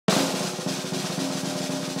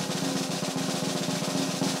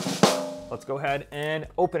let's go ahead and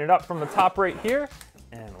open it up from the top right here,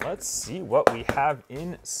 and let's see what we have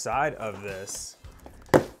inside of this.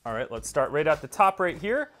 All right, let's start right at the top right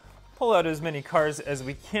here. Pull out as many cars as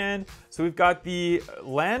we can. So we've got the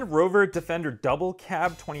Land Rover Defender Double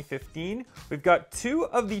Cab 2015. We've got two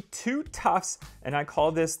of the Two Toughs, and I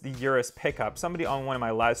call this the Urus pickup. Somebody on one of my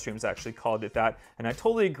live streams actually called it that, and I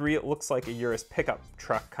totally agree. It looks like a Urus pickup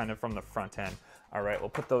truck kind of from the front end. All right, we'll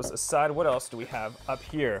put those aside. What else do we have up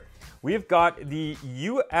here? We've got the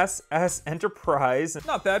USS Enterprise.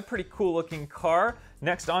 Not bad, pretty cool looking car.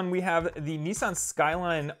 Next on, we have the Nissan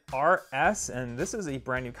Skyline RS, and this is a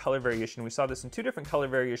brand new color variation. We saw this in two different color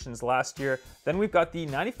variations last year. Then we've got the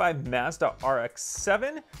 95 Mazda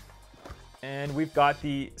RX-7, and we've got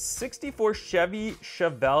the 64 Chevy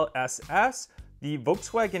Chevelle SS, the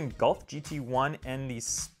Volkswagen Golf GT1, and the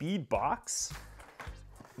Speedbox.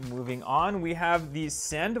 Moving on, we have the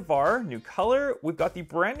Sandovar, new color. We've got the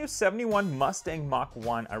brand new 71 Mustang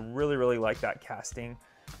Mach-1. I really like that casting.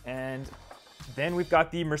 And then we've got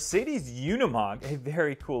the Mercedes Unimog, a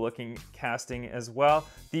very cool looking casting as well.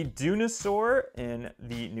 The Dunosaur in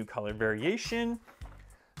the new color variation.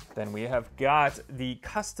 Then we have got the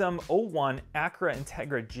custom 01 Acura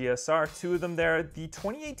Integra GSR, two of them there. The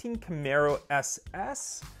 2018 Camaro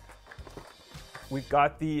SS. We've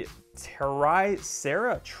got the Terrai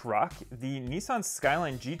Serra truck, the Nissan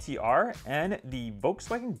Skyline GTR, and the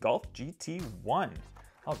Volkswagen Golf GT1.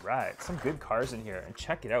 All right, some good cars in here, and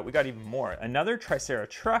check it out, we got even more. Another Tricera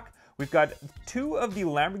truck. We've got two of the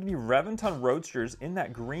Lamborghini Reventon Roadsters in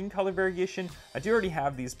that green color variation. I do already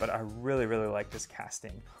have these, but I really like this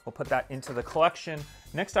casting. We'll put that into the collection.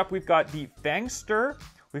 Next up, we've got the Fangster.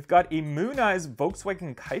 We've got a Moon Eyes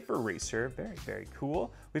Volkswagen Keifer Racer, very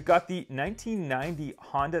cool. We've got the 1990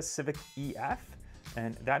 Honda Civic EF,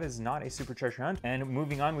 and that is not a supercharged round. And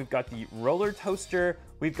moving on, we've got the Roller Toaster.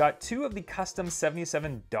 We've got two of the custom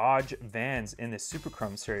 77 Dodge vans in the Super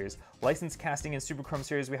Chrome series. License casting in Super Chrome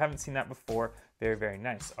series, we haven't seen that before. Very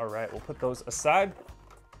nice. All right, we'll put those aside.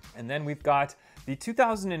 And then we've got the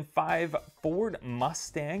 2005 Ford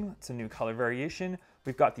Mustang. It's a new color variation.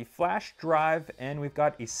 We've got the Flash Drive, and we've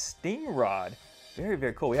got a Stingrod.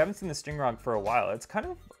 Very cool. We haven't seen the Stingrod for a while. It's kind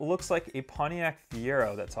of looks like a Pontiac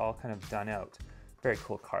Fiero that's all kind of done out. Very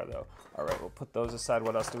cool car though. All right, we'll put those aside.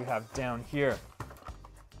 What else do we have down here?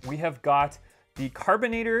 We have got the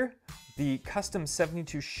Carbonator, the custom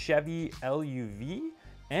 72 Chevy LUV,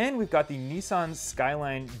 and we've got the Nissan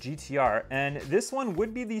Skyline GTR. And this one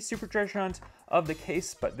would be the supercharged hunt of the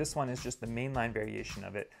case, but this one is just the mainline variation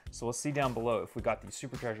of it. So we'll see down below if we got the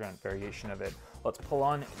supercharged hunt variation of it. Let's pull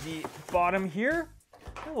on the bottom here,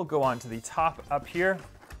 and we'll go on to the top up here.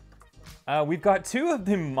 We've got two of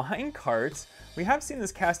the mine carts. We have seen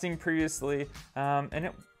this casting previously, and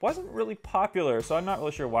it wasn't really popular, so I'm not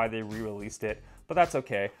really sure why they re-released it, but that's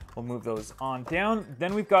okay. We'll move those on down.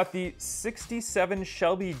 Then we've got the 67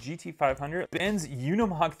 Shelby GT500, Benz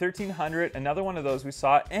Unimog 1300, another one of those we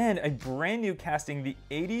saw, and a brand new casting, the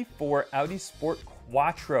 84 Audi Sport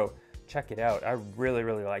Quattro. Check it out. I really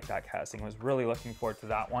like that casting. I was really looking forward to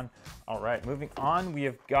that one. All right, moving on, we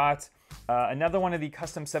have got another one of the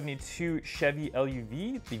custom 72 Chevy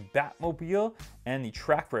LUV, the Batmobile, and the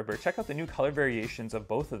Track Ripper. Check out the new color variations of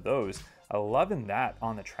both of those. I'm loving that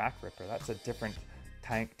on the Track Ripper. That's a different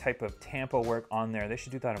type of Tampa work on there. They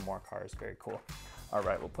should do that in more cars. Very cool. All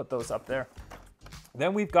right, we'll put those up there.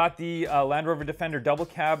 Then we've got the Land Rover Defender Double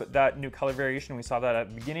Cab, that new color variation. We saw that at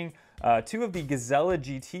the beginning. Two of the Gazella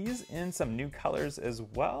GTs in some new colors as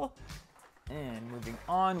well. And moving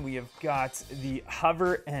on, we have got the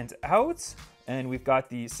Hover and Out, and we've got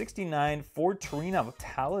the 69 Ford Torino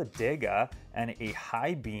Talladega and a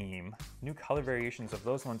High Beam. New color variations of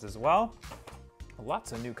those ones as well.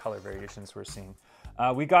 Lots of new color variations we're seeing.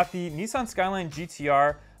 We got the Nissan Skyline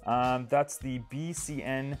GTR. That's the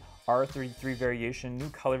BCN R33 variation, new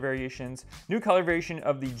color variations. New color variation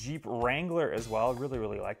of the Jeep Wrangler as well.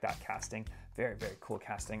 Really like that casting. Very cool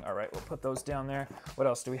casting. All right, we'll put those down there. What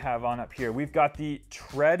else do we have on up here? We've got the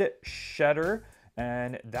Tread Shedder,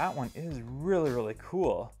 and that one is really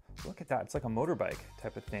cool. Look at that, it's like a motorbike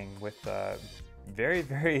type of thing with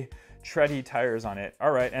very tready tires on it.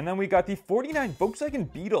 All right, and then we got the 49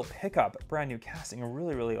 Volkswagen Beetle pickup, brand new casting. I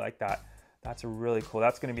really like that. That's really cool.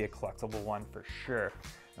 That's gonna be a collectible one for sure.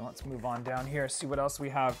 And let's move on down here, see what else we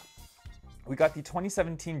have. We got the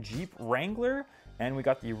 2017 Jeep Wrangler, and we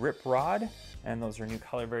got the Rip Rod, and those are new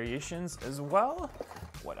color variations as well.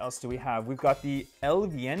 What else do we have? We've got the El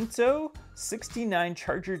Viento 69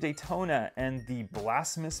 Charger Daytona and the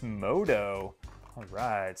Blasphemous Moto. All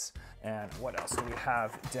right, and what else do we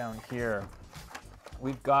have down here?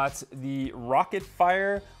 We've got the Rocket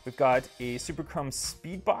Fire. We've got a Super Chrome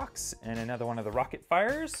Speed Box and another one of the Rocket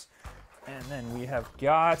Fires. And then we have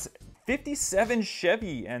got 57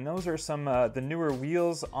 Chevy, and those are some the newer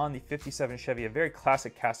wheels on the 57 Chevy, a very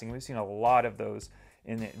classic casting. We've seen a lot of those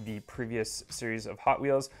in the previous series of Hot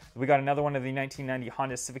Wheels. We got another one of the 1990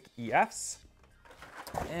 Honda Civic EFs.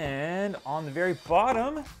 And on the very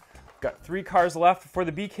bottom, got 3 cars left for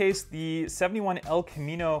the B case. The 71 El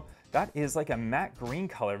Camino, that is like a matte green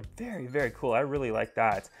color. Very, very cool. I really like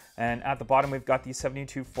that. And at the bottom, we've got the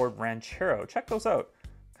 72 Ford Ranchero. Check those out.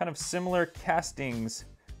 Kind of similar castings.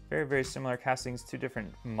 Very, very similar castings. 2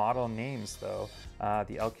 different model names though.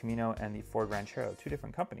 The El Camino and the Ford Ranchero. 2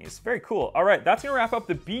 different companies. Very cool. All right, that's gonna wrap up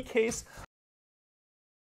the B case.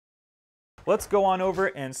 Let's go on over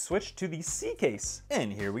and switch to the C case.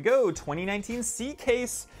 And here we go, 2019 C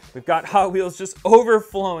case. We've got Hot Wheels just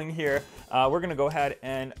overflowing here. We're gonna go ahead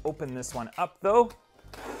and open this one up though.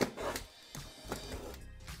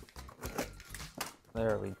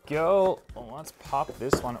 There we go. Well, let's pop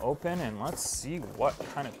this one open and let's see what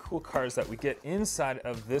kind of cool cars that we get inside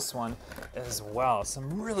of this one as well.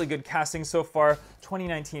 Some really good casting so far.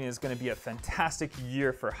 2019 is going to be a fantastic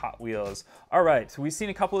year for Hot Wheels. All right, so we've seen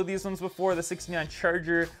a couple of these ones before, the 69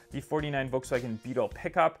 Charger, the 49 Volkswagen Beetle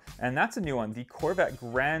pickup, and that's a new one, the Corvette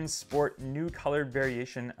Grand Sport new colored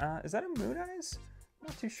variation. Is that a Moon Eyes?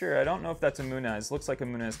 Not too sure. I don't know if that's a Moon Eyes. Looks like a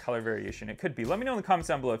Moon Eyes color variation. It could be. Let me know in the comments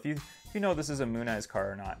down below if you know this is a Moon Eyes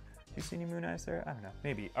car or not. Do you see any Moon Eyes there? I don't know.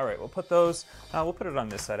 Maybe. All right, we'll put those. We'll put it on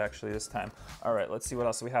this side actually this time. All right, let's see what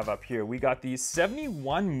else we have up here. We got the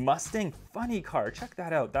 71 Mustang Funny car. Check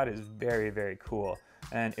that out. That is very, very cool.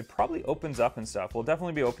 And it probably opens up and stuff. We'll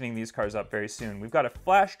definitely be opening these cars up very soon. We've got a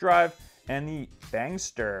flash drive and the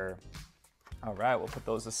Bangster. All right, we'll put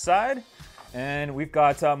those aside. And we've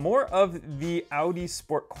got more of the Audi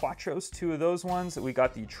Sport Quattros, 2 of those ones. We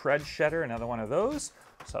got the Tread Shedder, another one of those.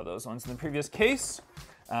 Saw those ones in the previous case.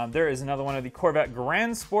 There is another one of the Corvette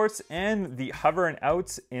Grand Sports and the Hover and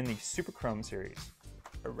Outs in the Super Chrome series.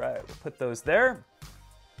 All right, we'll put those there.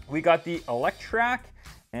 We got the Electrac,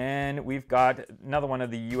 and we've got another one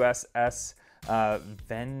of the USS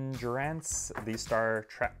Vengeance, the Star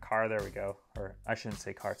Trek car. There we go. Or I shouldn't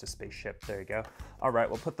say car, it's a spaceship. There you go. All right,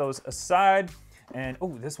 we'll put those aside. And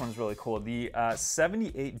oh, this one's really cool. The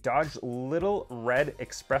 78 Dodge Little Red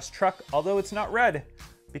Express Truck, although it's not red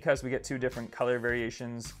because we get 2 different color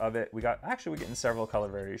variations of it. We're getting several color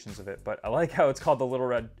variations of it, but I like how it's called the Little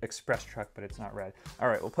Red Express Truck, but it's not red. All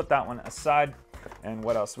right, we'll put that one aside. And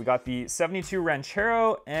what else? We got the 72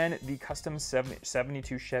 Ranchero and the custom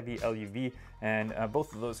 72 Chevy LUV, and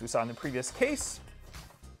both of those we saw in the previous case.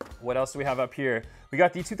 What else do we have up here? We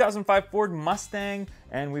got the 2005 Ford Mustang,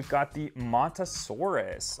 and we've got the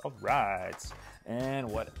Montosaurus. All right. And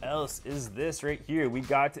what else is this right here? We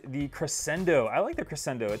got the Crescendo. I like the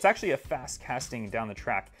Crescendo. It's actually a fast casting down the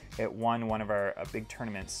track. It won one of our big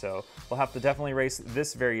tournaments, so we'll have to definitely race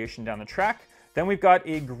this variation down the track. Then we've got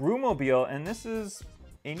a Grewmobile, and this is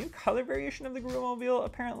a new color variation of the Grewmobile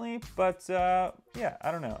apparently, but yeah,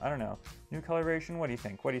 I don't know. New color variation, what do you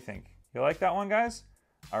think? What do you think? You like that one, guys?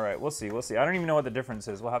 All right, we'll see. I don't even know what the difference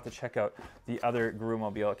is. We'll have to check out the other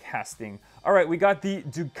Grewmobile casting. All right, we got the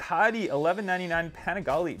Ducati 1199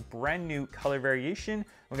 Panigale, brand new color variation.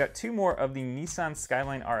 We got 2 more of the Nissan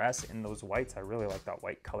Skyline RS in those whites. I really like that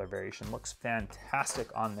white color variation. Looks fantastic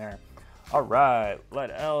on there. All right,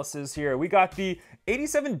 what else is here? We got the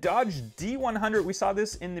 87 Dodge D100. We saw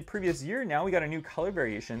this in the previous year. Now we got a new color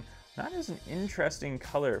variation. That is an interesting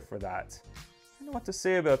color for that. I don't know what to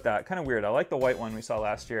say about that. Kind of weird. I like the white one we saw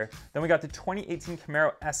last year. Then we got the 2018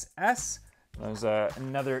 Camaro SS. There's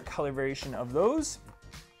another color variation of those.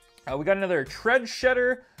 We got another Tread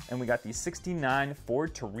Shedder, and we got the 69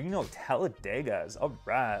 Ford Torino Talladegas. All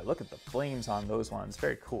right, look at the flames on those ones.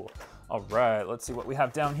 Very cool. All right, let's see what we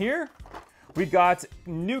have down here. We got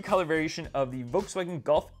new color variation of the Volkswagen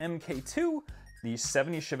Golf MK2, the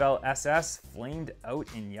 70 Chevelle SS flamed out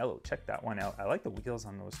in yellow. Check that one out. I like the wheels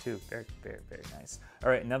on those too. Very, very, very nice. All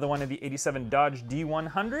right, another one of the 87 Dodge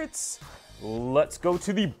D100s. Let's go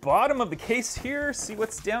to the bottom of the case here, see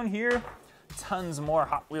what's down here. Tons more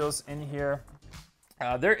Hot Wheels in here.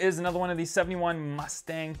 There is another one of the 71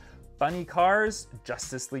 Mustang Funny Cars,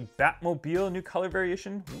 Justice League Batmobile, new color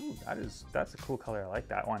variation. Ooh, that's a cool color. I like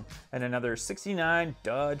that one. And another 69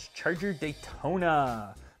 Dodge Charger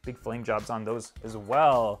Daytona. Big flame jobs on those as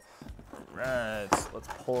well. Right, let's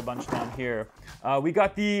pull a bunch down here. We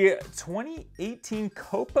got the 2018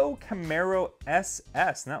 Copo Camaro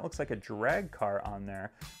SS, and that looks like a drag car on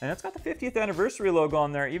there. And it's got the 50th anniversary logo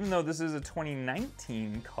on there, even though this is a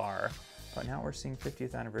 2019 car. But now we're seeing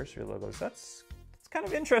 50th anniversary logos. That's kind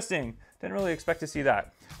of interesting. Didn't really expect to see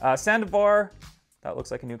that. Sandovar, that looks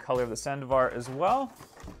like a new color of the Sandovar as well.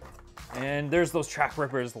 And there's those track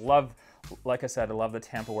rippers. Like I said, I love the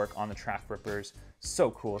Tampa work on the track rippers.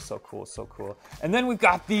 So cool, so cool, so cool. And then we've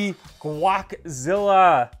got the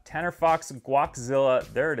Guaczilla, Tanner Fox Guaczilla.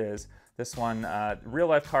 There it is. This one, real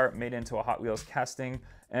life car made into a Hot Wheels casting.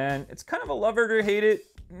 And it's kind of a love it or hate it.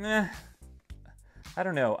 Meh. I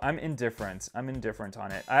don't know. I'm indifferent. I'm indifferent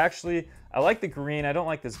on it. I like the green. I don't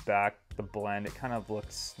like this back, the blend. It kind of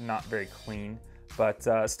looks not very clean.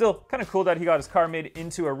 But still, kind of cool that he got his car made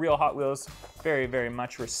into a real Hot Wheels. Very, very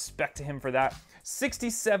much respect to him for that.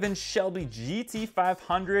 67 Shelby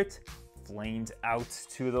GT500. Flamed out.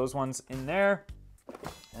 Two of those ones in there.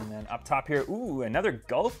 And then up top here, ooh, another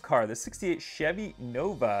Gulf car, the 68 Chevy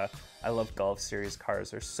Nova. I love Gulf series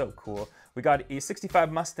cars. They're so cool. We got a 65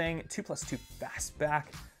 Mustang 2+2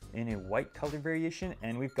 Fastback in a white color variation.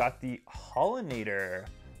 And we've got the Hollinator.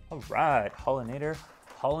 All right, Hollinator.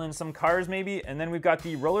 Hauling some cars maybe. And then we've got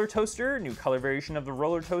the Roller Toaster, new color variation of the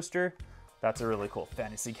Roller Toaster. That's a really cool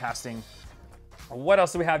fantasy casting. What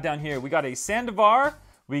else do we have down here? We got a Sandovar.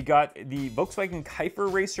 We got the Volkswagen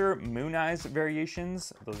Keifer Racer Moon Eyes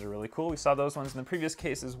variations. Those are really cool. We saw those ones in the previous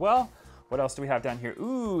case as well. What else do we have down here?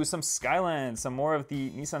 Ooh, some Skyline, some more of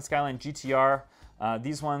the Nissan Skyline GTR.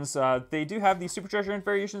 These ones, they do have the Supercharger Hunt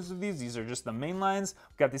variations of these. These are just the main lines.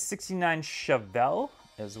 We've got the 69 Chevelle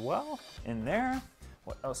as well in there.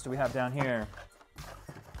 What else do we have down here?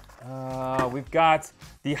 We've got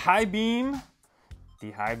the High Beam.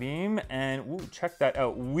 And ooh, check that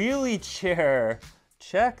out. Wheelie chair.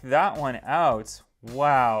 Check that one out.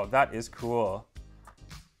 Wow, that is cool.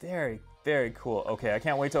 Very, very cool. Okay, I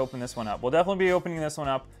can't wait to open this one up. We'll definitely be opening this one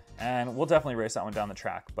up, and we'll definitely race that one down the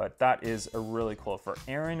track. But that is a really cool for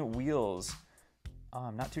Aaron Wheels.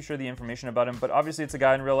 I'm not too sure the information about him, but obviously it's a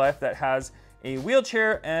guy in real life that has a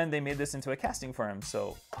wheelchair, and they made this into a casting for him.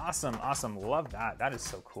 So awesome, awesome. Love that. That is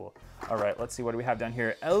so cool. All right, let's see, what do we have down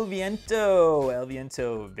here? El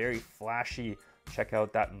Viento, very flashy. Check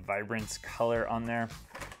out that vibrant color on there.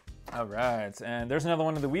 All right, and there's another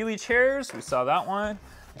one of the wheelie chairs. We saw that one.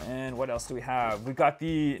 And what else do we have? We've got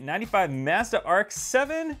the 95 Mazda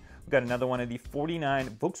RX-7. We've got another one of the 49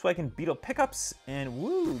 Volkswagen Beetle pickups. And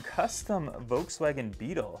woo, custom Volkswagen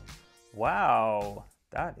Beetle. Wow,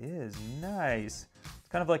 that is nice. It's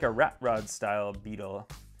kind of like a rat rod style Beetle.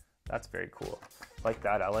 That's very cool. Like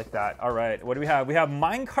that, I like that. All right, what do we have? We have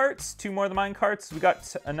mine carts, two more of the mine carts. We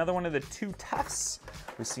got another one of the two Tufts.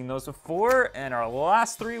 We've seen those before. And our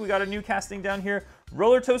last three, we got a new casting down here.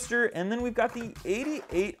 Roller Toaster, and then we've got the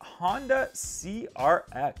 88 Honda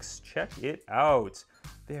CRX. Check it out.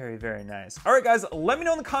 Very, very nice. All right, guys, let me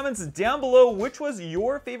know in the comments down below which was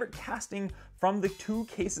your favorite casting from the two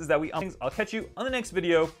cases that we unboxed. I'll catch you on the next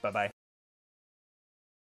video. Bye-bye.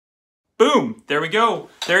 Boom, there we go.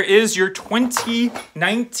 There is your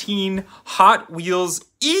 2019 Hot Wheels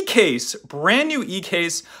E-Case, brand new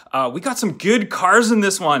E-Case. We got some good cars in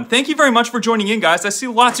this one. Thank you very much for joining in, guys. I see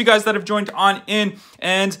lots of you guys that have joined on in,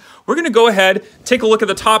 and we're gonna go ahead, take a look at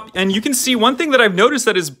the top, and you can see one thing that I've noticed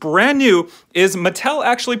that is brand new is Mattel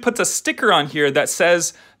actually puts a sticker on here that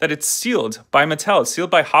says that it's sealed by Mattel, it's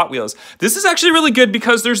sealed by Hot Wheels. This is actually really good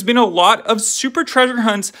because there's been a lot of super treasure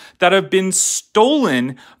hunts that have been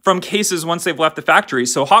stolen from cases once they've left the factory.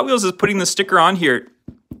 So Hot Wheels is putting the sticker on here,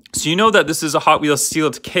 so you know that this is a Hot Wheels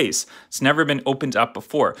sealed case. It's never been opened up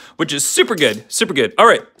before, which is super good, super good. All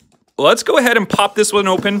right, let's go ahead and pop this one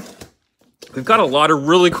open. We've got a lot of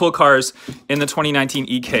really cool cars in the 2019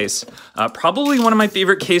 E-Case. Probably one of my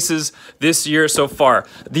favorite cases this year so far.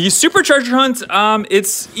 The Supercharger Hunt,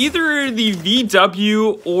 it's either the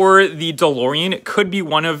VW or the DeLorean. It could be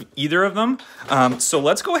one of either of them. So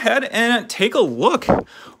let's go ahead and take a look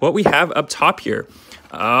what we have up top here.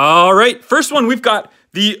 All right, first one, we've got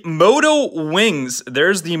the Moto Wings.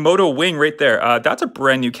 There's the Moto Wing right there. That's a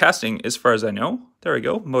brand new casting as far as I know. There we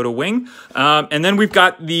go, Moto Wing. And then we've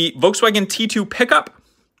got the Volkswagen T2 pickup.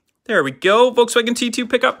 There we go, Volkswagen T2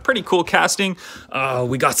 pickup. Pretty cool casting.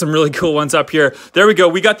 We got some really cool ones up here. There we go.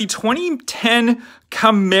 We got the 2010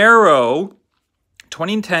 Camaro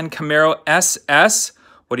SS.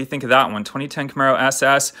 What do you think of that one? 2010 Camaro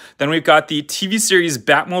SS. Then we've got the TV series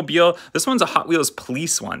Batmobile. This one's a Hot Wheels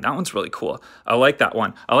police one. That one's really cool. I like that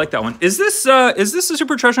one. I like that one. Is this a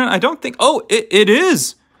Super Treasure Hunt? I don't think. Oh, it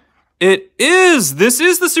is. It is. This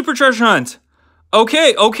is the Super Treasure Hunt.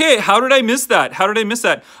 Okay, okay. How did I miss that? How did I miss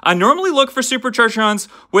that? I normally look for Super Treasure Hunts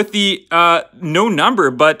with the no number,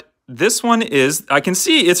 but this one is. I can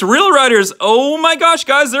see it's Real Riders. Oh my gosh,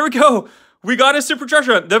 guys, there we go. We got a super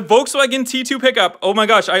treasure hunt, the Volkswagen T2 pickup. Oh my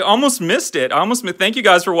gosh, I almost missed it. Thank you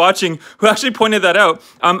guys for watching who actually pointed that out.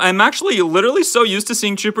 I'm actually literally so used to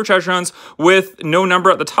seeing super treasure hunts with no number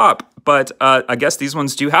at the top, but I guess these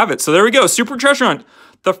ones do have it. So there we go, super treasure hunt.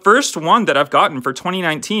 The first one that I've gotten for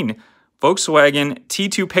 2019, Volkswagen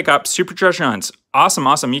T2 pickup super treasure hunts. Awesome,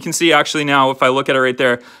 awesome. You can see actually now, if I look at it right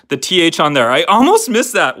there, the TH on there. I almost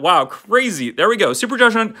missed that. Wow, crazy. There we go. Super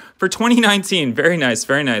treasure hunt for 2019. Very nice,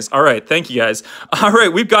 very nice. All right, thank you guys. All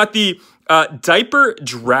right, we've got the diaper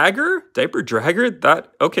dragger.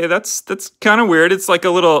 Okay, that's kind of weird. It's like a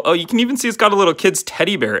little, oh, you can even see it's got a little kid's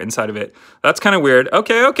teddy bear inside of it. That's kind of weird.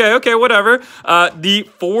 Okay, whatever. The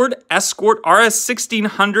Ford Escort RS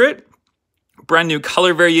 1600. Brand new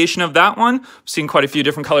color variation of that one. I've seen quite a few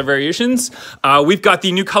different color variations. We've got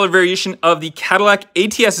the new color variation of the Cadillac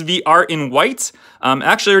ATS VR in white.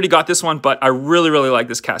 Actually already got this one, but I really like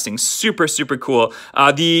this casting. Super cool.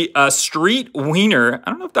 The Street Wiener.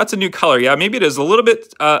 I don't know if that's a new color. Yeah, maybe it is a little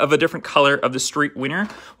bit of a different color of the Street Wiener.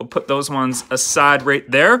 We'll put those ones aside right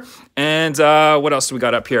there. And what else do we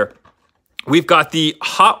got up here? We've got the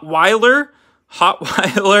Hotweiler,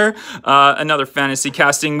 another fantasy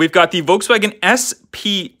casting. We've got the Volkswagen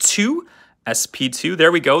SP2, there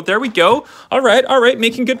we go. All right,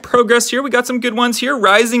 making good progress here. We got some good ones here.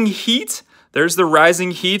 Rising Heat, there's the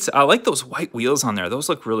Rising Heat. I like those white wheels on there. Those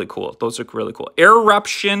look really cool.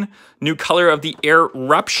 Eruption, new color of the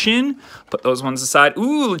Eruption. Put those ones aside.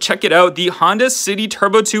 Ooh, check it out. The Honda City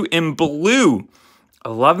Turbo 2 in blue.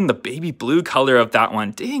 I'm loving the baby blue color of that one.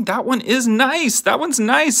 Dang, that one is nice. That one's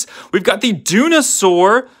nice. We've got the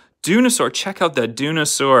Dunosaur. Check out the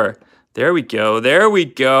Dunosaur. There we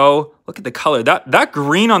go. Look at the color. That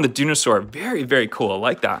green on the Dunosaur, very cool. I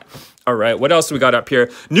like that. All right, what else do we got up here?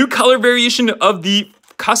 New color variation of the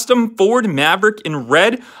custom Ford Maverick in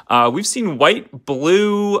red. We've seen white,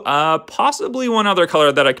 blue, possibly one other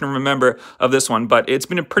color that I can remember of this one, but it's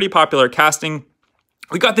been a pretty popular casting.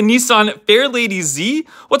 We got the Nissan Fairlady Z.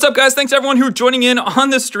 What's up, guys? Thanks everyone who's joining in on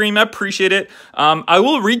the stream. I appreciate it. I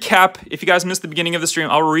will recap, if you guys missed the beginning of the stream,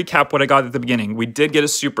 I'll recap what I got at the beginning. We did get a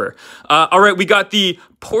super. All right, we got the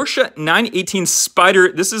Porsche 918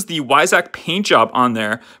 Spyder. This is the Weissach paint job on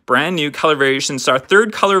there. Brand new color variation. It's our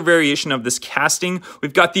third color variation of this casting.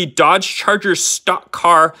 We've got the Dodge Charger stock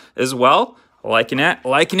car as well. Liking it.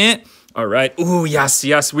 All right. Ooh,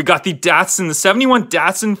 yes. We got the Datsun, the 71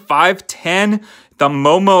 Datsun 510. The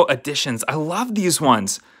Momo editions. I love these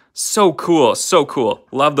ones. So cool.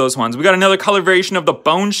 Love those ones. We got another color variation of the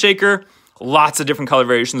Bone Shaker. Lots of different color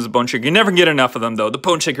variations of Bone Shaker. You never get enough of them, though. The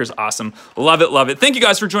Bone Shaker is awesome. Love it. Thank you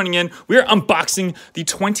guys for joining in. We're unboxing the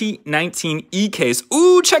 2019 E-Case.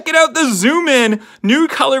 Ooh, check it out. The Zoom In. New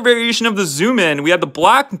color variation of the Zoom In. We had the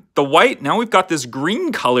black, the white. Now we've got this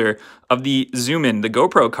green color of the Zoom In, the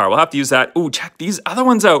GoPro car. We'll have to use that. Ooh, check these other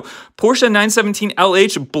ones out. Porsche 917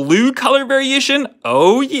 LH blue color variation.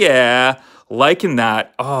 Oh yeah, liking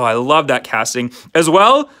that. Oh, I love that casting. As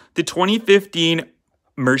well, the 2015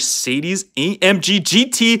 Mercedes AMG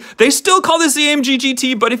GT. They still call this the AMG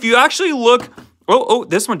GT, but if you actually look, oh,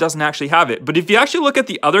 this one doesn't actually have it. But if you actually look at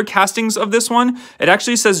the other castings of this one, it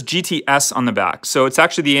actually says GTS on the back. So it's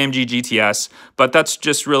actually the AMG GTS, but that's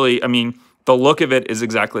just really, I mean, the look of it is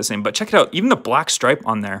exactly the same, but check it out. Even the black stripe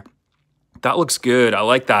on there. That looks good. I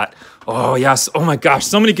like that. Oh, yes. Oh, my gosh.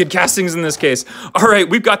 So many good castings in this case. All right.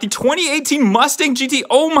 We've got the 2018 Mustang GT.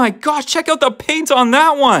 Oh, my gosh. Check out the paint on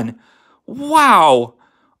that one. Wow.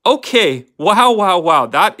 Okay. Wow.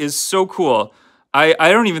 That is so cool. I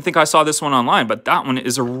don't even think I saw this one online, but that one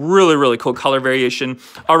is a really cool color variation.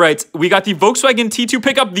 All right. We got the Volkswagen T2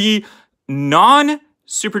 pickup, the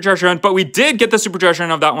non-supercharger hunt, but we did get the supercharger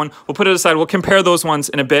hunt of that one. We'll put it aside. We'll compare those ones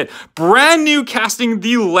in a bit. Brand new casting,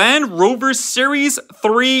 the Land Rover Series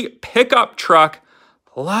 3 pickup truck.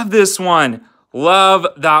 Love this one. Love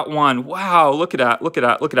that one. Wow, look at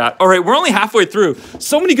that. All right, we're only halfway through.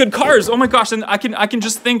 So many good cars. Oh my gosh, and I can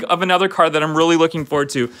just think of another car that I'm really looking forward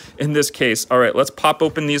to in this case. All right, let's pop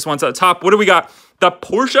open these ones at the top. What do we got? The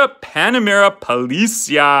Porsche Panamera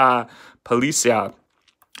Policia.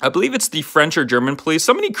 I believe it's the French or German police.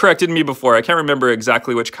 Somebody corrected me before. I can't remember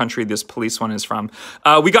exactly which country this police one is from.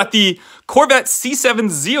 We got the Corvette C7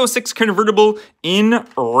 Z06 convertible in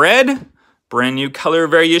red. Brand new color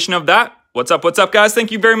variation of that. What's up, guys? Thank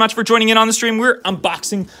you very much for joining in on the stream. We're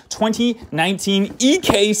unboxing 2019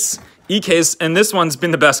 E-Case. E-Case, and this one's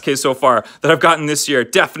been the best case so far that I've gotten this year,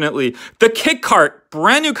 definitely. The Kick Cart,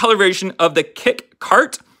 brand new color variation of the Kick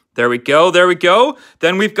Cart. There we go.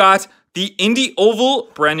 Then we've got the Indy Oval,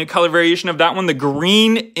 brand new color variation of that one. The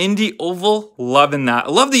green Indy Oval, loving that. I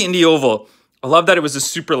love the Indy Oval. I love that it was a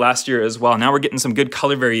Super last year as well. Now we're getting some good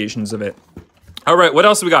color variations of it. All right, what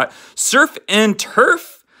else we got? Surf and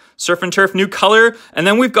Turf. Surf and Turf, new color. And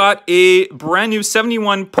then we've got a brand new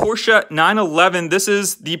 71 Porsche 911. This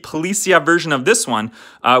is the Policia version of this one.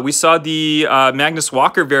 We saw the Magnus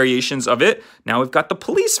Walker variations of it. Now we've got the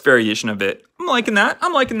police variation of it. I'm liking that.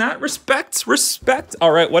 I'm liking that. Respect, respect.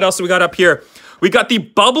 All right, what else do we got up here? We got the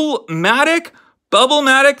Bubble-Matic.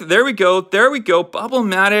 Bubble-Matic, there we go. There we go,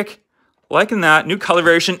 Bubble-Matic. Liking that, new color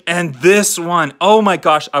variation, and this one. Oh my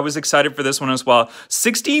gosh, I was excited for this one as well.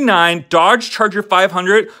 69 Dodge Charger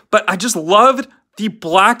 500, but I just loved the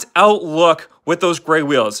blacked out look with those gray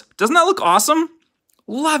wheels. Doesn't that look awesome?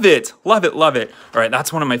 Love it, love it, love it. All right,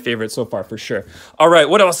 that's one of my favorites so far for sure. All right,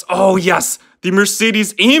 what else? Oh yes, the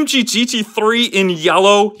Mercedes AMG GT3 in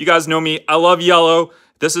yellow. You guys know me, I love yellow.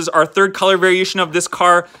 This is our third color variation of this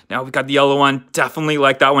car. Now we've got the yellow one. Definitely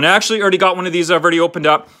like that one. I actually already got one of these. I've already opened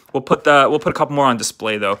up. We'll put a couple more on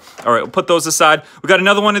display though. All right, we'll put those aside. We got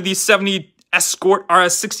another one of these 70 Escort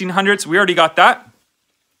RS 1600s. We already got that.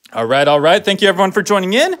 All right, all right. Thank you everyone for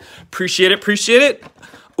joining in. Appreciate it, appreciate it.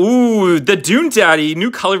 Ooh, the Dune Daddy,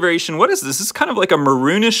 new color variation. What is this? This is kind of like a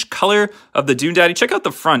maroonish color of the Dune Daddy. Check out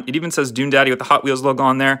the front. It even says Dune Daddy with the Hot Wheels logo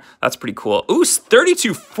on there. That's pretty cool. Ooh,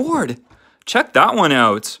 32 Ford. Check that one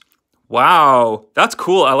out. Wow, that's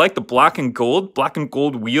cool. I like the black and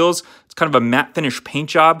gold wheels. It's kind of a matte finish paint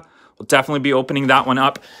job. We'll definitely be opening that one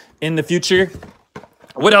up in the future.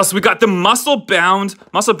 What else? We got the Muscle Bound.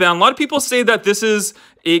 Muscle Bound. A lot of people say that this is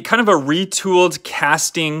a kind of a retooled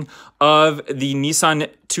casting of the Nissan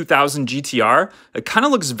 2000 GTR. It kind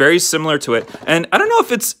of looks very similar to it. And I don't know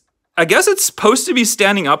if it's, I guess it's supposed to be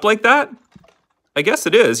standing up like that. I guess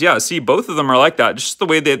it is, yeah. See, both of them are like that. Just the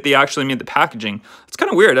way that they actually made the packaging. It's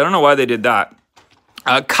kind of weird. I don't know why they did that.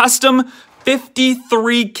 Custom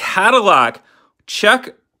 53 Cadillac.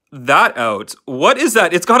 Check that out. What is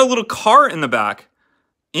that? It's got a little car in the back.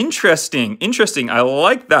 Interesting, interesting. I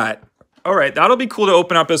like that. All right, that'll be cool to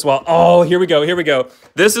open up as well. Oh, here we go, here we go.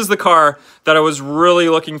 This is the car that I was really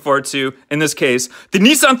looking forward to in this case. The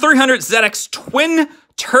Nissan 300 ZX Twin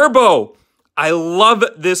Turbo. I love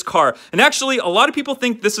this car. And actually, a lot of people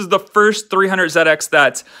think this is the first 300 ZX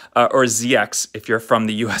that, or ZX, if you're from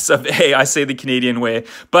the US of A, I say the Canadian way.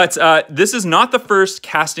 But this is not the first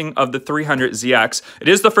casting of the 300 ZX. It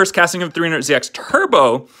is the first casting of 300 ZX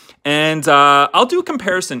Turbo. And I'll do a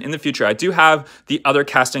comparison in the future. I do have the other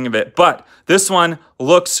casting of it, but this one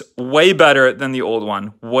looks way better than the old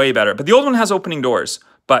one, way better. But the old one has opening doors.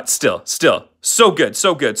 But still, so good,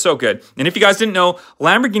 so good, so good. And if you guys didn't know,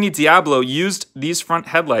 Lamborghini Diablo used these front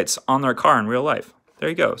headlights on their car in real life. There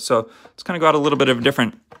you go. So it's kind of got a little bit of a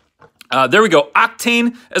different. There we go.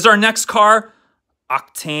 Octane is our next car.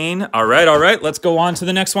 Octane. All right, all right. Let's go on to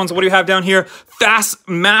the next ones. What do we have down here?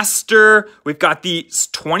 Fastmaster. We've got the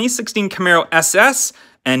 2016 Camaro SS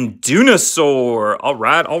and Dunosaur. All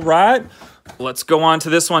right, all right. Let's go on to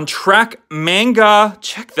this one. Track Manga.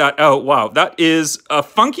 Check that out. Wow, that is a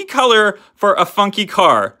funky color for a funky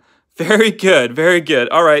car. Very good, very good.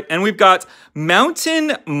 All right, and we've got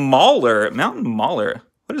Mountain Mauler. Mountain Mauler.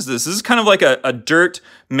 What is this? This is kind of like a dirt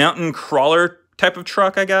mountain crawler type of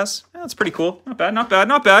truck, I guess. Yeah, that's pretty cool. Not bad, not bad,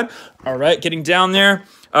 not bad. All right, getting down there.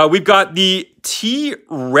 We've got the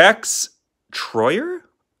T-Rex Troyer.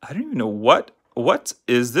 I don't even know what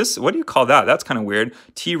is this? What do you call that? That's kind of weird.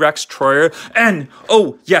 T-Rex Troyer. And,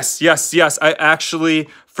 oh, yes, yes, yes. I actually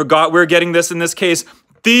forgot we're getting this in this case.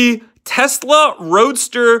 The Tesla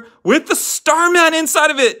Roadster with the Starman inside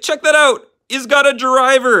of it. Check that out. It's got a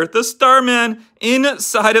driver, the Starman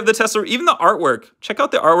inside of the Tesla. Even the artwork. Check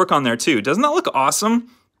out the artwork on there too. Doesn't that look awesome?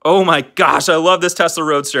 Oh my gosh, I love this Tesla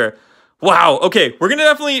Roadster. Wow, okay, we're gonna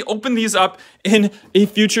definitely open these up in a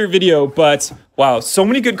future video, but wow, so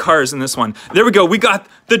many good cars in this one. There we go, we got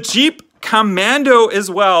the Jeep Commando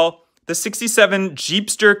as well. The 67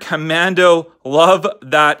 Jeepster Commando, love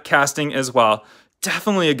that casting as well.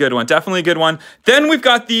 Definitely a good one, definitely a good one. Then we've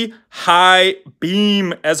got the High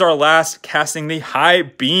Beam as our last casting, the High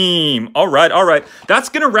Beam. All right, that's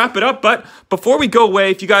gonna wrap it up, but before we go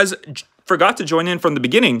away, if you guys forgot to join in from the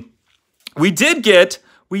beginning, we did get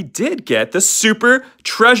the super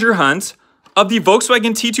treasure hunt of the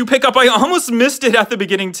Volkswagen T2 pickup. I almost missed it at the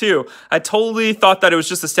beginning too. I totally thought that it was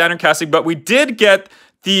just a standard casting, but we did get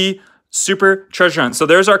the super treasure hunt. So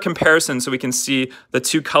there's our comparison so we can see the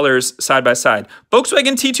two colors side by side.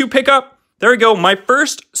 Volkswagen T2 pickup. There we go. My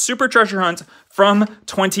first super treasure hunt from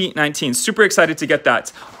 2019. Super excited to get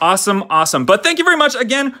that. Awesome, awesome. But thank you very much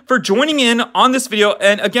again for joining in on this video.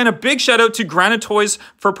 And again, a big shout out to Granite Toys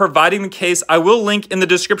for providing the case. I will link in the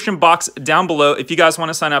description box down below if you guys want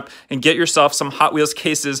to sign up and get yourself some Hot Wheels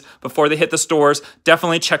cases before they hit the stores.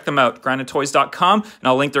 Definitely check them out, granitetoys.com, and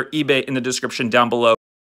I'll link their eBay in the description down below.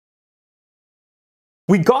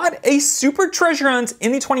 We got a super treasure hunt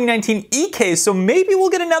in the 2019 E case, so maybe we'll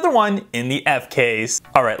get another one in the F case.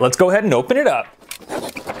 All right, let's go ahead and open it up.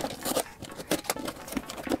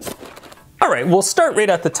 All right, we'll start right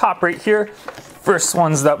at the top right here. First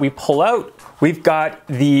ones that we pull out, we've got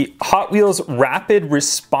the Hot Wheels Rapid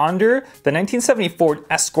Responder, the 1970 Ford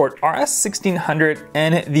Escort RS 1600,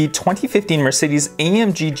 and the 2015 Mercedes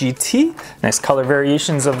AMG GT. Nice color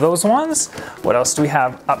variations of those ones. What else do we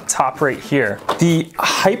have up top right here? The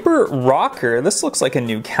Hyper Rocker. This looks like a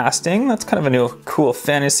new casting. That's kind of a new cool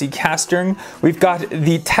fantasy casting. We've got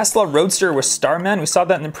the Tesla Roadster with Starman. We saw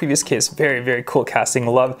that in the previous case. Very, very cool casting.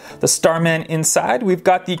 Love the Starman inside. We've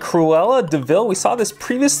got the Cruella de Vil. We saw this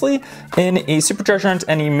previously in a Super Treasure Hunt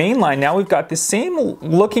and a mainline. Now we've got the same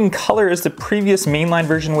looking color as the previous mainline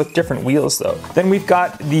version with different wheels though. Then we've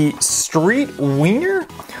got the Street Wiener.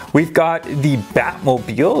 We've got the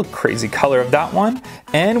Batmobile, crazy color of that one.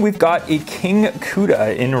 And we've got a King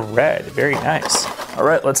Cuda in red, very nice. All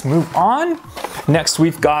right, let's move on. Next,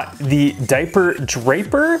 we've got the Diaper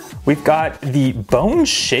Draper. We've got the Bone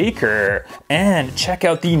Shaker. And check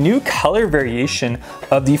out the new color variation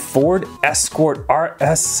of the Ford Escort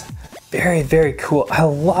RS. Very, very cool. I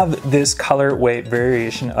love this colorway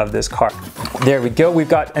variation of this car. There we go. We've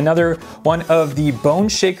got another one of the Bone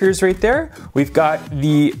Shakers right there. We've got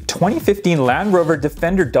the 2015 Land Rover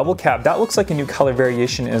Defender Double Cab. That looks like a new color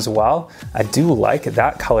variation as well. I do like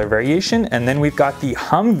that color variation. And then we've got the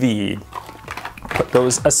Humvee. Put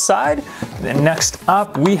those aside. Then next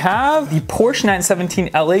up we have the Porsche 917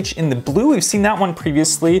 LH in the blue. We've seen that one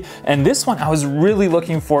previously, and this one I was really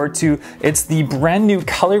looking forward to. It's the brand new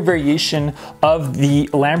color variation of the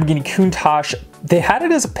Lamborghini Countach. They had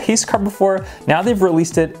it as a pace car before, now they've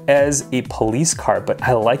released it as a police car, but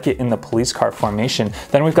I like it in the police car formation.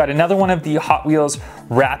 Then we've got another one of the Hot Wheels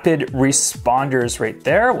Rapid Responders right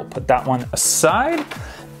there. We'll put that one aside.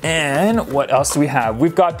 And what else do we have?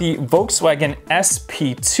 We've got the Volkswagen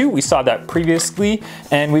SP2. We saw that previously.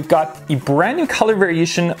 And we've got the brand new color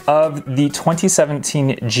variation of the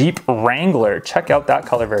 2017 Jeep Wrangler. Check out that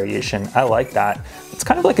color variation. I like that. It's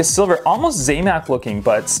kind of like a silver, almost Zamac looking,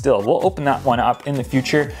 but still, we'll open that one up in the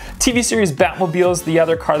future. TV series Batmobiles, the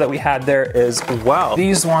other car that we had there as well.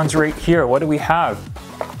 These ones right here, what do we have?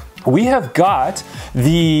 We have got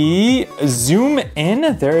the Zoom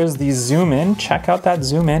In. There's the Zoom In. Check out that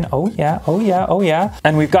Zoom In. Oh yeah, oh yeah, oh yeah.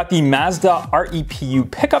 And we've got the Mazda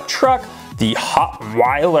REPU pickup truck, the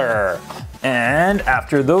Hotweiler. And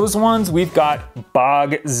after those ones, we've got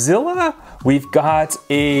Bogzilla, we've got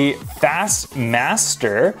a Fast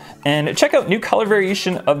Master, and check out new color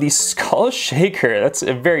variation of the Skull Shaker. That's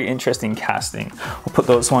a very interesting casting. We'll put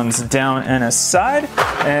those ones down and aside.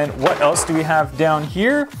 And what else do we have down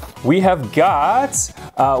here? We have got,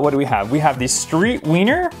 what do we have? We have the Street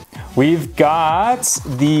Wiener, we've got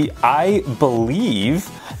the I Believe,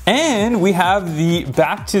 and we have the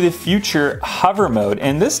Back to the Future hover mode.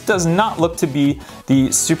 And this does not look to be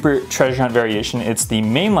the Super Treasure Hunt variation. It's the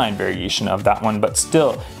mainline variation of that one, but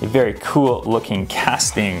still a very cool looking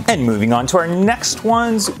casting. And moving on to our next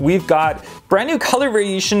ones, we've got brand new color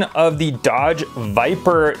variation of the Dodge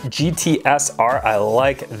Viper GTSR. I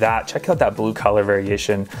like that. Check out that blue color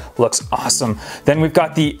variation. Looks awesome. Then we've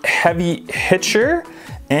got the Heavy Hitcher.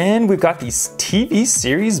 And we've got the TV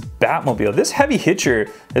series Batmobile. This Heavy Hitcher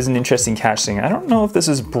is an interesting casting. I don't know if this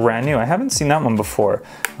is brand new. I haven't seen that one before.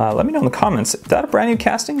 Let me know in the comments. Is that a brand new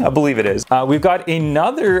casting? I believe it is. We've got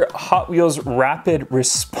another Hot Wheels Rapid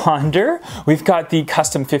Responder. We've got the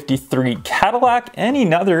Custom 53 Cadillac and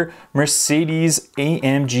another Mercedes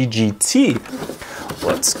AMG GT.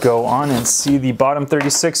 Let's go on and see the bottom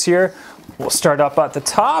 36 here. We'll start up at the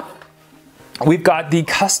top. We've got the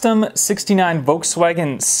Custom 69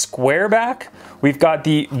 Volkswagen Squareback. We've got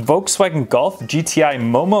the Volkswagen Golf GTI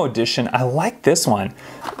Momo Edition. I like this one.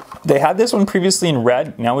 They had this one previously in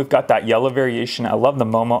red. Now we've got that yellow variation. I love the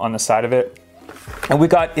Momo on the side of it. And we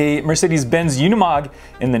got a Mercedes-Benz Unimog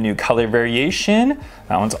in the new color variation.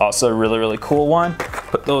 That one's also a really, really cool one.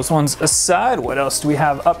 Put those ones aside. What else do we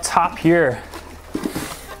have up top here?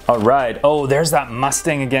 All right, oh, there's that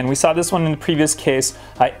Mustang again. We saw this one in the previous case.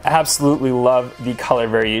 I absolutely love the color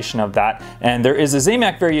variation of that. And there is a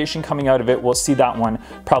Zamac variation coming out of it. We'll see that one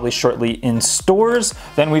probably shortly in stores.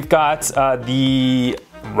 Then we've got the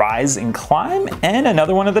Rise and Climb, and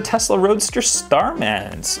another one of the Tesla Roadster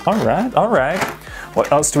Starmans. All right, all right.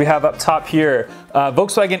 What else do we have up top here?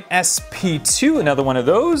 Volkswagen SP2, another one of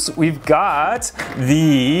those. We've got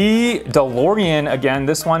the DeLorean again.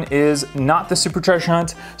 This one is not the Super Treasure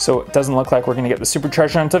Hunt, so it doesn't look like we're gonna get the Super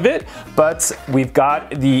Treasure Hunt of it, but we've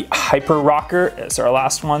got the Hyper Rocker as our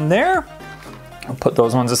last one there. I'll put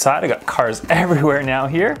those ones aside. I got cars everywhere now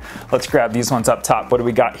here. Let's grab these ones up top. What do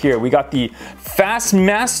we got here? We got the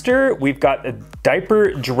Fastmaster, we've got a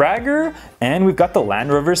Diaper Dragger, and we've got the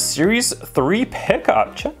Land Rover Series 3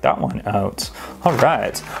 pickup. Check that one out. All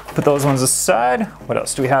right, put those ones aside. What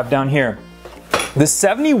else do we have down here? The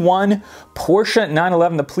 71 Porsche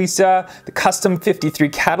 911, the Policia, the Custom 53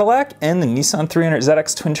 Cadillac, and the Nissan 300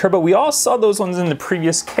 ZX Twin Turbo. We all saw those ones in the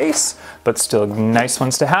previous case, but still nice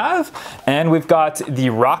ones to have. And we've got the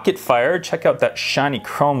Rocket Fire. Check out that shiny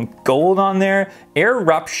chrome gold on there.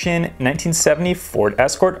 Eruption 1970 Ford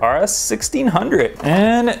Escort RS 1600.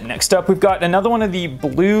 And next up, we've got another one of the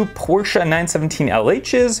blue Porsche 917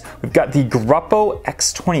 LHs. We've got the Gruppo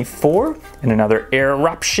X24 and another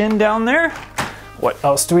Eruption down there. What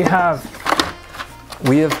else do we have?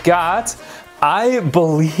 We have got, I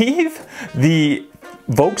believe, the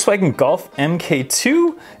Volkswagen Golf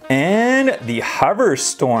MK2 and the Hover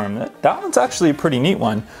Storm. That one's actually a pretty neat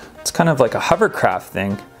one. It's kind of like a hovercraft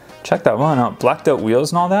thing. Check that one out. Blacked out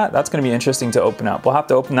wheels and all that. That's gonna be interesting to open up. We'll have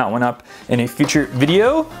to open that one up in a future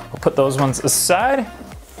video. We'll put those ones aside.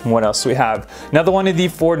 What else do we have? Another one of the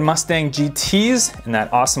Ford Mustang GTs in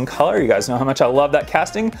that awesome color. You guys know how much I love that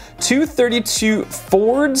casting. 232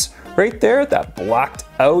 Fords right there, that blacked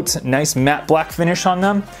out, nice matte black finish on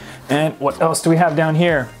them. And what else do we have down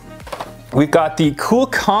here? We've got the Cool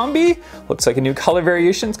Combi, looks like a new color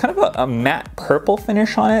variation. It's kind of a matte purple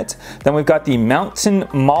finish on it. Then we've got the Mountain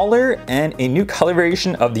Mauler and a new color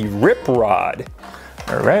variation of the Rip Rod.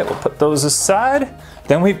 All right, we'll put those aside.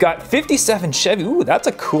 Then we've got 57 Chevy. Ooh, that's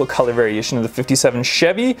a cool color variation of the 57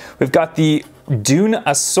 Chevy. We've got the Dune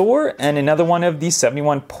Azur and another one of the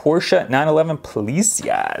 71 Porsche 911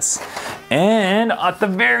 Policias. And at the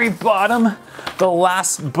very bottom, the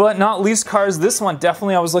last but not least cars, this one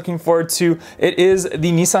definitely I was looking forward to. It is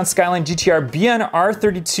the Nissan Skyline GTR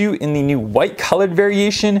BNR32 in the new white colored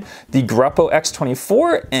variation, the Gruppo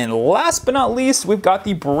X24, and last but not least, we've got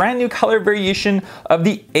the brand new color variation of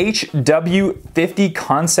the HW50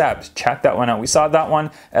 Concept. Check that one out. We saw that one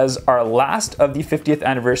as our last of the 50th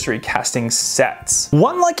anniversary casting sets.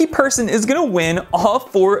 One lucky person is gonna win all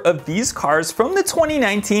 4 of these cars from the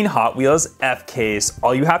 2019 Hot Wheels F-Case.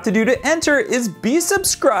 All you have to do to enter is be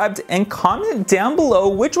subscribed and comment down below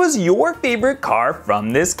which was your favorite car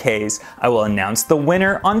from this case. I will announce the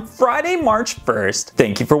winner on Friday, March 1st.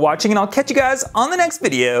 Thank you for watching and I'll catch you guys on the next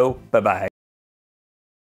video. Bye-bye.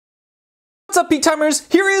 What's up, Peak Timers?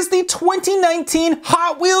 Here is the 2019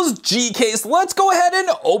 Hot Wheels G-Case. Let's go ahead and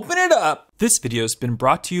open it up. This video has been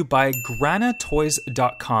brought to you by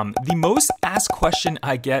granatoys.com. The most asked question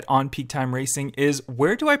I get on Peak Time Racing is,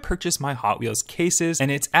 where do I purchase my Hot Wheels cases? And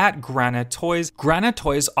it's at Grana Toys. Grana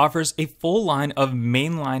Toys offers a full line of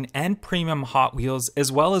mainline and premium Hot Wheels,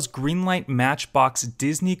 as well as Greenlight, Matchbox,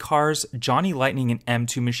 Disney cars, Johnny Lightning, and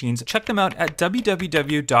M2 machines. Check them out at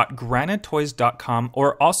www.granatoys.com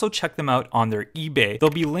or also check them out on their eBay.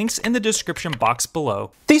 There'll be links in the description box below.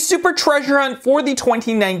 The super treasure hunt for the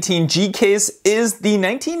 2019 G-Case is the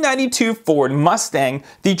 1992 Ford Mustang.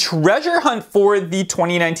 The treasure hunt for the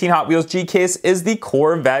 2019 Hot Wheels G-Case is the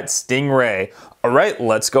Corvette Stingray. All right,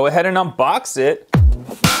 let's go ahead and unbox it.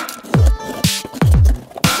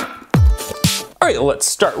 All right, let's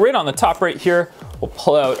start right on the top right here. We'll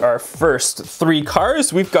pull out our first 3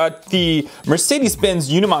 cars. We've got the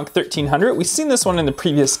Mercedes-Benz Unimog 1300. We've seen this one in the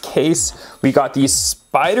previous case. We got the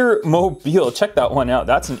Spider-Mobile. Check that one out.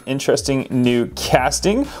 That's an interesting new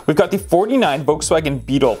casting. We've got the 49 Volkswagen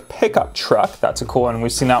Beetle pickup truck. That's a cool one.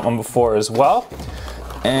 We've seen that one before as well.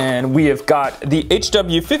 And we have got the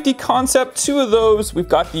HW50 Concept, 2 of those. We've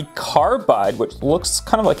got the Carbide, which looks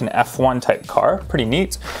kind of like an F1 type car, pretty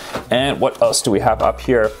neat. And what else do we have up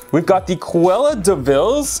here? We've got the Cruella de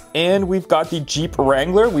Vil's and we've got the Jeep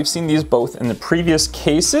Wrangler. We've seen these both in the previous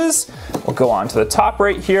cases. We'll go on to the top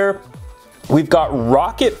right here. We've got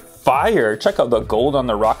Rocket Fire. Check out the gold on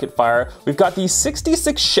the Rocket Fire. We've got the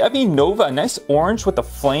 66 Chevy Nova, nice orange with the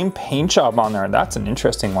flame paint job on there. That's an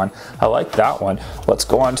interesting one. I like that one. Let's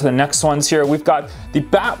go on to the next ones here. We've got the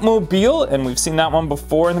Batmobile, and we've seen that one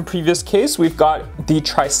before in the previous case. We've got the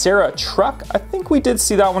Tricera truck. I think we did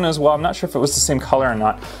see that one as well. I'm not sure if it was the same color or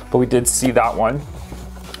not, but we did see that one.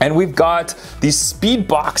 And we've got the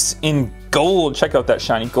Speedbox in gold. Check out that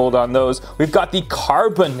shiny gold on those. We've got the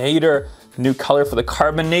Carbonator. new color for the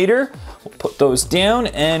carbonator. We'll put those down,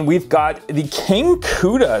 and we've got the King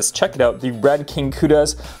Kudas. Check it out, the red King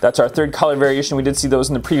Kudas. That's our third color variation. We did see those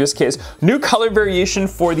in the previous case. New color variation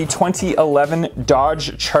for the 2011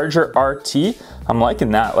 Dodge Charger RT. I'm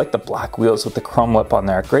liking that. I like the black wheels with the chrome lip on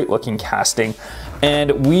there. Great looking casting.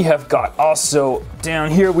 And we have got also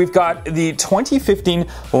down here, we've got the 2015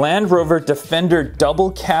 Land Rover Defender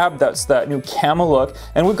Double Cab. That's that new camo look.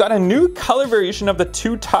 And we've got a new color variation of the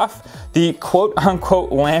Too Tough, the quote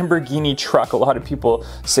unquote Lamborghini truck. A lot of people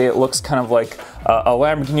say it looks kind of like a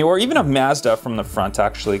Lamborghini or even a Mazda from the front,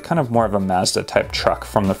 actually. Kind of more of a Mazda type truck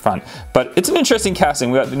from the front. But it's an interesting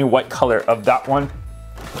casting. We got the new white color of that one.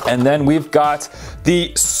 And then we've got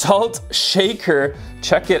the Salt Shaker.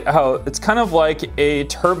 Check it out. It's kind of like a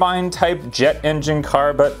turbine type jet engine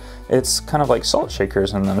car, but it's kind of like salt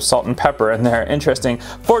shakers in them, salt and pepper in there. Interesting.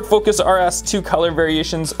 Ford Focus RS, 2 color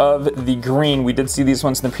variations of the green. We did see these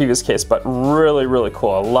ones in the previous case, but really, really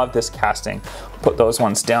cool. I love this casting. Put those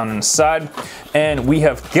ones down on the side. And we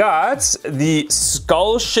have got the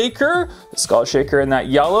Skull Shaker in that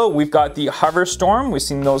yellow. We've got the Hover Storm. We've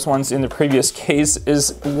seen those ones in the previous case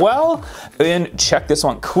as well. And check this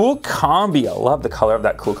one, Cool Combi. I love the color of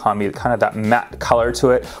that Cool Combi, kind of that matte color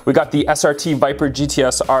to it. We got the SRT Viper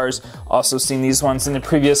GTS Rs. Also seen these ones in the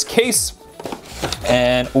previous case.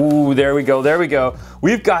 And ooh, there we go, there we go.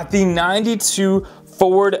 We've got the 92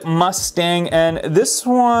 Ford Mustang, and this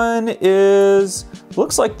one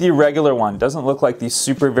looks like the regular one. Doesn't look like the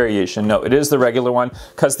super variation. No, it is the regular one,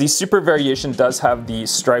 because the super variation does have the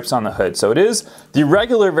stripes on the hood. So it is the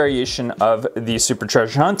regular variation of the Super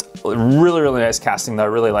Treasure Hunt. Really, really nice casting though. I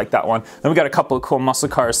really like that one. Then we got a couple of cool muscle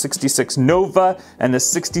cars, 66 Nova and the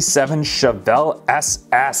 67 Chevelle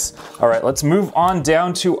SS. All right, let's move on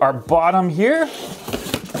down to our bottom here.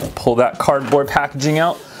 Pull that cardboard packaging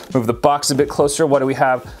out. Move the box a bit closer. What do we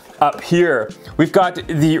have up here? We've got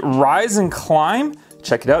the Rise and Climb.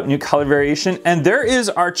 Check it out, new color variation. And there is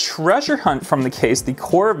our treasure hunt from the case, the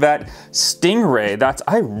Corvette Stingray.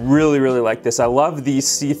 I really, really like this. I love the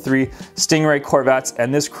C3 Stingray Corvettes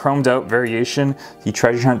and this chromed out variation. The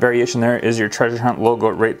treasure hunt variation there is your treasure hunt logo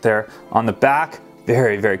right there on the back.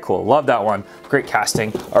 Very, very cool. Love that one. Great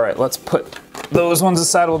casting. All right, let's put those ones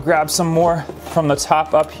aside. We'll grab some more from the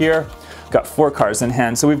top up here. Got 4 cars in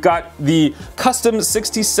hand. So we've got the custom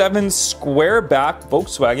 67 Squareback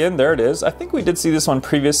Volkswagen. There it is. I think we did see this one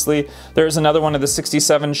previously. There's another one of the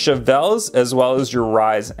 67 Chevelles, as well as your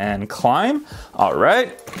Rise and Climb. All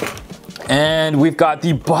right. And we've got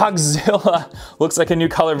the Bogzilla. Looks like a new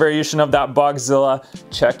color variation of that Bogzilla.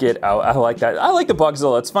 Check it out. I like that. I like the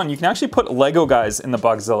Bogzilla. It's fun. You can actually put Lego guys in the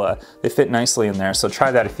Bogzilla. They fit nicely in there. So try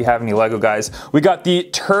that if you have any Lego guys. We got the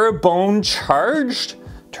Turbone Charged.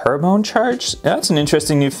 Turbone Charge? Yeah, that's an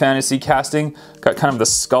interesting new fantasy casting. Got kind of the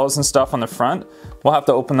skulls and stuff on the front. We'll have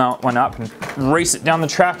to open that one up and race it down the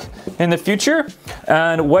track in the future.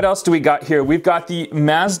 And what else do we got here? We've got the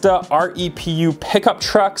Mazda REPU pickup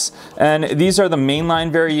trucks, and these are the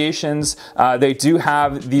mainline variations. They do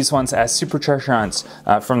have these ones as Super Treasure Hunts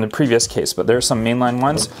from the previous case, but there's some mainline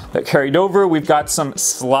ones that carried over. We've got some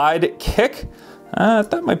Slide Kick.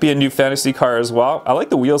 That might be a new fantasy car as well. I like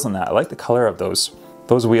the wheels on that. I like the color of those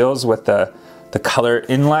wheels with the color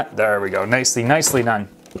inlet. There we go, nicely done.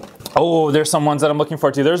 Oh, there's some ones that I'm looking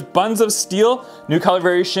forward to. There's Buns of Steel, new color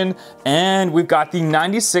variation, and we've got the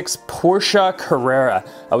 96 Porsche Carrera.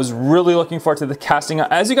 I was really looking forward to the casting.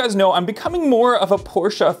 As you guys know, I'm becoming more of a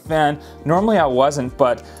Porsche fan. Normally I wasn't,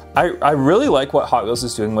 but I really like what Hot Wheels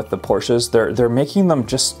is doing with the Porsches. They're making them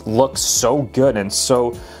just look so good and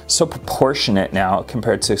so proportionate now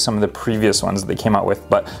compared to some of the previous ones that they came out with.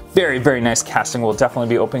 But very, very nice casting. We'll definitely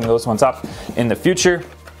be opening those ones up in the future.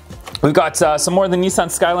 We've got some more of the Nissan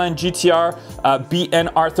Skyline GTR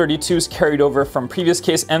BNR32s carried over from previous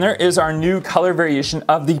case, and there is our new color variation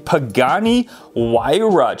of the Pagani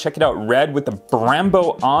Huayra. Check it out, red with the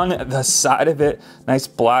Brembo on the side of it. Nice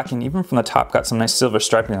black, and even from the top got some nice silver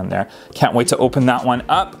striping on there. Can't wait to open that one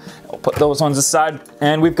up. We'll put those ones aside.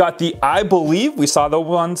 And we've got the I Believe. We saw those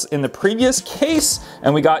ones in the previous case,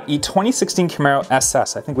 and we got a 2016 Camaro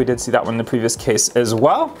SS. I think we did see that one in the previous case as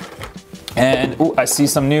well. And ooh, I see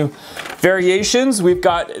some new variations. We've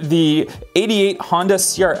got the 88 Honda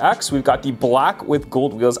CRX. We've got the black with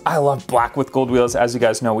gold wheels. I love black with gold wheels, as you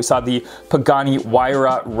guys know. We saw the Pagani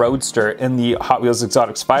Huayra Roadster in the Hot Wheels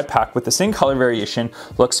Exotics 5-pack with the same color variation.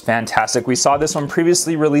 Looks fantastic. We saw this one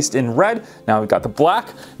previously released in red. Now we've got the black.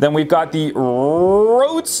 Then we've got the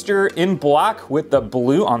Roadster in black with the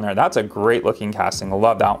blue on there. That's a great looking casting. I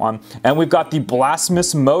love that one. And we've got the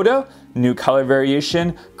Blasphemous Moto. New color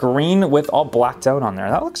variation, green with all blacked out on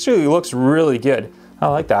there. That looks really good. I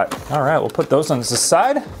like that. All right, we'll put those ones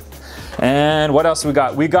aside. And what else we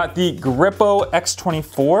got? We got the Grippo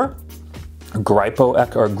X24.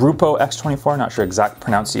 Grupo X24, not sure exact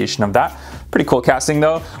pronunciation of that. Pretty cool casting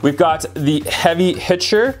though. We've got the Heavy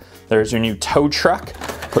Hitcher. There's your new tow truck.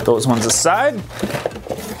 Put those ones aside.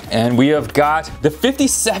 And we have got the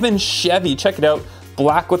 57 Chevy, check it out.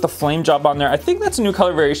 Black with the flame job on there. I think that's a new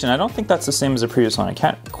color variation. I don't think that's the same as the previous one. I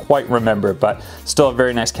can't quite remember, but still a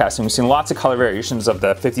very nice casting. We've seen lots of color variations of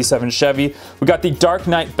the 57 Chevy. We got the Dark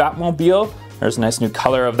Knight Batmobile. There's a nice new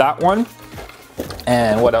color of that one.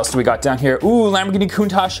 And what else do we got down here? Ooh, Lamborghini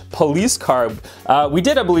Countach police car. We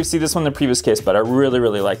did, I believe, see this one in the previous case, but I really,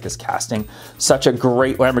 really like this casting. Such a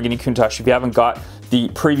great Lamborghini Countach. If you haven't got the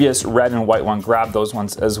previous red and white one, grab those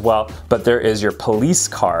ones as well. But there is your police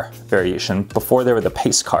car variation. Before they were the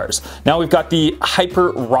pace cars. Now we've got the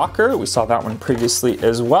Hyper Rocker. We saw that one previously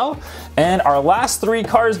as well. And our last three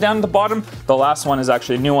cars down at the bottom, the last one is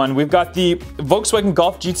actually a new one. We've got the Volkswagen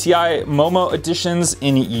Golf GTI Momo editions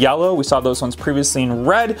in yellow. We saw those ones previously in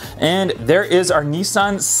red. And there is our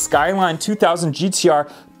Nissan Skyline 2000 GTR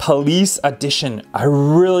Police Edition. I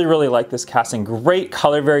really, really like this casting. Great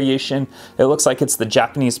color variation. It looks like it's the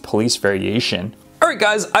Japanese police variation. Alright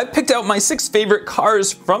guys, I've picked out my 6 favorite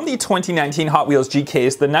cars from the 2019 Hot Wheels G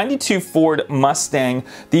case, the 92 Ford Mustang,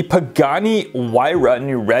 the Pagani Huayra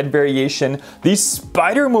new red variation, the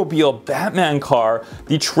Spider-Mobile Batman car,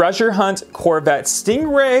 the Treasure Hunt Corvette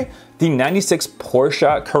Stingray, the 96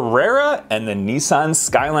 Porsche Carrera, and the Nissan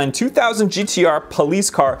Skyline 2000 GTR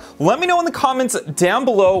police car. Let me know in the comments down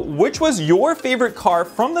below which was your favorite car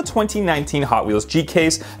from the 2019 Hot Wheels G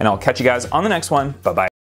case, and I'll catch you guys on the next one. Bye-bye.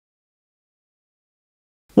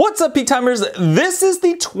 What's up, Peak Timers? This is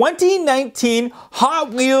the 2019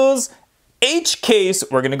 Hot Wheels H case.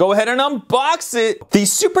 We're gonna go ahead and unbox it. The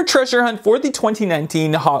super treasure hunt for the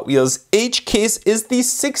 2019 Hot Wheels H case is the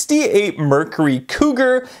 68 Mercury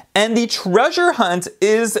Cougar, and the treasure hunt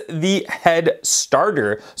is the head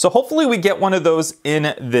starter. So hopefully we get one of those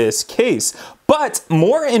in this case. But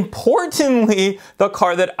more importantly, the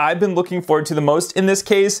car that I've been looking forward to the most in this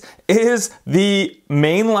case is the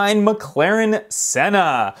mainline McLaren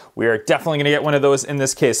Senna. We are definitely gonna get one of those in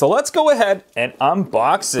this case. So let's go ahead and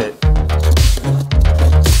unbox it.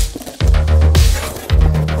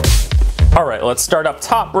 All right, let's start up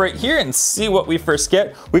top right here and see what we first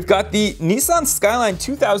get. We've got the Nissan Skyline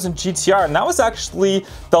 2000 GTR, and that was actually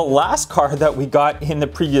the last car that we got in the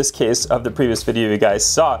previous case of the previous video you guys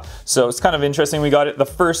saw. So it's kind of interesting we got it the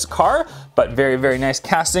first car, but very, very nice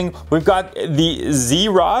casting. We've got the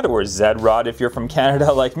Z-Rod, or Z-Rod if you're from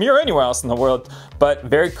Canada like me or anywhere else in the world, but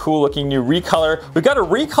very cool looking new recolor. We've got a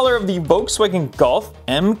recolor of the Volkswagen Golf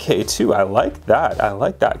MK2. I like that. I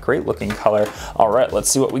like that. Great looking color. All right, let's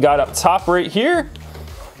see what we got up top right here.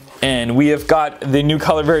 And we have got the new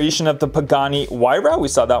color variation of the Pagani Huayra. We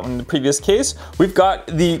saw that one in the previous case. We've got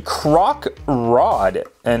the Croc Rod,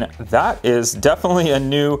 and that is definitely a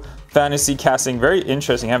new fantasy casting. Very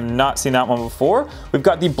interesting. I have not seen that one before. We've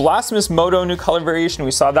got the Blasphemous Moto new color variation.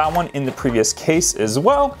 We saw that one in the previous case as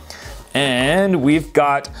well. And we've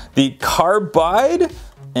got the Carbide,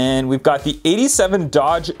 and we've got the 87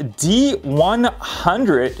 Dodge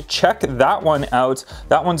D100. Check that one out.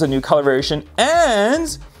 That one's a new color variation.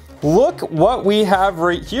 And look what we have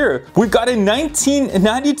right here. We've got a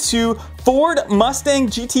 1992 Ford Mustang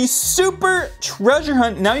GT Super Treasure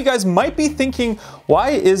Hunt. Now you guys might be thinking,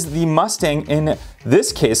 why is the Mustang in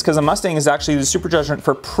this case? Because the Mustang is actually the Super Treasure Hunt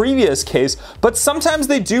for previous case, but sometimes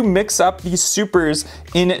they do mix up these supers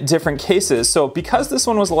in different cases. So because this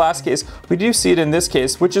one was the last case, we do see it in this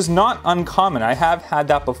case, which is not uncommon. I have had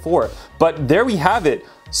that before, but there we have it.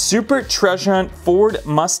 Super Treasure Hunt Ford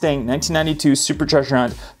Mustang 1992 Super Treasure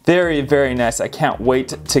Hunt. Very, very nice. I can't wait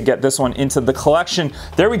to get this one into the collection.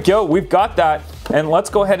 There we go. We've got that. And let's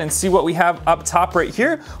go ahead and see what we have up top right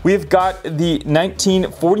here. We've got the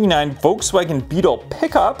 1949 Volkswagen Beetle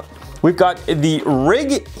pickup. We've got the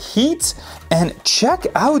Rig Heat, and check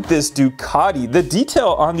out this Ducati. The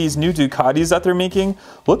detail on these new Ducatis that they're making,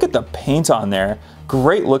 look at the paint on there.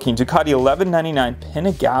 Great looking. Ducati 1199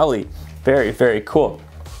 Panigale. Very, very cool.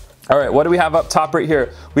 All right, what do we have up top right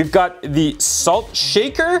here? We've got the Salt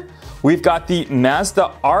Shaker. We've got the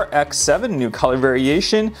Mazda RX-7 new color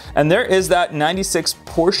variation. And there is that 96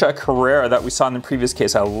 Porsche Carrera that we saw in the previous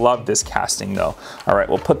case. I love this casting though. All right,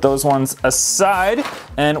 we'll put those ones aside.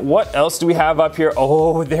 And what else do we have up here?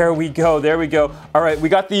 Oh, there we go, there we go. All right, we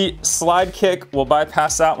got the slide kick. We'll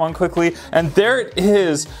bypass that one quickly. And there it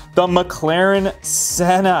is, the McLaren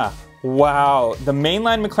Senna. Wow, the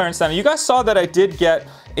mainline McLaren Senna. You guys saw that I did get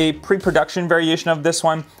a pre-production variation of this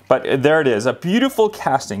one, But there it is, a beautiful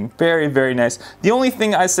casting, very, very nice. The only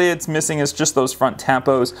thing I say it's missing is just those front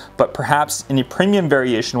tampos, but perhaps in a premium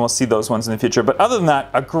variation we'll see those ones in the future. But other than that,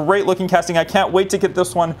 a great looking casting. I can't wait to get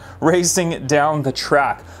this one racing down the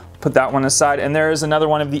track. Put that one aside, and there is another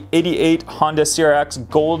one of the 88 Honda CRX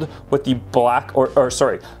gold with the black,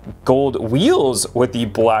 gold wheels with the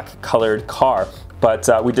black colored car. But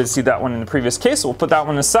we did see that one in the previous case, so we'll put that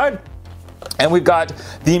one aside. And we've got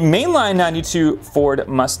the mainline 92 Ford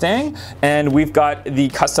Mustang, and we've got the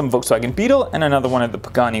custom Volkswagen Beetle, and another one of the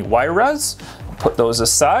Pagani Huayras. Put those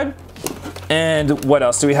aside. And what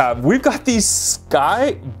else do we have? We've got the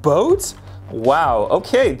Sky Boat. Wow,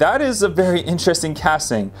 okay, that is a very interesting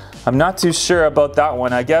casting. I'm not too sure about that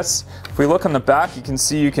one. I guess if we look on the back, you can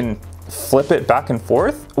see you can flip it back and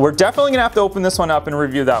forth. We're definitely gonna have to open this one up and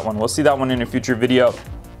review that one. We'll see that one in a future video.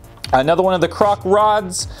 Another one of the Croc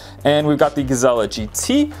rods, and we've got the Gazella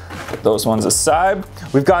GT. Put those ones aside.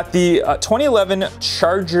 We've got the 2011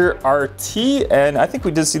 Charger RT, and I think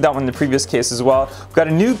we did see that one in the previous case as well. We've got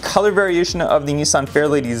a new color variation of the Nissan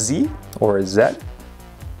Fairlady Z, or Z.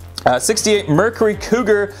 68 Mercury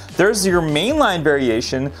Cougar. There's your mainline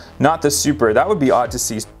variation, not the Super. That would be odd to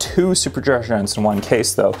see two superchargers in one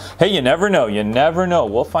case though. Hey, you never know, you never know.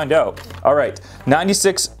 We'll find out. All right,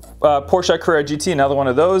 96 Porsche Carrera GT, another one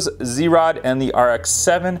of those. Z-Rod and the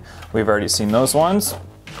RX-7. We've already seen those ones.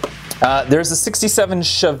 There's a 67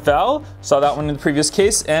 Chevelle, saw that one in the previous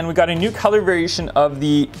case, and we got a new color variation of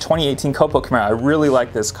the 2018 Copo Camaro. I really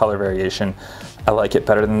like this color variation. I like it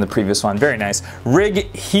better than the previous one, very nice.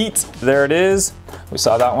 Rig Heat, there it is. We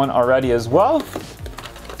saw that one already as well.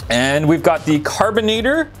 And we've got the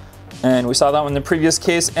Carbonator, and we saw that one in the previous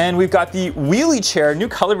case, and we've got the wheelie chair, new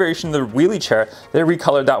color variation of the wheelie chair. They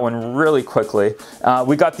recolored that one really quickly.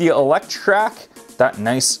 We got the Electrac, that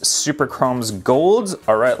nice Super Chrome's gold.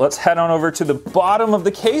 All right, let's head on over to the bottom of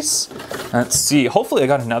the case. Let's see, hopefully I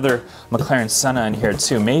got another McLaren Senna in here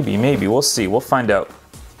too. Maybe, we'll see, we'll find out.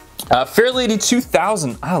 Fairlady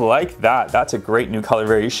 2000, I like that. That's a great new color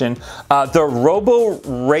variation. The Robo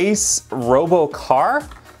Race Robo Car,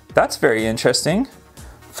 that's very interesting.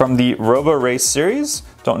 From the Robo Race series,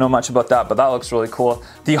 don't know much about that, but that looks really cool.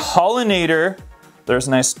 The Hollinator, there's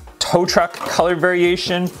a nice tow truck color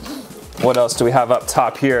variation. What else do we have up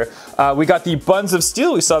top here? We got the Buns of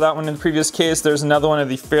Steel. We saw that one in the previous case. There's another one of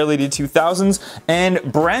the Fairlady 2000s, and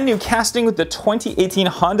brand new casting with the 2018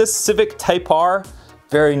 Honda Civic Type R.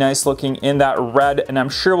 Very nice looking in that red, and I'm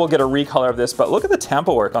sure we'll get a recolor of this, but look at the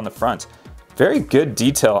tampo work on the front. Very good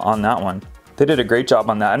detail on that one. They did a great job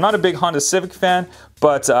on that. I'm not a big Honda Civic fan,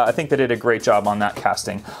 but I think they did a great job on that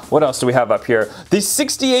casting. What else do we have up here? The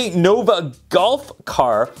 68 Nova Golf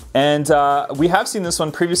car, and we have seen this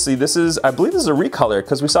one previously. This is, I believe this is a recolor,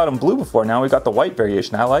 because we saw it in blue before. Now we've got the white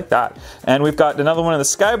variation. I like that. And we've got another one of the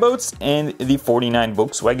Skyboats and the 49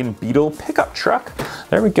 Volkswagen Beetle pickup truck.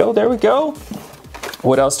 There we go, there we go.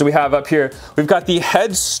 What else do we have up here? We've got the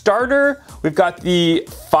head starter. We've got the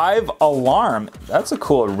 5 alarm. That's a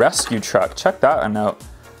cool rescue truck. Check that one out.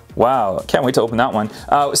 Wow, can't wait to open that one.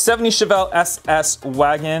 70 Chevelle SS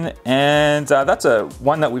wagon, and that's a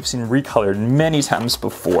one that we've seen recolored many times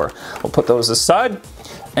before. We'll put those aside.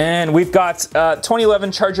 And we've got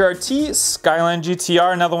 2011 Charger RT, Skyline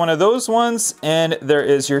GTR, another one of those ones, and there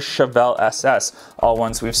is your Chevelle SS. All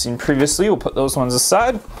ones we've seen previously. We'll put those ones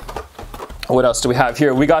aside. What else do we have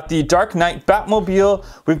here? We got the Dark Knight Batmobile.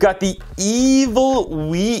 We've got the Evil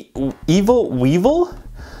Weevil.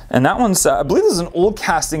 And that one's, I believe this is an old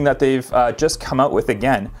casting that they've just come out with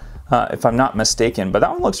again, if I'm not mistaken. But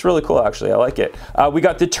that one looks really cool, actually. I like it. We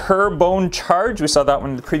got the Turbone Charge. We saw that one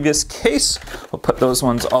in the previous case. We'll put those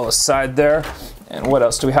ones all aside there. And what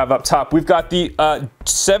else do we have up top? We've got the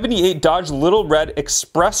 78 Dodge Little Red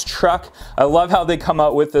Express truck. I love how they come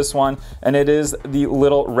out with this one, and it is the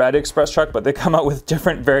Little Red Express truck, but they come out with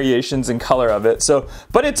different variations in color of it. So,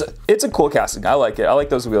 but it's a cool casting. I like it. I like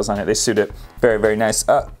those wheels on it. They suit it. Very, very nice.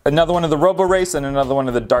 Another one of the Robo Race and another one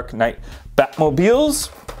of the Dark Knight Batmobiles.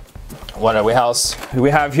 What do we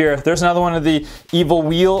have here? There's another one of the Evil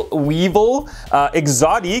Weevil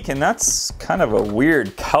Exotic, and that's kind of a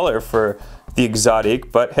weird color for the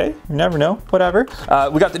Exotic, but hey, you never know, whatever.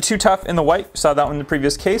 We got the Too Tough in the white. Saw that one in the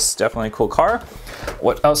previous case. Definitely a cool car.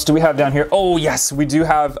 What else do we have down here? Oh yes, we do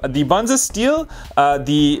have the Buns of Steel,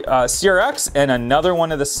 the CRX, and another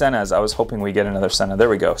one of the Sennas. I was hoping we get another Senna. There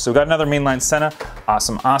we go. So we got another mainline Senna.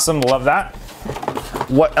 Awesome, awesome, love that.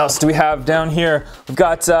 What else do we have down here? We've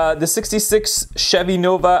got the 66 Chevy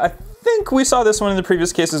Nova. I think we saw this one in the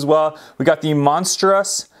previous case as well. We got the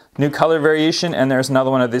Monstrous new color variation, and there's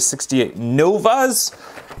another one of the 68 Novas.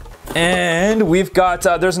 And we've got,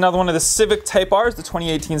 there's another one of the Civic Type Rs, the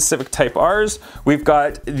 2018 Civic Type Rs. We've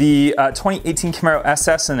got the 2018 Camaro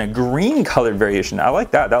SS in a green colored variation. I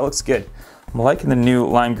like that, that looks good. I'm liking the new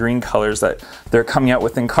lime green colors that they're coming out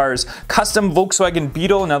with in cars. Custom Volkswagen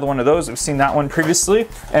Beetle, another one of those. We've seen that one previously.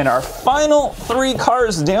 And our final 3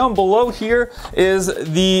 cars down below here is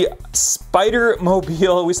the Spider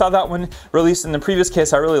Mobile. We saw that one released in the previous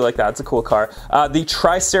case. I really like that. It's a cool car. The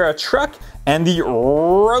Tricera truck and the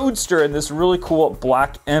Roadster in this really cool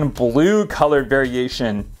black and blue colored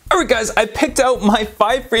variation. Alright guys, I picked out my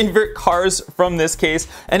 5 favorite cars from this case,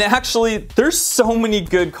 and actually there's so many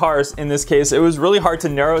good cars in this case. It was really hard to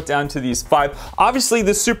narrow it down to these 5. Obviously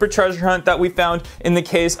the Super Treasure Hunt that we found in the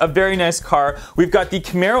case, a very nice car. We've got the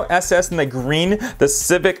Camaro SS in the green, the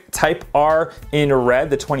Civic Type R in red,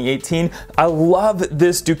 the 2018. I love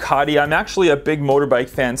this Ducati. I'm actually a big motorbike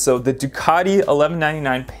fan, so the Ducati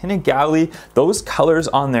 1199 Panigale, those colors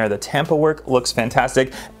on there, the Tampa work looks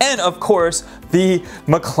fantastic. And of course, the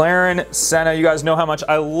McLaren Senna. You guys know how much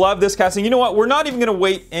I love this casting. You know what? We're not even gonna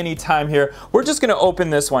wait any time here. We're just gonna open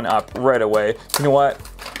this one up right away. You know what?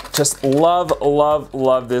 Just love, love,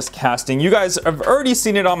 love this casting. You guys have already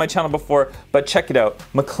seen it on my channel before, but check it out.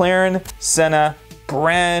 McLaren Senna,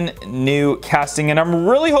 brand new casting, and I'm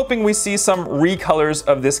really hoping we see some recolors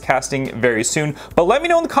of this casting very soon. But let me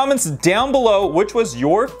know in the comments down below which was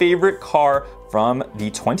your favorite car from the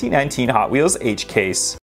 2019 Hot Wheels H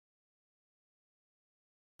case.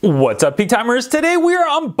 What's up, Peak Timers? Today we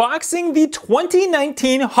are unboxing the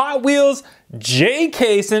 2019 Hot Wheels J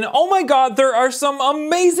case, and oh my god, there are some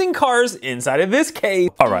amazing cars inside of this case.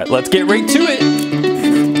 All right, let's get right to it.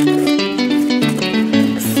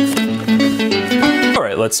 All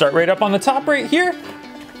right, let's start right up on the top right here.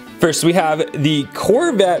 First, we have the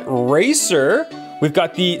Corvette Racer. We've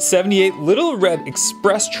got the 78 Little Red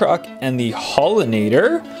Express truck and the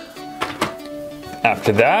Hollinator.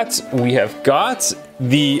 After that, we have got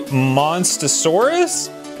the Monstosaurus,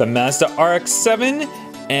 the Mazda RX-7,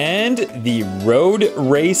 and the Road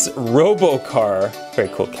Race Robocar. Very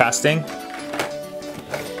cool casting.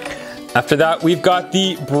 After that, we've got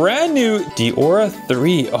the brand new Diora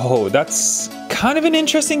 3. Oh, that's kind of an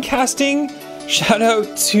interesting casting. Shout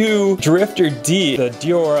out to Drifter D. The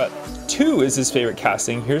Diora 2 is his favorite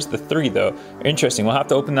casting. Here's the 3 though. Interesting. We'll have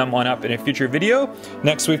to open that one up in a future video.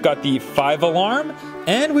 Next, we've got the 5 Alarm,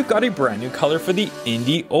 and we've got a brand new color for the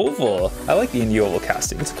Indy Oval. I like the Indy Oval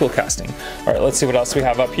casting. It's a cool casting. All right, let's see what else we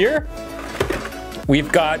have up here.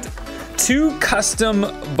 We've got 2 custom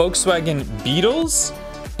Volkswagen Beetles,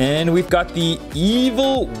 and we've got the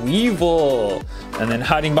Evil Weevil. And then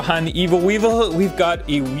hiding behind the Evil Weevil, we've got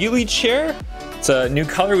a wheelie chair. It's a new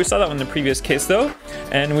color. We saw that one in the previous case though.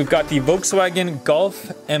 And we've got the Volkswagen Golf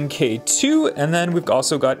MK2, and then we've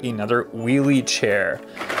also got another wheelie chair.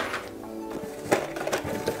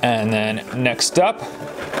 And then next up,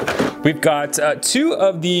 we've got 2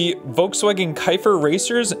 of the Volkswagen Keifer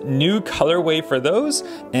Racers, new colorway for those.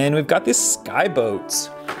 And we've got this Skyboat.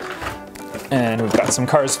 And we've got some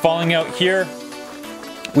cars falling out here.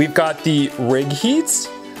 We've got the Rig Heats.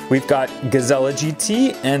 We've got Gazella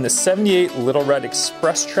GT and the 78 Little Red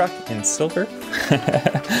Express truck in silver.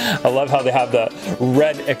 I love how they have the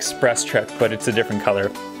red Express truck, but it's a different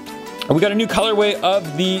color. We got a new colorway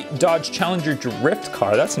of the Dodge Challenger Drift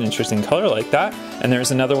car. That's an interesting color, like that. And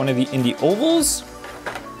there's another one of the Indy Ovals.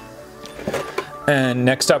 And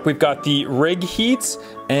next up, we've got the Rig Heats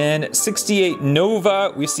and 68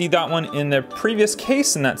 Nova. We see that one in the previous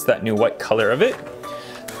case, and that's that new white color of it.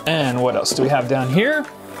 And what else do we have down here?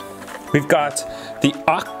 We've got the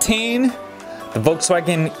Octane, the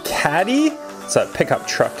Volkswagen Caddy. It's a pickup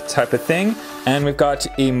truck type of thing. And we've got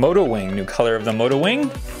a Moto Wing, new color of the Moto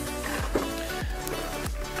Wing.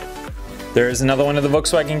 There's another one of the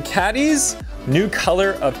Volkswagen Caddies, new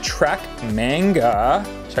color of Track Manga.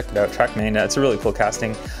 Check it out, Track Manga, it's a really cool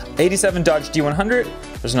casting. 87 Dodge D100,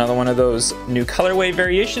 there's another one of those new colorway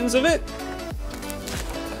variations of it.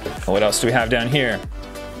 And what else do we have down here?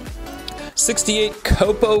 68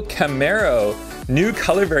 Copo Camaro, new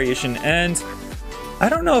color variation, and I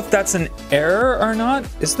don't know if that's an error or not.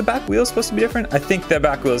 Is the back wheel supposed to be different? I think the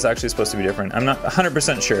back wheel is actually supposed to be different. I'm not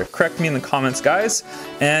 100% sure. Correct me in the comments, guys.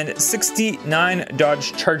 And 69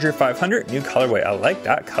 Dodge Charger 500, new colorway. I like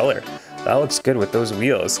that color. That looks good with those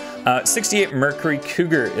wheels. 68 Mercury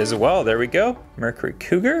Cougar as well. There we go, Mercury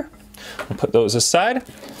Cougar. We'll put those aside.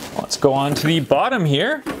 Let's go on to the bottom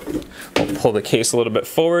here. We'll pull the case a little bit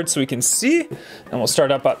forward so we can see. And we'll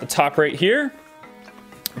start up at the top right here.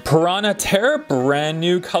 Piranha Terra, brand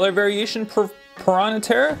new color variation for Piranha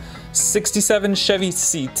Terra. 67 Chevy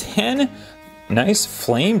C10. Nice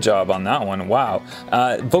flame job on that one, wow.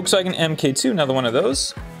 Volkswagen MK2, another one of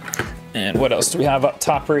those. And what else do we have up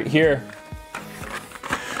top right here?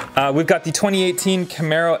 We've got the 2018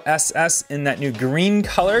 Camaro SS in that new green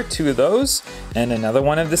color, 2 of those, and another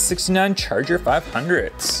one of the 69 Charger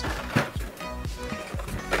 500s.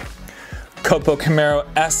 Copo Camaro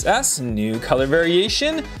SS, new color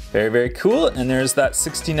variation, very, very cool. And there's that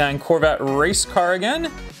 69 Corvette race car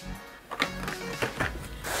again.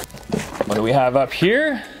 What do we have up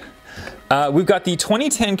here? We've got the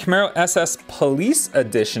 2010 Camaro SS Police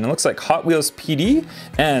Edition. It looks like Hot Wheels PD.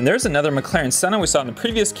 And there's another McLaren Senna we saw in the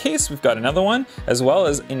previous case. We've got another one, as well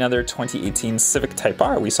as another 2018 Civic Type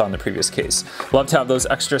R we saw in the previous case. Love to have those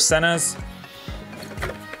extra Sennas.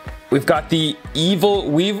 We've got the Evil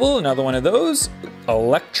Weevil, another one of those.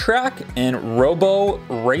 Electrac and Robo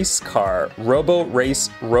Race Car. Robo Race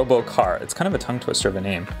Robo Car. It's kind of a tongue twister of a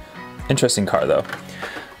name. Interesting car though.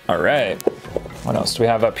 All right, what else do we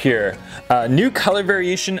have up here? New color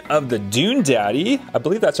variation of the Dune Daddy. I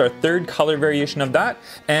believe that's our 3rd color variation of that.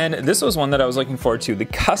 And this was one that I was looking forward to, the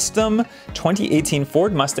custom 2018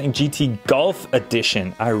 Ford Mustang GT Golf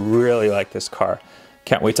Edition. I really like this car.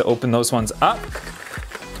 Can't wait to open those ones up.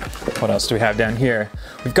 What else do we have down here?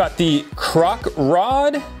 We've got the Croc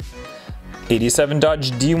Rod, 87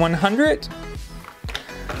 Dodge D100.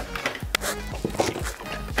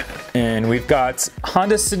 And we've got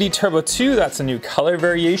Honda City Turbo 2, that's a new color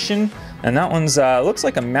variation. And that one's looks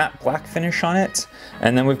like a matte black finish on it.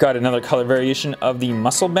 And then we've got another color variation of the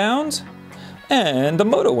Muscle Bound and the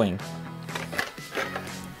Moto Wing.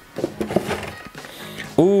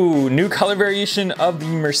 Ooh, new color variation of the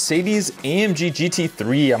Mercedes AMG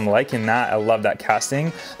GT3. I'm liking that. I love that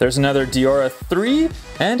casting. There's another Diora 3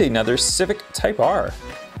 and another Civic Type R.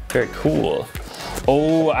 Very cool.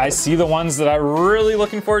 Oh, I see the ones that I'm really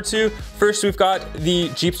looking forward to. First, we've got the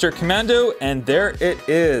Jeepster Commando, and there it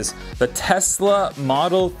is, the Tesla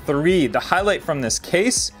Model 3. The highlight from this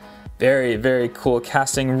case, very, very cool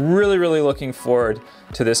casting. Really, really looking forward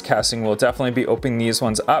to this casting. We'll definitely be opening these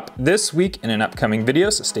ones up this week in an upcoming video,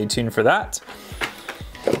 so stay tuned for that.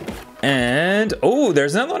 And, oh,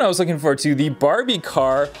 there's another one I was looking forward to, the Barbie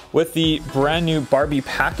car with the brand new Barbie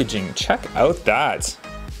packaging. Check out that.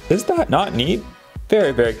 Is that not neat?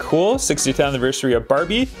 Very, very cool. 60th anniversary of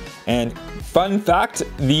Barbie. And fun fact,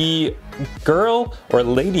 the girl or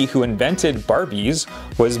lady who invented Barbies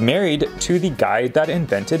was married to the guy that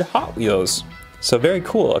invented Hot Wheels. So very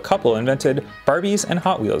cool. A couple invented Barbies and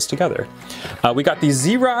Hot Wheels together. We got the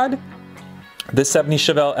Z-Rod, the 70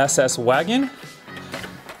 Chevelle SS wagon,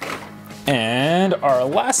 and our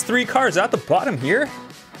last 3 cars at the bottom here.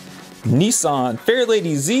 Nissan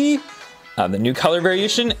Fairlady Z, the new color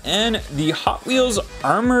variation, and the Hot Wheels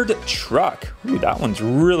armored truck. Ooh, that one's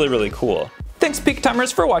really, really cool. Thanks Peak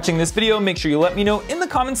Timers for watching this video. Make sure you let me know in the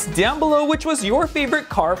comments down below which was your favorite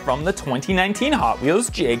car from the 2019 Hot Wheels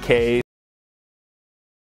JK.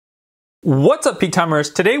 What's up Peak Timers?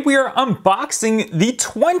 Today we are unboxing the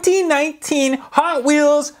 2019 Hot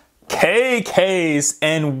Wheels KKs,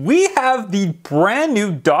 and we have the brand new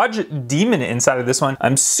Dodge Demon inside of this one.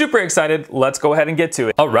 I'm super excited. Let's go ahead and get to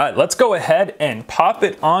it. All right, let's go ahead and pop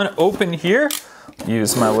it on open here.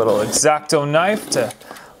 Use my little X-Acto knife to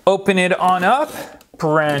open it on up.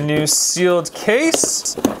 Brand new sealed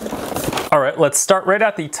case. All right, let's start right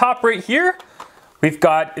at the top right here. We've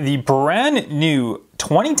got the brand new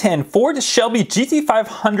 2010 Ford Shelby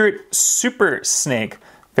GT500 Super Snake.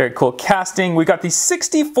 Very cool casting. We got the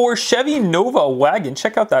 64 Chevy Nova wagon.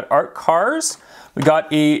 Check out that art cars. We got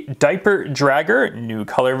a diaper dragger, new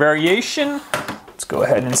color variation. Let's go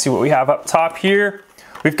ahead and see what we have up top here.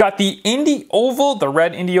 We've got the Indy Oval, the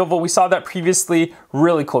red Indy Oval. We saw that previously.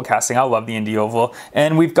 Really cool casting. I love the Indy Oval.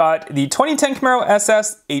 And we've got the 2010 Camaro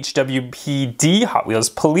SS HWPD Hot Wheels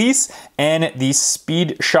Police and the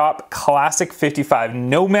Speed Shop Classic 55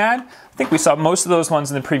 Nomad. I think we saw most of those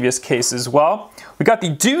ones in the previous case as well. We got the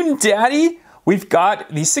Dune Daddy. We've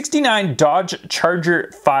got the 69 Dodge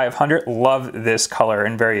Charger 500. Love this color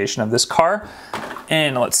and variation of this car.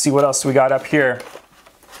 And let's see what else we got up here.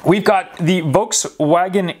 We've got the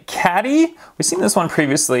Volkswagen Caddy. We've seen this one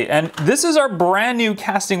previously, and this is our brand new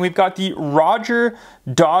casting. We've got the Roger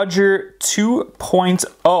Dodger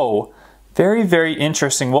 2.0. Very, very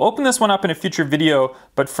interesting. We'll open this one up in a future video,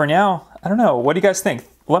 but for now, I don't know. What do you guys think?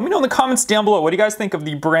 Let me know in the comments down below. What do you guys think of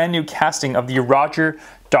the brand new casting of the Roger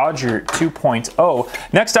Dodger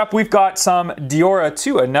 2.0? Next up, we've got some Diora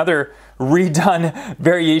 2, another redone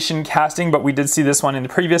variation casting, but we did see this one in the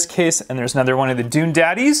previous case, and there's another one of the Dune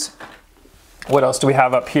Daddies. What else do we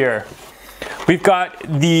have up here? We've got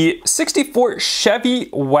the 64 Chevy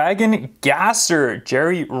Wagon Gasser,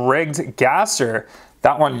 jerry-rigged gasser.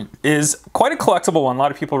 That one is quite a collectible one. A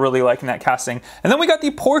lot of people really liking that casting. And then we got the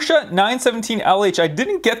Porsche 917 LH. I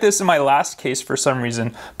didn't get this in my last case for some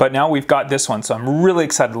reason, but now we've got this one. So I'm really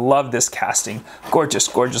excited. Love this casting. Gorgeous,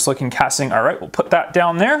 gorgeous looking casting. All right, we'll put that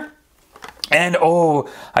down there. And oh,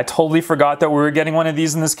 I totally forgot that we were getting one of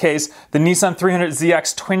these in this case. The Nissan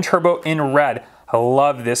 300ZX Twin Turbo in red. I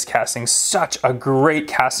love this casting, such a great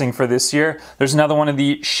casting for this year. There's another one of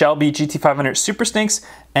the Shelby GT500 Super Snakes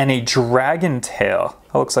and a Dragon Tail.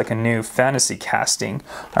 That looks like a new fantasy casting.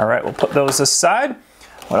 All right, we'll put those aside.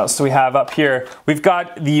 What else do we have up here? We've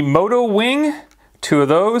got the Moto Wing, 2 of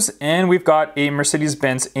those, and we've got a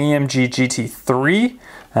Mercedes-Benz AMG GT3,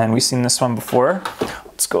 and we've seen this one before.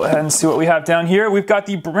 Let's go ahead and see what we have down here. We've got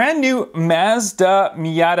the brand new Mazda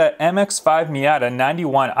Miata MX-5 Miata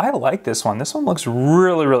 91. I like this one. This one looks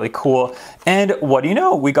really, really cool. And what do you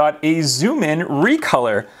know? We got a zoom-in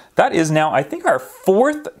recolor. That is now, I think, our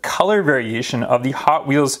 4th color variation of the Hot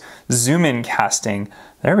Wheels zoom-in casting.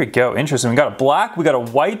 There we go. Interesting. We got a black, we got a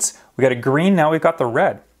white, we got a green, now we've got the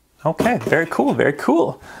red. Okay, very cool, very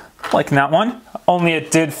cool. Liking that one. Only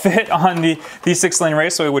it did fit on the 6-lane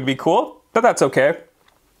race, so it would be cool, but that's okay.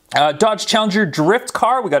 Dodge Challenger drift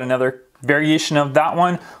car, we got another variation of that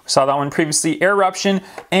one. We saw that one previously, Air Eruption,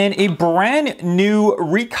 and a brand new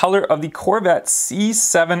recolor of the Corvette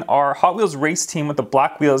C7R Hot Wheels race team with the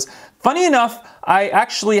black wheels. Funny enough, I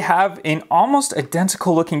actually have an almost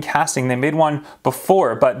identical looking casting. They made one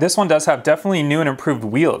before, but this one does have definitely new and improved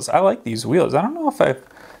wheels. I like these wheels. I don't know if I've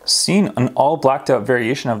seen an all blacked out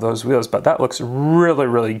variation of those wheels, but that looks really,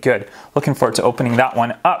 really good. Looking forward to opening that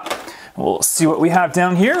one up. We'll see what we have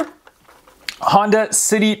down here. Honda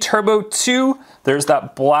City Turbo 2. There's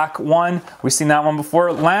that black one. We've seen that one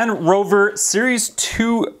before. Land Rover Series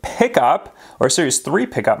 2 pickup, or Series 3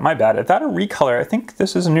 pickup, my bad. Is that a recolor? I think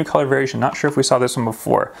this is a new color variation. Not sure if we saw this one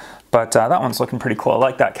before, but that one's looking pretty cool. I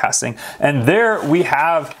like that casting. And there we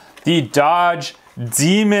have the Dodge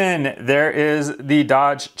Demon. There is the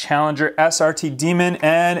Dodge Challenger SRT Demon,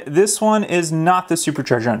 and this one is not the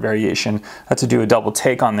supercharged variation. I had to do a double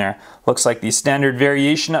take on there. Looks like the standard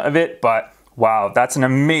variation of it, but wow, that's an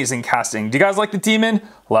amazing casting. Do you guys like the Demon?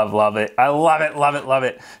 Love, love it. I love it, love it, love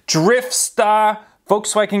it. Driftstar,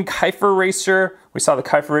 Volkswagen Keifer Racer. We saw the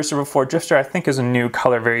Keifer Racer before. Driftstar, I think, is a new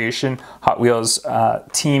color variation. Hot Wheels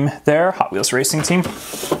team there, Hot Wheels racing team.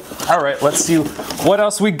 All right, let's see what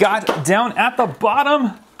else we got down at the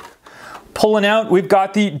bottom. Pulling out, we've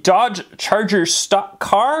got the Dodge Charger stock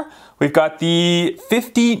car. We've got the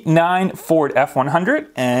 59 Ford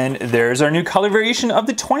F100, and there's our new color variation of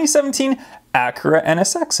the 2017 Acura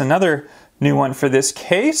NSX. Another new one for this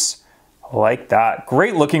case. Like that.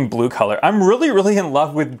 Great looking blue color. I'm really, really in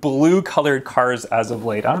love with blue colored cars as of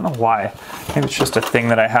late. I don't know why. Maybe it's just a thing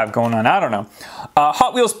that I have going on. I don't know.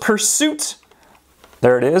 Hot Wheels Pursuit.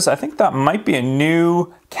 There it is. I think that might be a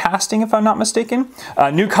new casting if I'm not mistaken.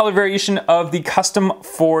 A new color variation of the custom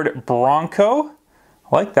Ford Bronco.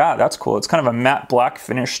 I like that. That's cool. It's kind of a matte black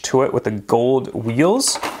finish to it with the gold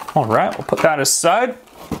wheels. All right, we'll put that aside.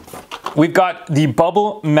 We've got the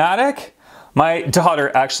Bubble-Matic. My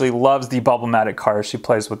daughter actually loves the Bubble-Matic cars. She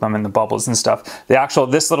plays with them in the bubbles and stuff.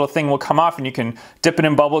 This little thing will come off and you can dip it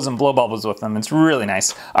in bubbles and blow bubbles with them. It's really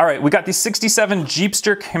nice. All right, we got the 67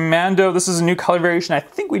 Jeepster Commando. This is a new color variation. I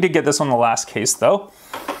think we did get this on the last case though.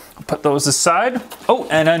 I'll put those aside. Oh,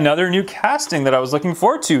 and another new casting that I was looking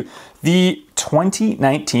forward to. The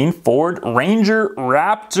 2019 Ford Ranger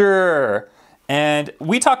Raptor. And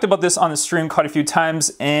we talked about this on the stream quite a few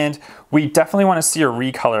times, and we definitely want to see a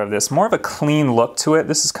recolor of this. More of a clean look to it.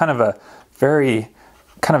 This is kind of a very,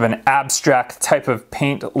 kind of an abstract type of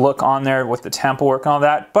paint look on there with the Tampa work and all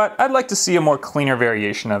that, but I'd like to see a more cleaner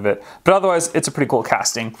variation of it. But otherwise, it's a pretty cool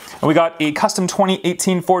casting. And we got a custom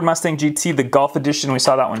 2018 Ford Mustang GT, the Golf Edition. We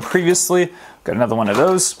saw that one previously. Got another one of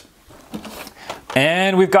those.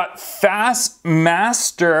 And we've got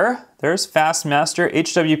Fastmaster. There's Fastmaster,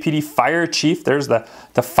 HWPD Fire Chief. There's the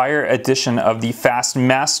Fire edition of the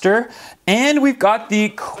Fastmaster. And we've got the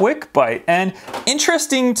Quick Bite. And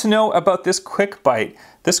interesting to know about this Quick Bite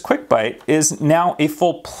is now a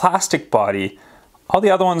full plastic body. All the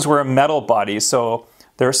other ones were a metal body, so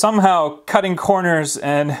they're somehow cutting corners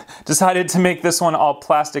and decided to make this one all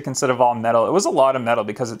plastic instead of all metal. It was a lot of metal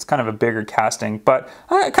because it's kind of a bigger casting, but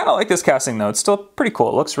I kind of like this casting though. It's still pretty cool.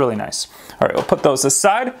 It looks really nice. All right, we'll put those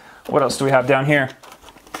aside. What else do we have down here?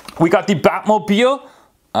 We got the Batmobile.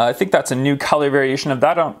 I think that's a new color variation of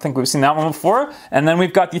that. I don't think we've seen that one before. And then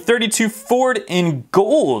we've got the 32 Ford in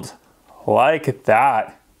gold. Like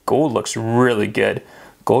that. Gold looks really good.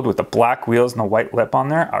 Gold with the black wheels and the white lip on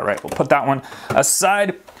there. All right, we'll put that one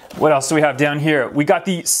aside. What else do we have down here? We got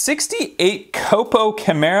the 68 Copo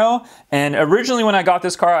Camaro, and originally when I got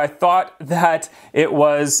this car, I thought that it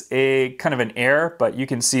was a kind of an Air, but you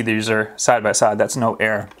can see these are side by side. That's no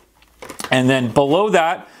Air. And then below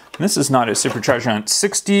that, this is not a super treasure hunt,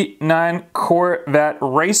 69 Corvette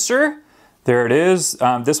Racer. There it is.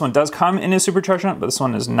 This one does come in a super treasure hunt, but this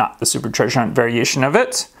one is not the super treasure hunt variation of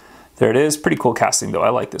it. There it is. Pretty cool casting though. I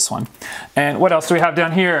like this one. And what else do we have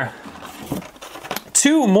down here?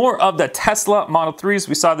 Two more of the Tesla Model 3s.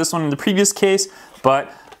 We saw this one in the previous case,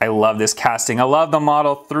 but I love this casting. I love the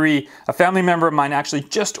Model 3. A family member of mine actually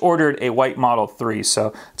just ordered a white Model 3,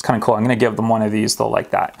 so it's kind of cool. I'm gonna give them one of these, they'll like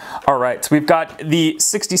that. All right, so we've got the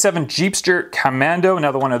 67 Jeepster Commando,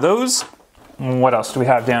 another one of those. What else do we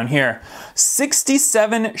have down here?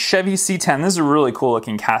 67 Chevy C10. This is a really cool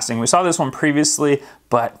looking casting. We saw this one previously,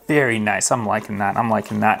 but very nice. I'm liking that, I'm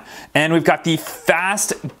liking that. And we've got the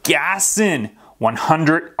Fast Gassin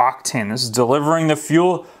 100 octane. This is delivering the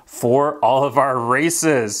fuel for all of our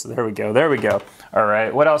races. There we go, there we go. All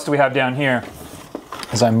right, what else do we have down here?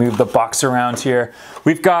 As I move the box around here,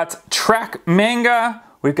 we've got Track Manga,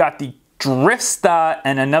 we've got the Drifta,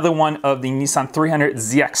 and another one of the Nissan 300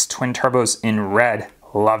 ZX twin turbos in red.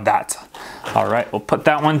 Love that. All right, we'll put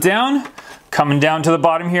that one down. Coming down to the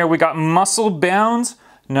bottom here, we got Muscle Bound,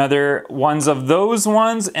 another ones of those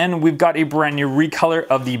ones, and we've got a brand new recolor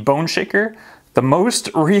of the Bone Shaker. The most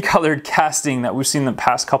recolored casting that we've seen in the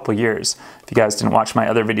past couple years. If you guys didn't watch my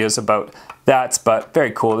other videos about that, but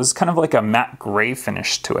very cool. This is kind of like a matte gray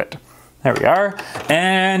finish to it. There we are.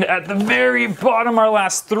 And at the very bottom, our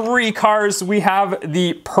last three cars, we have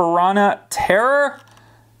the Piranha Terror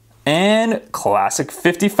and Classic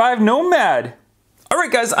 55 Nomad. All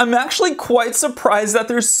right, guys, I'm actually quite surprised that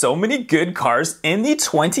there's so many good cars in the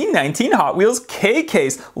 2019 Hot Wheels K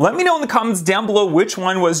case. Let me know in the comments down below which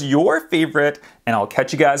one was your favorite, and I'll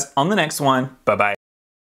catch you guys on the next one. Bye-bye.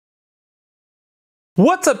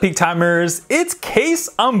 What's up, Peak Timers? It's case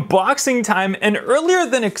unboxing time, and earlier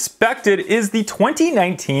than expected is the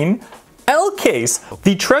 2019 L case.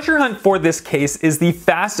 The treasure hunt for this case is the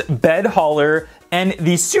Fast Bed Hauler, and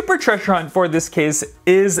the super treasure hunt for this case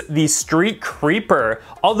is the Street Creeper.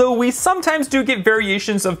 Although we sometimes do get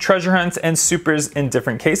variations of treasure hunts and supers in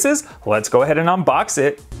different cases, let's go ahead and unbox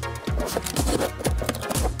it.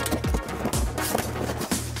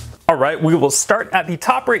 All right, we will start at the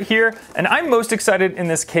top right here, and I'm most excited in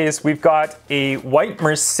this case. We've got a white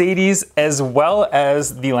Mercedes as well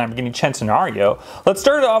as the Lamborghini Centenario. Let's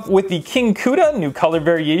start off with the King Kuda, new color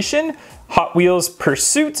variation, Hot Wheels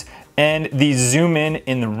Pursuit, and the zoom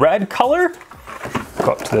in the red color.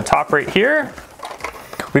 Go up to the top right here.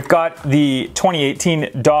 We've got the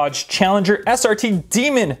 2018 Dodge Challenger SRT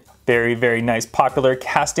Demon. Very, very nice, popular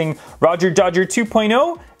casting. Roger Dodger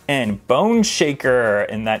 2.0 and Bone Shaker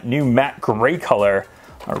in that new matte gray color.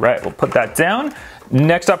 All right, we'll put that down.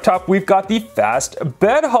 Next up top, we've got the Fast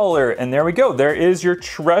Bed Hauler, and there we go. There is your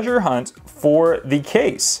treasure hunt for the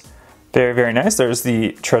case. Very, very nice. There's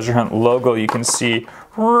the treasure hunt logo you can see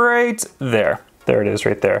right there. There it is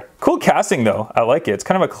right there. Cool casting though, I like it. It's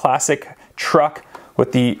kind of a classic truck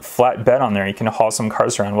with the flat bed on there. You can haul some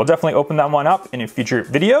cars around. We'll definitely open that one up in a future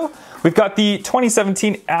video. We've got the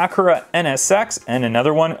 2017 Acura NSX and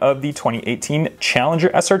another one of the 2018 Challenger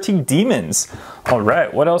SRT Demons. All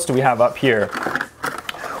right, what else do we have up here?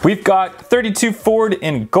 We've got 32 Ford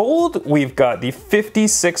in gold, we've got the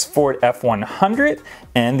 56 Ford F100,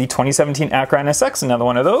 and the 2017 Acura NSX, another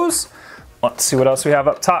one of those. Let's see what else we have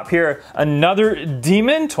up top here. Another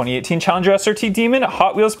Demon, 2018 Challenger SRT Demon,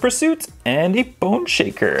 Hot Wheels Pursuit, and a Bone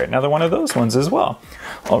Shaker, another one of those ones as well.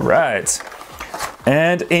 All right,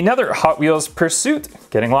 and another Hot Wheels Pursuit,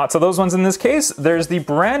 getting lots of those ones in this case. There's the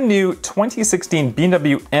brand new 2016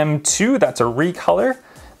 BMW M2, that's a recolor.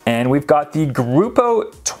 And we've got the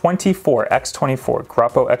Gruppo 24, X24,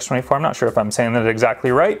 Gruppo X24. I'm not sure if I'm saying that exactly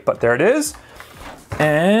right, but there it is.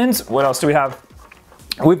 And what else do we have?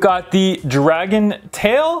 We've got the Dragon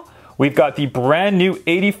Tail. We've got the brand new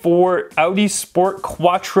 84 Audi Sport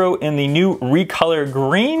Quattro in the new recolor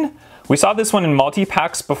green. We saw this one in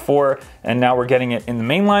multi-packs before, and now we're getting it in the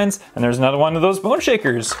main lines. And there's another one of those Bone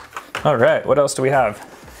Shakers. All right, what else do we have?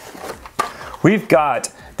 We've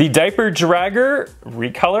got the Diaper Dragger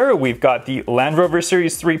recolor. We've got the Land Rover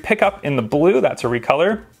Series 3 pickup in the blue, that's a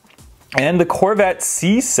recolor. And the Corvette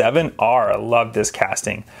C7R, I love this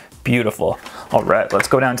casting, beautiful. All right, let's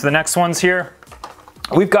go down to the next ones here.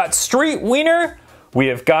 We've got Street Wiener, we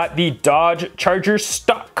have got the Dodge Charger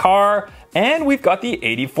stock car, and we've got the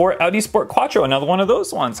 84 Audi Sport Quattro, another one of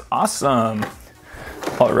those ones, awesome.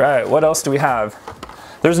 All right, what else do we have?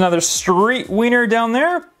 There's another Street Wiener down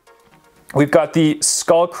there. We've got the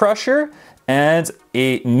Skull Crusher and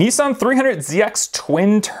a Nissan 300ZX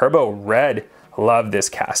Twin Turbo Red. Love this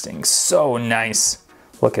casting, so nice.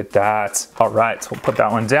 Look at that. All right, we'll put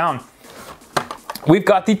that one down. We've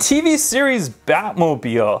got the TV series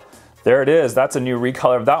Batmobile. There it is, that's a new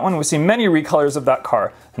recolor of that one. We've seen many recolors of that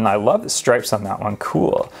car, and I love the stripes on that one,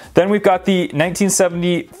 cool. Then we've got the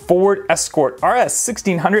 1970 Ford Escort RS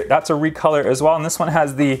 1600, that's a recolor as well, and this one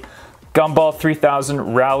has the Gumball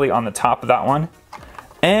 3000 Rally on the top of that one.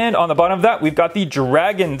 And on the bottom of that, we've got the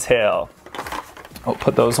Dragon Tail. I'll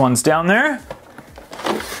put those ones down there.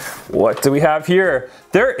 What do we have here?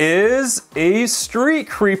 There is a Street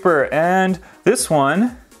Creeper, and this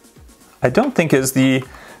one, I don't think is the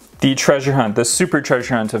treasure hunt, the super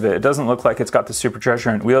treasure hunt of it. It doesn't look like it's got the super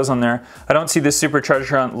treasure hunt wheels on there. I don't see the super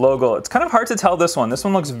treasure hunt logo. It's kind of hard to tell this one. This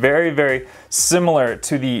one looks very, very similar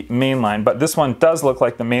to the mainline, but this one does look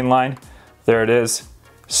like the mainline. There it is,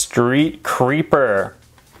 Street Creeper.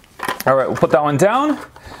 All right, we'll put that one down.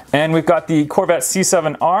 And we've got the Corvette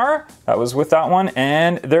C7R, that was with that one.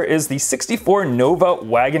 And there is the 64 Nova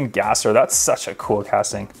Wagon Gasser. That's such a cool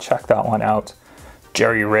casting. Check that one out.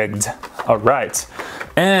 Jerry-rigged. All right,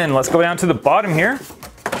 and let's go down to the bottom here.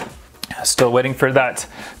 Still waiting for that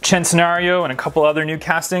Centenario and a couple other new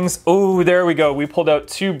castings. Oh, there we go. We pulled out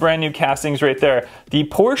two brand new castings right there. The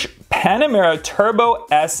Porsche Panamera Turbo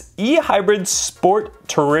SE Hybrid Sport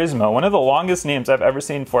Turismo. One of the longest names I've ever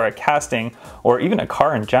seen for a casting or even a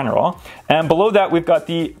car in general. And below that, we've got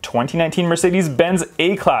the 2019 Mercedes-Benz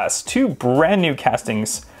A-Class. Two brand new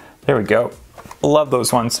castings. There we go. Love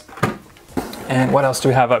those ones. And what else do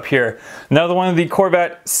we have up here? Another one of the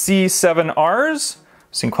Corvette C7Rs.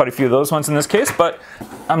 Seen quite a few of those ones in this case, but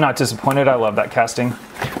I'm not disappointed. I love that casting.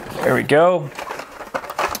 There we go.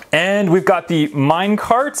 And we've got the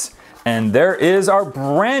minecart, and there is our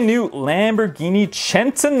brand new Lamborghini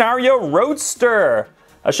Centenario Roadster.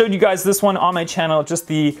 I showed you guys this one on my channel, just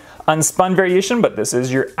the unspun variation, but this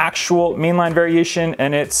is your actual mainline variation,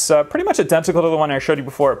 and it's pretty much identical to the one I showed you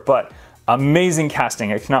before, but amazing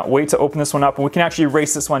casting. I cannot wait to open this one up, and we can actually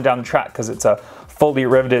race this one down the track because it's a fully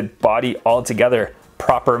riveted body altogether.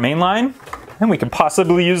 Proper mainline, and we could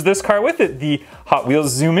possibly use this car with it, the Hot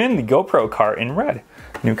Wheels Zoom In, the GoPro car in red.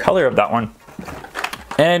 New color of that one.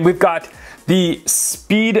 And we've got the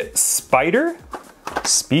Speed Spider.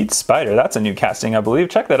 Speed Spider, that's a new casting, I believe.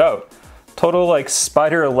 Check that out. Total like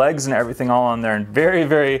spider legs and everything all on there, and very,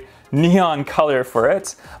 very neon color for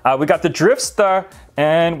it. We got the Drift Star,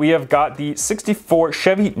 and we have got the 64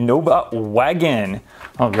 Chevy Nova Wagon.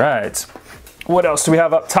 All right, what else do we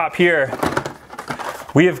have up top here?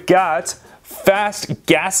 We have got Fast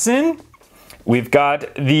Gassin. We've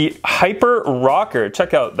got the Hyper Rocker.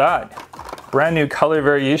 Check out that. Brand new color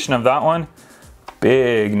variation of that one.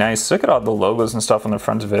 Big, nice. Look at all the logos and stuff on the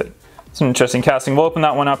front of it. It's an interesting casting. We'll open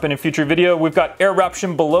that one up in a future video. We've got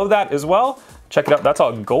Eruption below that as well. Check it out, that's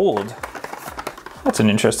all gold. That's an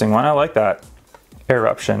interesting one, I like that.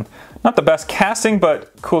 Eruption. Not the best casting,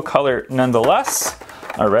 but cool color nonetheless.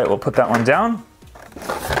 All right, we'll put that one down.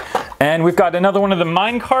 And we've got another one of the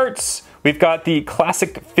mine carts. We've got the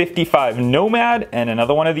classic 55 Nomad and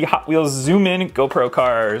another one of the Hot Wheels Zoom In GoPro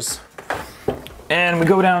cars. And we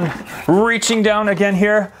go down, reaching down again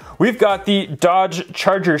here. We've got the Dodge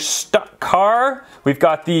Charger stock car. We've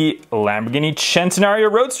got the Lamborghini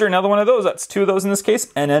Centenario Roadster, another one of those. That's two of those in this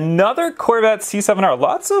case. And another Corvette C7R.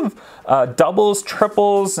 Lots of doubles,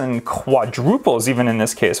 triples, and quadruples even in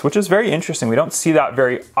this case, which is very interesting. We don't see that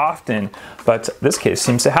very often, but this case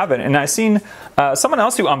seems to have it. And I've seen someone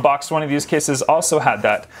else who unboxed one of these cases also had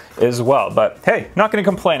that as well. But hey, not gonna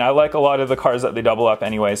complain. I like a lot of the cars that they double up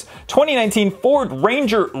anyways. 2019 Ford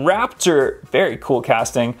Ranger Raptor. Very cool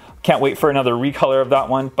casting. Can't wait for another recolor of that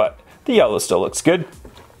one, but the yellow still looks good.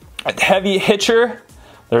 A heavy hitcher,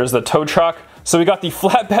 there's the tow truck. So we got the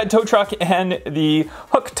flatbed tow truck and the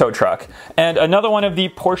hook tow truck. And another one of the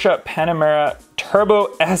Porsche Panamera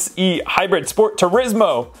Turbo SE Hybrid Sport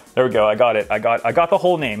Turismo. There we go, I got it. I got the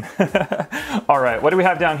whole name. All right, what do we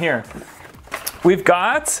have down here? We've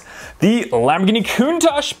got the Lamborghini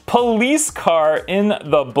Countach police car in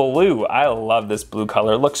the blue. I love this blue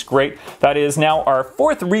color, it looks great. That is now our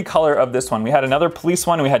fourth recolor of this one. We had another police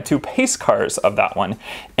one, we had two pace cars of that one.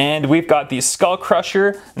 And we've got the Skull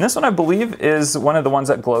Crusher, and this one I believe is one of the ones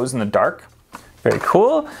that glows in the dark. Very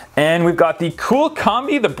cool. And we've got the Cool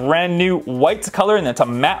Combi, the brand new white color, and it's a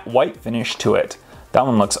matte white finish to it. That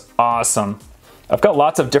one looks awesome. I've got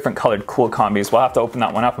lots of different colored cool combis. We'll have to open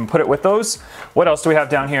that one up and put it with those. What else do we have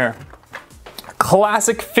down here?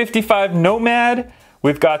 Classic 55 Nomad.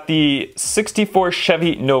 We've got the 64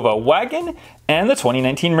 Chevy Nova Wagon And the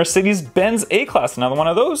 2019 Mercedes-Benz A-Class, another one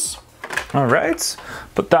of those. All right,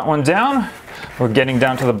 put that one down. We're getting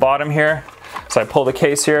down to the bottom here. So I pull the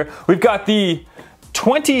case here. We've got the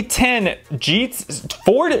 2010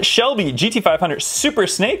 Ford Shelby GT500 Super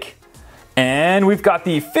Snake. And we've got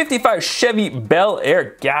the 55 Chevy Bel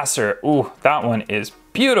Air Gasser. Ooh, that one is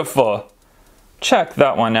beautiful. Check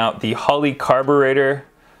that one out. The Holley carburetor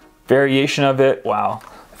variation of it. Wow.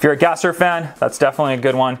 If you're a Gasser fan, that's definitely a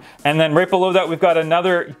good one. And then right below that, we've got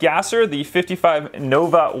another Gasser, the 55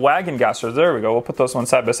 Nova Wagon Gasser. There we go. We'll put those ones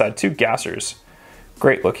side by side. Two Gassers.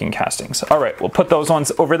 Great looking castings. All right, we'll put those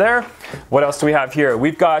ones over there. What else do we have here?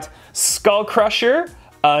 We've got Skull Crusher,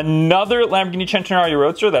 another Lamborghini Centenario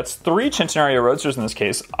Roadster. That's 3 Centenario Roadsters in this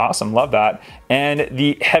case. Awesome, love that. And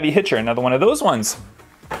the Heavy Hitcher, another one of those ones.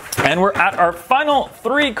 And we're at our final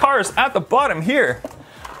 3 cars at the bottom here.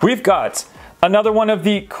 We've got another one of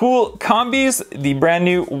the cool combis, the brand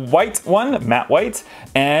new white one, matte white,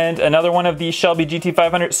 and another one of the Shelby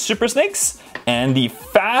GT500 Super Snakes, and the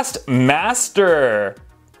Fast Master.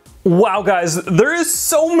 Wow guys, there is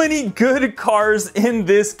so many good cars in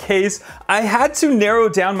this case. I had to narrow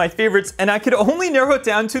down my favorites and I could only narrow it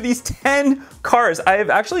down to these 10 cars. I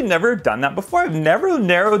have actually never done that before. I've never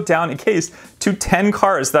narrowed down a case to 10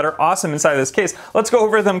 cars that are awesome inside of this case. Let's go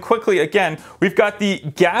over them quickly again. We've got the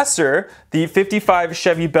Gasser, the 55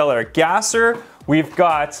 Chevy Bel Air Gasser. We've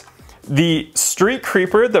got the Street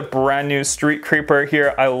Creeper, the brand new Street Creeper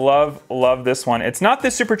here. I love this one. It's not the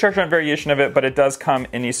Super Treasure Hunt variation of it, but it does come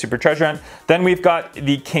in the Super Treasure Hunt. Then we've got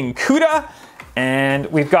the King Cuda, and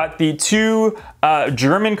we've got the 2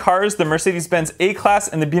 German cars, the Mercedes-Benz A-Class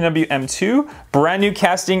and the BMW M2. Brand new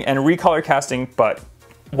casting and recolor casting, but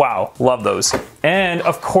wow, love those. And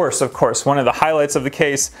of course, one of the highlights of the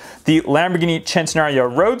case, the Lamborghini Centenario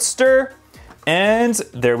Roadster. And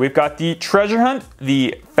there we've got the Treasure Hunt,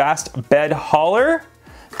 the Fast Bed Hauler,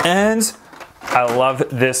 and I love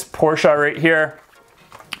this Porsche right here.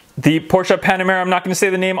 The Porsche Panamera, I'm not gonna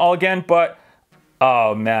say the name all again, but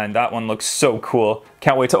oh man, that one looks so cool.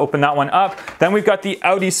 Can't wait to open that one up. Then we've got the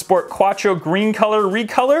Audi Sport Quattro green color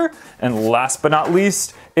recolor, and last but not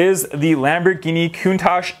least is the Lamborghini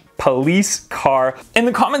Countach police car. In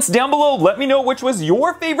the comments down below, let me know which was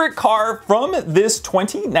your favorite car from this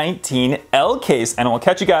 2019 L case, and we'll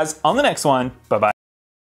catch you guys on the next one. Bye-bye.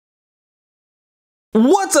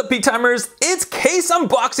 What's up, Peak Timers? It's case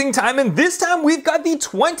unboxing time, and this time we've got the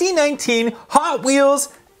 2019 Hot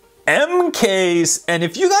Wheels M case. And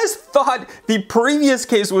if you guys thought the previous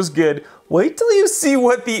case was good, wait till you see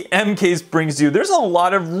what the M case brings you. There's a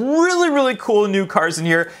lot of really cool new cars in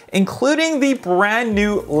here, including the brand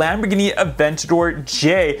new Lamborghini Aventador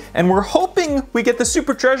J. And we're hoping we get the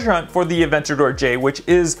Super Treasure Hunt for the Aventador J, which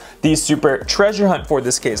is the Super Treasure Hunt for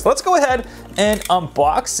this case. Let's go ahead and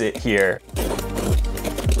unbox it here.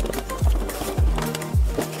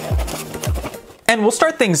 And we'll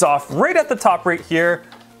start things off right at the top right here.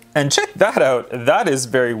 And check that out, that is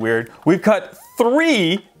very weird. We've got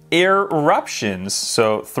 3 eruptions.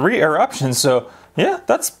 So 3 eruptions, so yeah,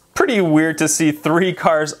 that's pretty weird to see 3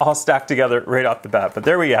 cars all stacked together right off the bat, but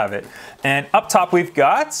there we have it. And up top we've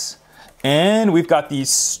got the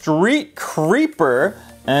Street Creeper,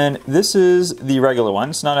 and this is the regular one.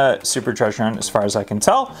 It's not a Super Treasure Hunt as far as I can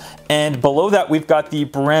tell. And below that we've got the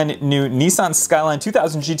brand new Nissan Skyline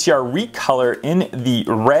 2000 GTR recolor in the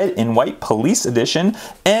red and white police edition,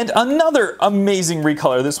 and another amazing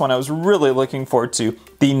recolor. This one I was really looking forward to.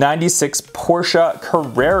 The 96 Porsche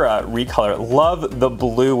Carrera recolor. Love the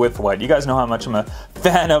blue with white. You guys know how much I'm a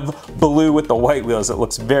fan of blue with the white wheels. It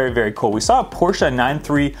looks very cool. We saw a Porsche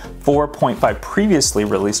 934.5 previously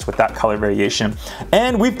released with that color variation.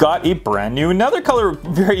 And we've got a brand new another color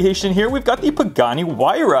variation here. We've got the Pagani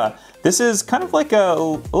Huayra. This is kind of like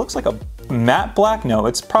it looks like a matte black. No,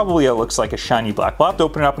 it's probably looks like a shiny black. We'll have to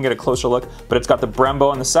open it up and get a closer look, but it's got the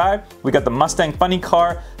Brembo on the side. We got the Mustang Funny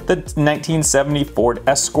Car, the 1970 Ford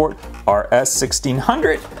Escort RS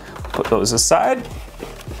 1600. Put those aside.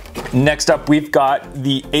 Next up, we've got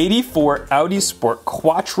the 84 Audi Sport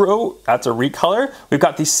Quattro. That's a recolor. We've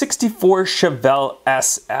got the 64 Chevelle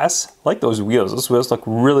SS. I like those wheels. Those wheels look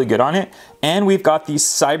really good on it. And we've got the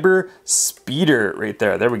Cyber Speeder right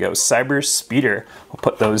there. There we go, Cyber Speeder. We'll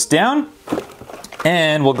put those down.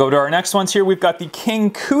 And we'll go to our next ones here. We've got the King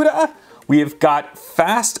Cuda. We've got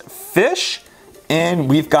Fast Fish. And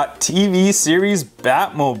we've got TV series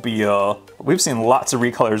Batmobile. We've seen lots of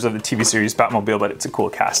recolors of the TV series Batmobile, but it's a cool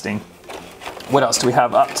casting. What else do we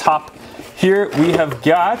have up top? Here we have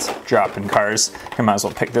got drop-in cars. I might as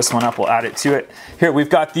well pick this one up, we'll add it to it. Here we've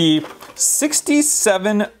got the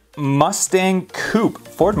 67 Mustang Coupe,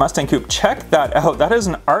 Ford Mustang Coupe. Check that out. That is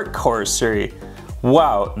an art carrossery.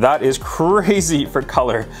 Wow, that is crazy for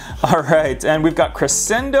color. All right, and we've got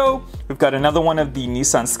Crescendo. We've got another one of the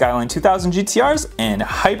Nissan Skyline 2000 GTRs and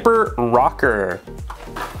Hyper Rocker.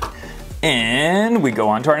 And we go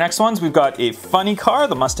on to our next ones. We've got a funny car,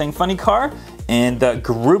 the Mustang funny car, and the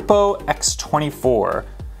Grupo X24.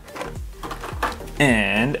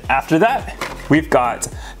 And after that, we've got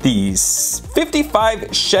the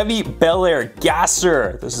 55 Chevy Bel Air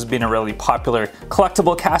Gasser. This has been a really popular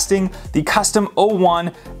collectible casting. The Custom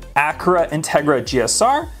 01 Acura Integra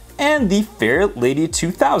GSR and the Fair Lady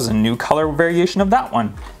 2000, new color variation of that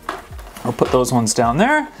one. I'll put those ones down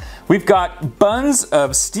there. We've got Buns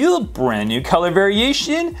of Steel, brand new color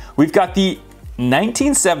variation. We've got the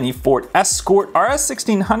 1970 Ford Escort RS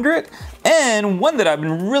 1600, and one that I've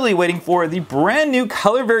been really waiting for, the brand new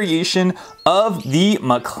color variation of the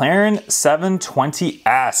McLaren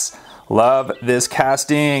 720S. Love this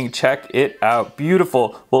casting, check it out,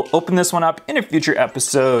 beautiful. We'll open this one up in a future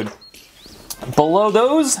episode. Below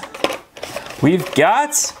those, we've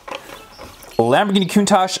got Lamborghini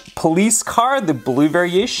Countach police car, the blue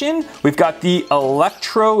variation. We've got the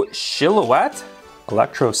Electro Silhouette,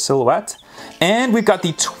 and we've got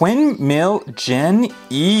the Twin Mill Gen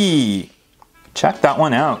E. Check that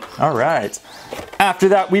one out. All right. After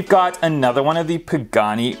that, we've got another one of the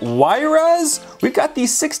Pagani Huayras. We've got the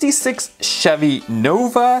 66 Chevy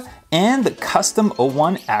Nova and the Custom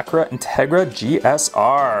 01 Acura Integra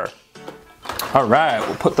GSR. All right,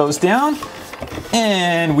 we'll put those down.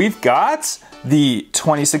 And we've got the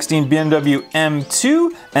 2016 BMW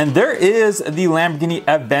M2, and there is the Lamborghini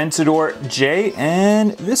Aventador J,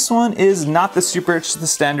 and this one is not the Super, it's the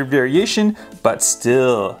standard variation, but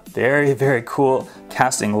still very, very cool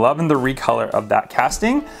casting. Loving the recolor of that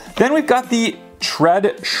casting. Then we've got the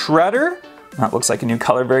Tread Shredder. That looks like a new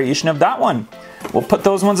color variation of that one. We'll put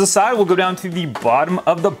those ones aside. We'll go down to the bottom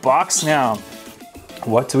of the box now.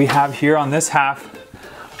 What do we have here on this half?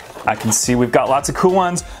 I can see we've got lots of cool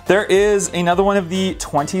ones. There is another one of the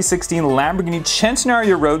 2016 Lamborghini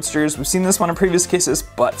Centenario Roadsters. We've seen this one in previous cases,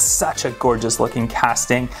 but such a gorgeous looking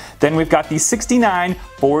casting. Then we've got the 69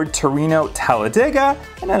 Ford Torino Talladega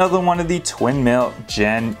and another one of the Twin Mill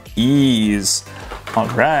Gen E's. All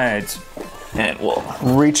right, and we'll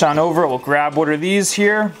reach on over, we'll grab what are these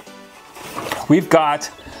here. We've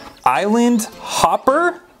got Island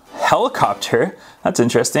Hopper helicopter. That's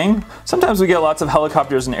interesting. Sometimes we get lots of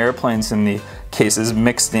helicopters and airplanes in the cases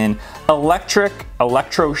mixed in. Electro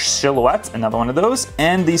Silhouette, another one of those,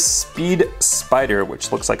 and the Speed Spider,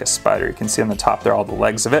 which looks like a spider. You can see on the top there all the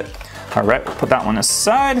legs of it. All right, we'll put that one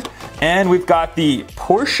aside. And we've got the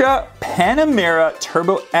Porsche Panamera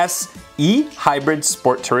Turbo SE Hybrid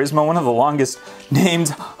Sport Turismo, one of the longest named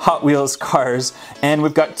Hot Wheels cars. And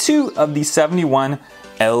we've got two of the 71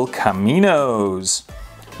 El Caminos.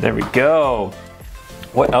 There we go.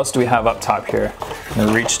 What else do we have up top here? I'm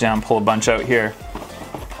gonna reach down, pull a bunch out here.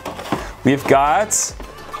 We've got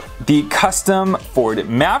the custom Ford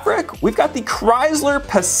Maverick. We've got the Chrysler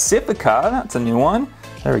Pacifica, that's a new one.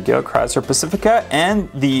 There we go, Chrysler Pacifica, and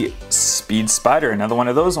the Speed Spider, another one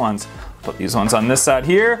of those ones. Put these ones on this side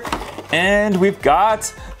here. And we've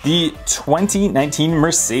got the 2019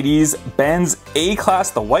 Mercedes-Benz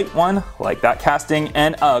A-Class, the white one, like that casting,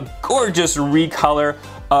 and a gorgeous recolor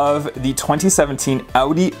of the 2017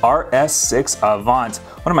 Audi RS6 Avant.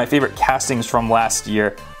 One of my favorite castings from last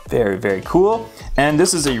year. Very, very cool. And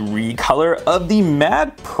this is a recolor of the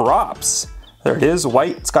Mad Props. There it is,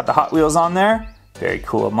 white. It's got the Hot Wheels on there. Very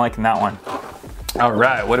cool, I'm liking that one. All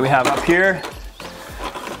right, what do we have up here?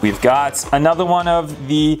 We've got another one of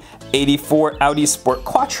the 84 Audi Sport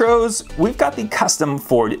Quattros. We've got the custom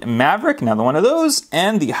Ford Maverick, another one of those,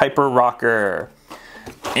 and the Hyper Rocker.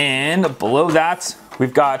 And below that,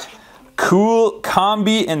 we've got cool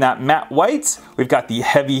combi in that matte white. We've got the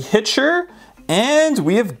heavy hitcher, and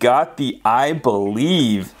we have got the I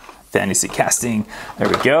Believe fantasy casting. There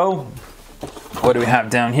we go. What do we have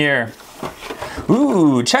down here?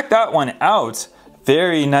 Ooh, check that one out.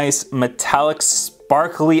 Very nice metallic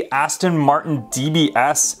sparkly Aston Martin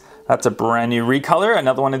DBS. That's a brand new recolor,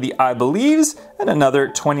 another one of the I Believes, and another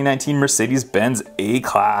 2019 Mercedes-Benz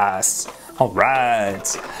A-Class. All right,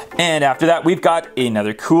 and after that, we've got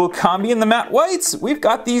another cool combi in the matte whites. We've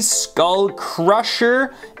got the Skull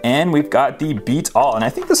Crusher, and we've got the Beat All. And I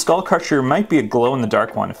think the Skull Crusher might be a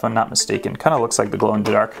glow-in-the-dark one, if I'm not mistaken. Kind of looks like the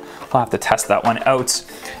glow-in-the-dark. We'll have to test that one out.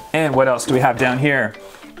 And what else do we have down here?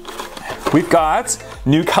 We've got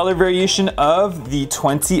new color variation of the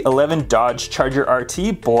 2011 Dodge Charger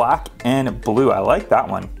RT, black and blue. I like that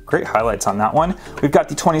one. Great highlights on that one. We've got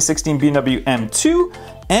the 2016 BMW M2,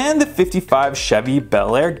 and the 55 Chevy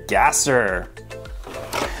Bel Air Gasser.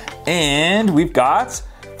 And we've got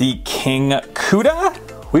the King Cuda,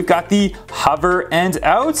 we've got the Hover and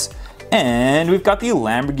Out, and we've got the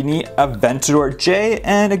Lamborghini Aventador J,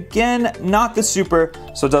 and again, not the Super,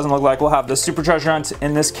 so it doesn't look like we'll have the Super Treasure Hunt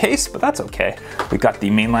in this case, but that's okay. We've got the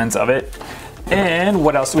mainlines of it. And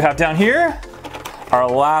what else do we have down here? Our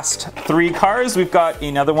last 3 cars. We've got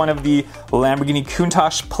another one of the Lamborghini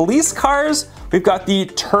Countach police cars. We've got the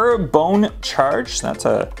Turbone Charge. That's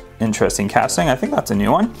a interesting casting. I think that's a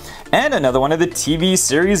new one. And another one of the TV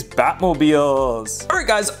series Batmobiles. All right,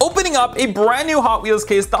 guys, opening up a brand new Hot Wheels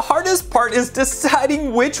case. The hardest part is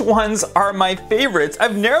deciding which ones are my favorites.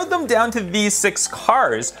 I've narrowed them down to these 6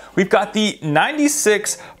 cars. We've got the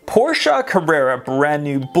 96 Porsche Carrera brand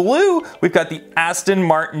new blue. We've got the Aston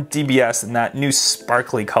Martin DBS in that new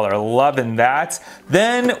sparkly color, loving that.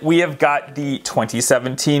 Then we have got the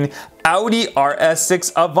 2017 Audi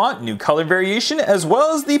RS6 Avant, new color variation, as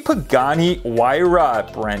well as the Pagani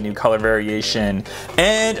Huayra, brand new color variation.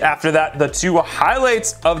 And after that, the 2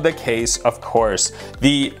 highlights of the case, of course,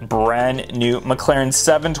 the brand new McLaren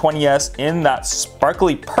 720S in that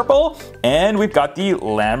sparkly purple, and we've got the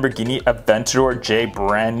Lamborghini Aventador J,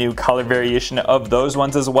 brand new color variation of those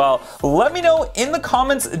ones as well. Let me know in the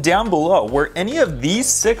comments down below, were any of these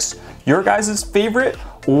 6 your guys' favorite?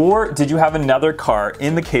 Or did you have another car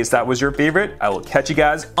in the case that was your favorite? I will catch you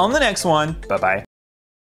guys on the next one. Bye-bye.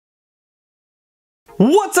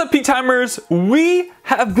 What's up, P-Timers? We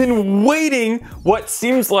have been waiting what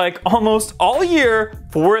seems like almost all year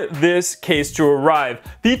for this case to arrive.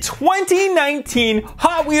 The 2019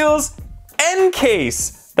 Hot Wheels N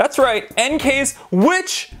case. That's right, N case,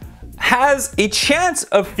 which has a chance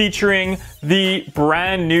of featuring the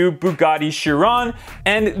brand new Bugatti Chiron,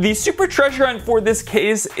 and the super treasure hunt for this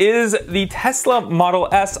case is the Tesla Model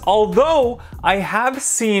S, although I have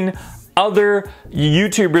seen other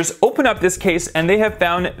YouTubers open up this case and they have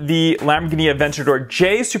found the Lamborghini Aventador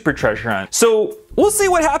J super treasure hunt. So we'll see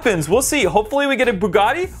what happens. We'll see. Hopefully we get a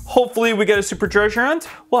Bugatti. Hopefully we get a super treasure hunt.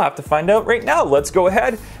 We'll have to find out right now. Let's go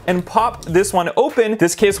ahead and pop this one open.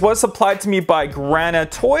 This case was supplied to me by Grana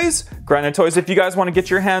Toys. Grana Toys, if you guys want to get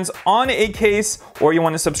your hands on a case or you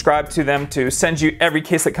want to subscribe to them to send you every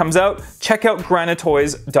case that comes out, check out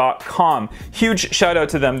granatoys.com. Huge shout out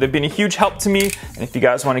to them. They've been a huge help to me. And if you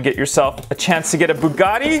guys want to get yourself a chance to get a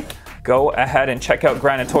Bugatti, go ahead and check out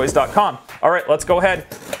granatoys.com. All right, let's go ahead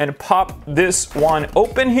and pop this one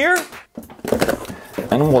open here.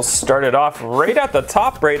 And we'll start it off right at the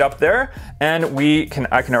top, right up there. And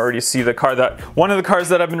I can already see the car one of the cars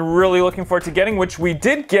that I've been really looking forward to getting, which we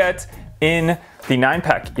did get in the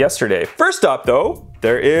 9-pack yesterday. First up though,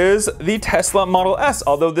 there is the Tesla Model S,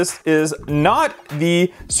 although this is not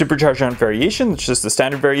the supercharger hunt variation, it's just the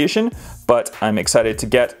standard variation, but I'm excited to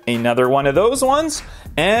get another one of those ones.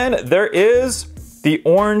 And there is the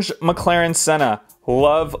orange McLaren Senna.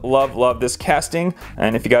 Love, love, love this casting.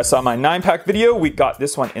 And if you guys saw my 9-pack video, we got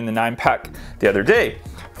this one in the 9-pack the other day.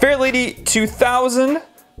 Fairlady 2000,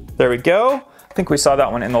 there we go. I think we saw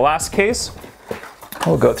that one in the last case.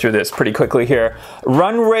 We'll go through this pretty quickly here.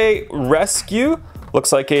 Runway Rescue,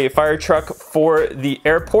 looks like a fire truck for the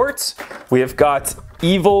airport. We have got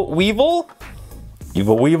Evil Weevil.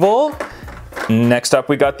 Next up,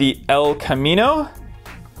 we got the El Camino.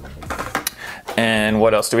 And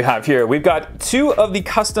what else do we have here? We've got 2 of the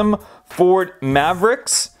custom Ford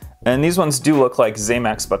Mavericks. And these ones do look like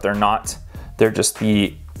Zamex, but they're not. They're just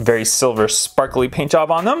the very silver sparkly paint job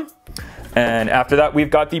on them. And after that, we've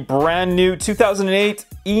got the brand new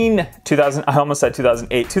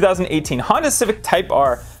 2018 Honda Civic Type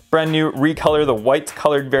R. Brand new recolor, the white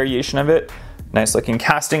colored variation of it. Nice looking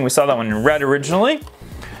casting. We saw that one in red originally.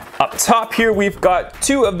 Up top here, we've got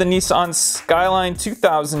 2 of the Nissan Skyline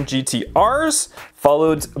 2000 GTRs,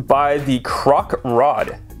 followed by the Croc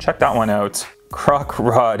Rod. Check that one out. Croc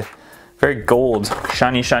Rod. Very gold,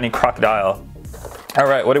 shiny, shiny crocodile. All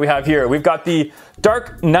right, what do we have here? We've got the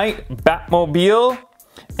Dark Knight Batmobile,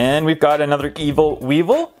 and we've got another Evil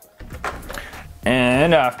Weevil.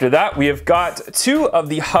 And after that, we have got 2 of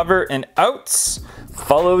the Hover and Outs,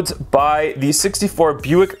 followed by the 64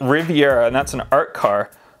 Buick Riviera, and that's an art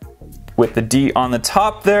car with the D on the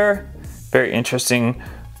top there. Very interesting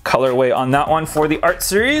colorway on that one for the art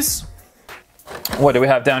series. What do we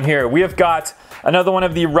have down here? We have got another one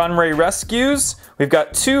of the Runway Rescues. We've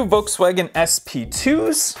got 2 Volkswagen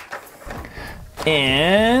SP2s.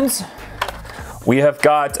 And we have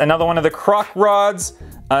got another one of the Croc Rods,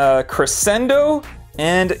 Crescendo,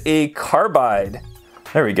 and a Carbide.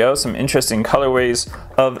 There we go, some interesting colorways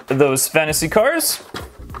of those fantasy cars.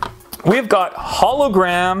 We've got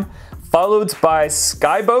hologram followed by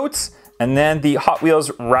Skyboat, and then the Hot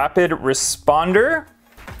Wheels Rapid Responder.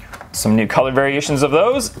 Some new color variations of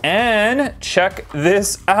those, and check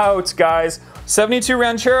this out, guys. 72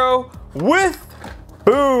 Ranchero with,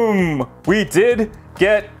 boom, we did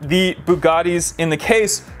get the Bugattis in the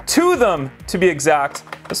case. 2 of them, to be exact.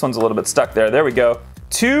 This one's a little bit stuck there. There we go.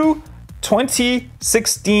 2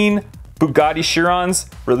 2016 Bugatti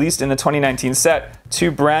Chirons released in the 2019 set.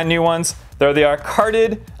 2 brand new ones. There they are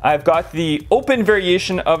carded. I've got the open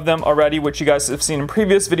variation of them already, which you guys have seen in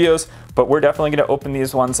previous videos, but we're definitely gonna open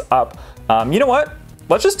these ones up. You know what?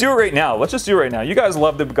 Let's just do it right now. Let's just do it right now. You guys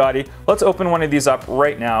love the Bugatti. Let's open one of these up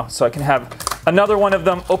right now so I can have another one of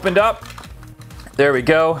them opened up. There we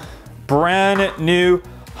go. Brand new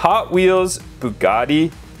Hot Wheels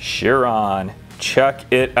Bugatti Chiron.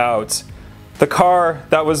 Check it out. The car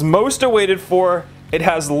that was most awaited for, it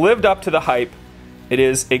has lived up to the hype. It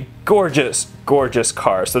is a gorgeous, gorgeous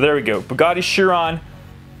car. So there we go. Bugatti Chiron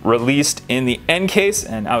released in the end case,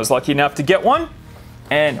 and I was lucky enough to get one,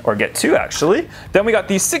 or get 2 actually. Then we got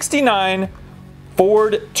the 69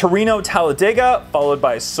 Ford Torino Talladega, followed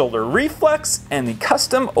by Solar Reflex, and the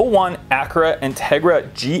custom 01 Acura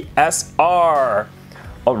Integra GSR.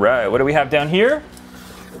 All right, what do we have down here?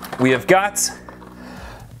 We have got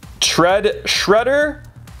Tread Shredder,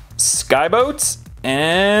 Skyboat,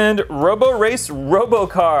 and Robo Race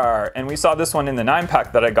Robocar. And we saw this one in the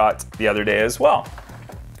 9-pack that I got the other day as well.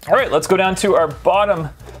 All right, let's go down to our bottom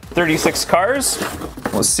 36 cars.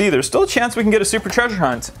 We'll see, there's still a chance we can get a super treasure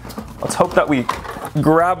hunt. Let's hope that we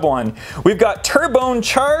grab one. We've got Turbone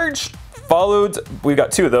Charge, we've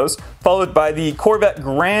got 2 of those, followed by the Corvette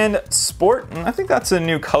Grand Sport. And I think that's a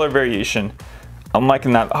new color variation. I'm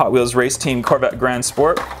liking that Hot Wheels Race Team Corvette Grand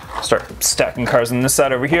Sport. Start stacking cars on this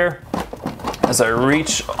side over here. As I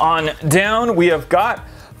reach on down, we have got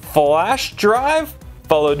Flash Drive,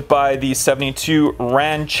 followed by the 72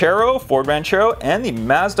 Ranchero, Ford Ranchero, and the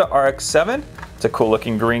Mazda RX-7. It's a cool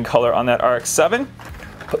looking green color on that RX-7.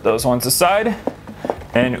 Put those ones aside.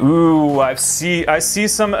 And ooh, I see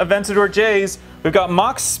some Aventador J's. We've got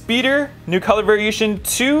Mach Speeder, new color variation,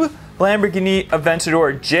 2 Lamborghini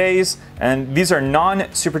Aventador J's, and these are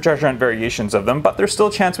non-Super Treasure Hunt variations of them, but there's still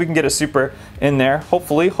a chance we can get a Super in there.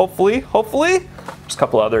 Hopefully, hopefully, hopefully. There's a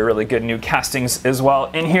couple other really good new castings as well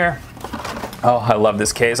in here. Oh, I love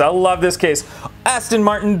this case. I love this case. Aston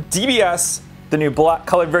Martin DBS, the new black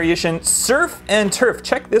colored variation, Surf and Turf.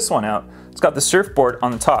 Check this one out. It's got the surfboard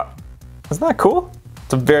on the top. Isn't that cool?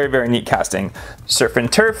 It's a very, very neat casting. Surf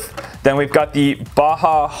and Turf. Then we've got the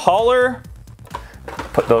Baja Hauler.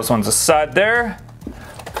 Put those ones aside there.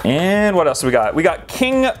 And what else do we got? We got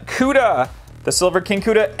King Cuda, the silver King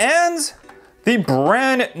Cuda, and the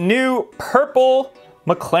brand new purple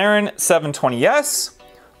McLaren 720S.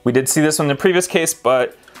 We did see this one in the previous case,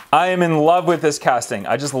 but I am in love with this casting.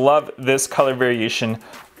 I just love this color variation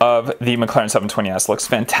of the McLaren 720S. Looks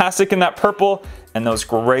fantastic in that purple, and those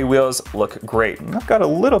gray wheels look great. And I've got a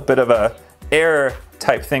little bit of a air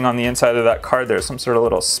type thing on the inside of that car there, some sort of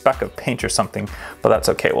little speck of paint or something, but that's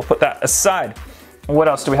okay. We'll put that aside. What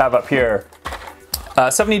else do we have up here?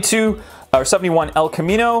 72 or 71 El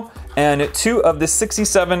Camino, and 2 of the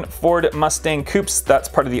 67 Ford Mustang Coupes. That's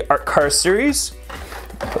part of the Art Car series.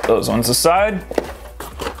 Put those ones aside.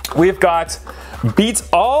 We've got Beats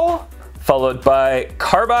All, followed by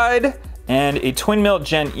Carbide, and a Twin Mill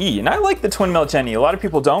Gen E. And I like the Twin Mill Gen E. A lot of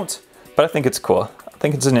people don't, but I think it's cool. I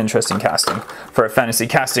think it's an interesting casting for a fantasy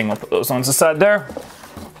casting. We'll put those ones aside there.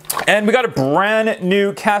 And we got a brand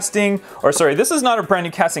new casting, or sorry, this is not a brand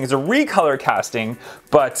new casting, it's a recolor casting,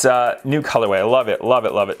 but new colorway. I love it, love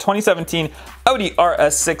it, love it. 2017 Audi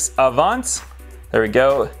RS6 Avant. There we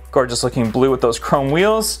go, gorgeous looking blue with those chrome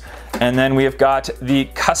wheels. And then we have got the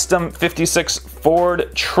custom 56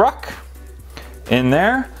 Ford truck in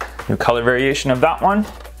there. New color variation of that one.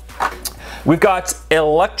 We've got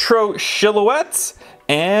Electro Silhouette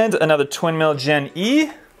and another Twin Mill Gen E.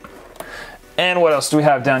 And what else do we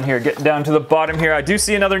have down here? Getting down to the bottom here. I do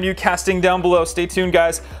see another new casting down below. Stay tuned,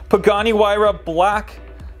 guys. Pagani Huayra Black.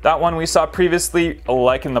 That one we saw previously.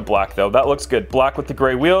 Liking the black, though. That looks good. Black with the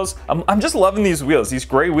gray wheels. I'm just loving these wheels. These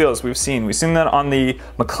gray wheels we've seen. We've seen that on the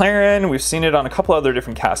McLaren. We've seen it on a couple other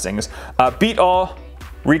different castings. Beat All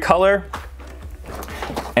recolor.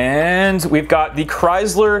 And we've got the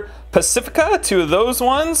Chrysler Pacifica. 2 of those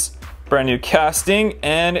ones. Brand new casting.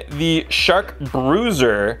 And the Shark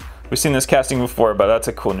Bruiser. We've seen this casting before, but that's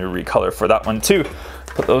a cool new recolor for that one too.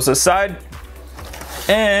 Put those aside.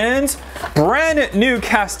 And brand new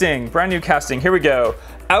casting, here we go.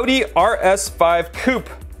 Audi RS5 Coupe,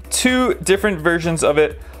 2 different versions of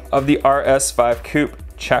it, of the RS5 Coupe.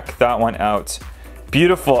 Check that one out.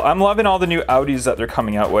 Beautiful. I'm loving all the new Audis that they're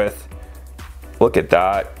coming out with. Look at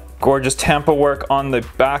that. Gorgeous Tampa work on the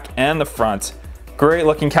back and the front. Great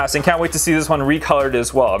looking casting. Can't wait to see this one recolored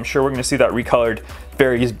as well. I'm sure we're going to see that recolored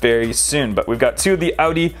very, very soon. But we've got two of the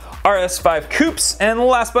Audi RS5 coupes. And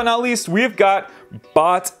last but not least, we've got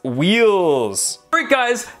bought wheels. All right,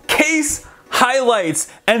 guys, case highlights.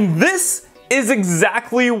 And this is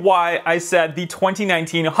exactly why I said the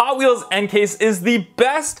 2019 Hot Wheels End Case is the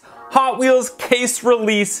best Hot Wheels case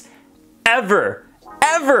release ever.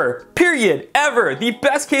 Ever, period, ever. The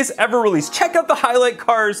best case ever released. Check out the highlight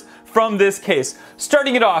cars from this case.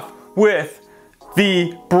 Starting it off with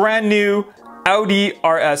the brand new Audi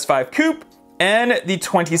RS5 Coupe and the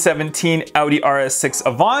 2017 Audi RS6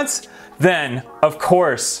 Avant. Then, of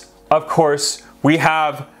course, we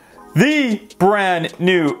have the brand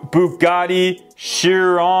new Bugatti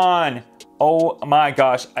Chiron. Oh my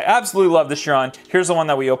gosh, I absolutely love the Chiron. Here's the one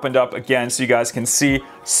that we opened up again so you guys can see.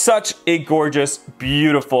 Such a gorgeous,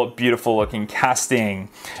 beautiful, beautiful looking casting.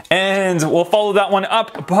 And we'll follow that one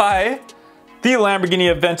up by the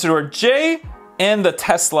Lamborghini Aventador J and the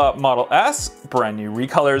Tesla Model S. Brand new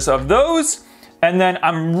recolors of those. And then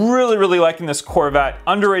I'm really, really liking this Corvette,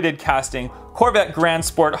 underrated casting. Corvette Grand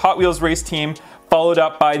Sport Hot Wheels race team, followed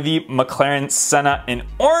up by the McLaren Senna in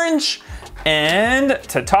orange. And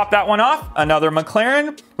to top that one off, another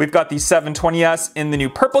McLaren. We've got the 720S in the new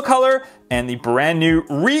purple color and the brand new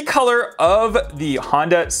recolor of the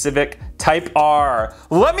Honda Civic Type R.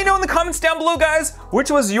 Let me know in the comments down below, guys, which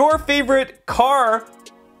was your favorite car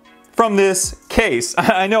from this case.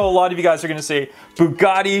 I know a lot of you guys are gonna say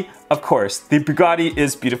Bugatti. Of course, the Bugatti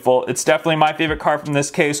is beautiful. It's definitely my favorite car from this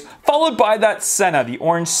case, followed by that Senna, the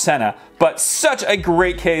orange Senna. But such a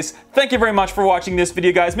great case. Thank you very much for watching this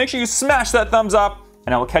video, guys. Make sure you smash that thumbs up,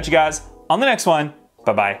 and I will catch you guys on the next one.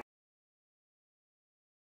 Bye-bye.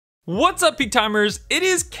 What's up, Peak Timers? It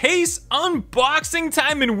is case unboxing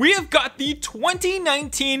time, and we have got the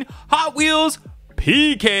 2019 Hot Wheels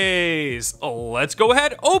P-Case. Let's go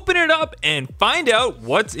ahead, open it up, and find out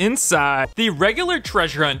what's inside. The regular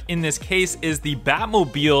treasure hunt in this case is the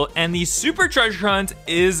Batmobile, and the super treasure hunt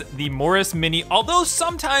is the Morris Mini, although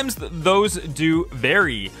sometimes those do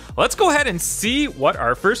vary. Let's go ahead and see what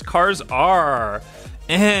our first cars are.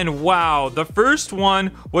 And wow, the first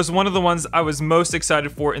one was one of the ones I was most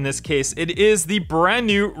excited for in this case. It is the brand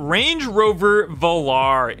new Range Rover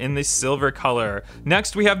Velar in the silver color.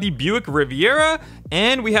 Next, we have the Buick Riviera,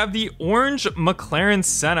 and we have the orange McLaren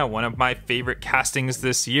Senna, one of my favorite castings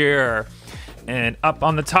this year. And up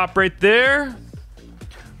on the top right there,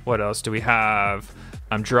 what else do we have?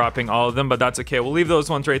 I'm dropping all of them, but that's okay. We'll leave those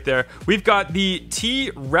ones right there. We've got the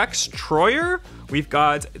T-Rex Troyer. We've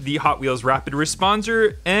got the Hot Wheels Rapid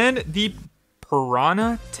Responder and the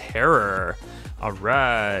Piranha Terror. All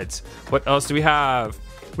right. What else do we have?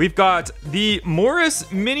 We've got the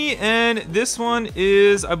Morris Mini, and this one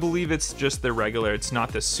is, I believe it's just the regular. It's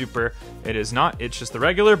not the super. It is not. It's just the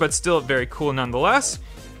regular, but still very cool nonetheless.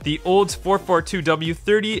 The Olds 442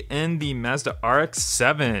 W30 and the Mazda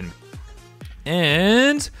RX-7.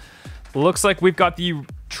 And looks like we've got the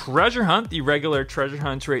treasure hunt, the regular treasure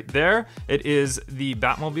hunt right there. It is the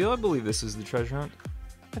Batmobile. I believe this is the treasure hunt.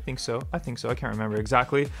 I think so. I can't remember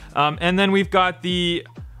exactly. And then we've got the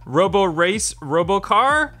Robo Race Robo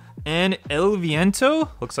Car and El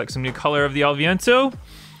Viento. Looks like some new color of the El Viento.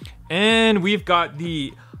 And we've got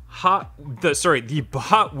the Hot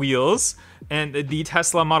Wheels and the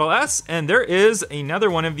Tesla Model S, and there is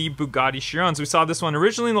another one of the Bugatti Chirons. We saw this one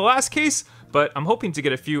originally in the last case, but I'm hoping to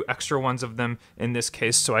get a few extra ones of them in this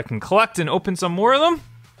case so I can collect and open some more of them.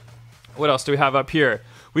 What else do we have up here?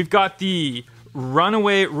 We've got the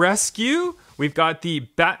Runaway Rescue. We've got the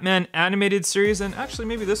Batman Animated Series, and actually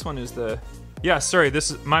maybe this one is the... Yeah, sorry,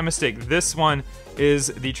 this is my mistake. This one is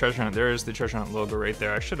the treasure hunt. There is the treasure hunt logo right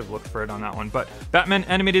there. I should have looked for it on that one, but Batman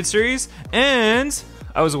Animated Series, and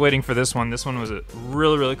I was waiting for this one. This one was a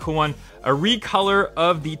really, really cool one. A recolor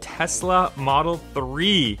of the Tesla Model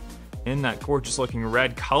 3 in that gorgeous looking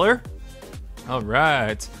red color. All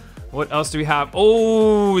right, what else do we have?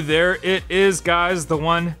 Oh, there it is, guys. The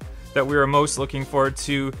one that we were most looking forward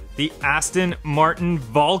to, the Aston Martin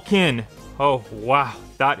Vulcan. Oh, wow,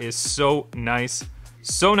 that is so nice.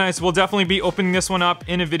 So nice. We'll definitely be opening this one up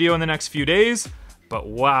in a video in the next few days, but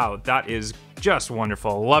wow, that is just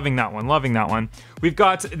wonderful. Loving that one, loving that one. We've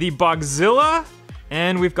got the Bogzilla,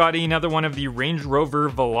 and we've got another one of the Range Rover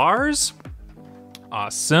Velars.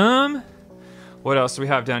 Awesome. What else do we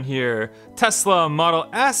have down here? Tesla Model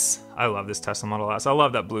S. I love this Tesla Model S. I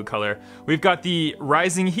love that blue color. We've got the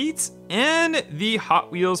Rising Heat and the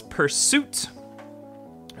Hot Wheels Pursuit.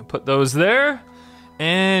 I'll put those there.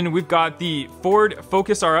 And we've got the Ford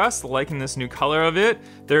Focus RS, liking this new color of it.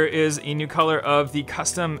 There is a new color of the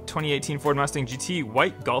custom 2018 Ford Mustang GT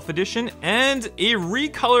White Golf Edition, and a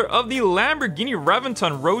recolor of the Lamborghini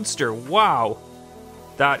Reventon Roadster. Wow,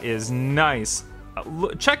 that is nice.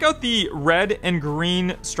 Check out the red and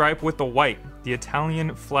green stripe with the white, the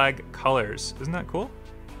Italian flag colors. Isn't that cool?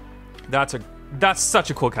 That's such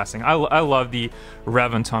a cool casting. I love the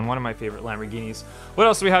Reventon, one of my favorite Lamborghinis. What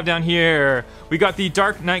else do we have down here? We got the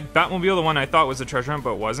Dark Knight Batmobile, the one I thought was a treasure hunt,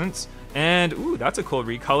 but wasn't. And, ooh, that's a cool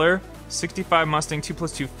recolor. 65 Mustang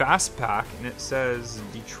 2+2 Fastback, and it says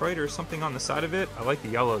Detroit or something on the side of it. I like the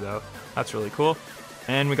yellow, though. That's really cool.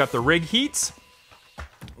 And we got the Rig Heat.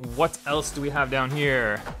 What else do we have down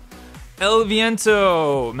here? El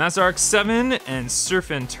Viento, Mazda RX-7, and Surf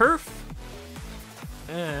and Turf.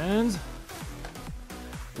 And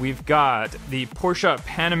we've got the Porsche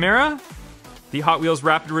Panamera, the Hot Wheels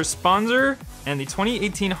Rapid Responder, and the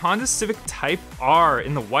 2018 Honda Civic Type R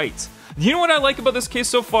in the white. You know what I like about this case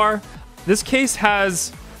so far? This case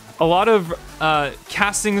has a lot of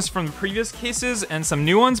castings from the previous cases and some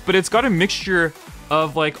new ones, but it's got a mixture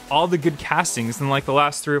of like all the good castings in like the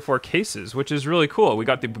last 3 or 4 cases, which is really cool. We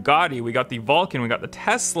got the Bugatti, we got the Vulcan, we got the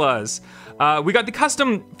Teslas, we got the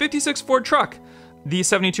custom 56 Ford truck, the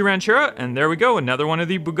 72 Ranchera, and there we go, another one of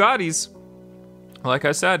the Bugattis. Like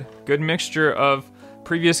I said, good mixture of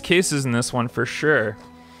previous cases in this one for sure.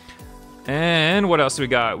 And what else we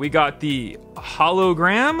got? We got the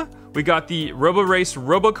Hologram, we got the Robo Race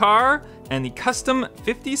Robocar, and the custom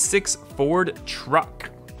 56 Ford truck.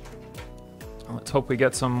 Let's hope we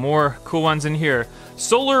get some more cool ones in here.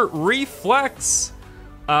 Solar Reflex.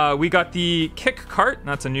 We got the Kick Cart,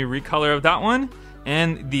 that's a new recolor of that one,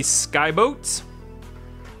 and the Skyboat.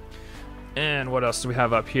 And what else do we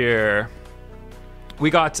have up here? We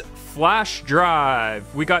got Flash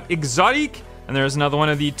Drive, we got Exotic, and there's another one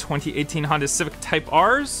of the 2018 Honda Civic Type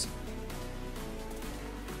R's.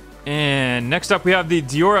 And next up we have the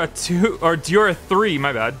Diora 2, or Diora 3,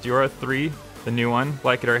 my bad, Diora 3, the new one,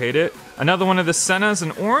 like it or hate it. Another one of the Sennas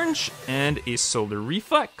in orange, and a Solar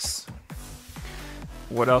Reflex.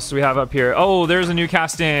 What else do we have up here? Oh, there's a new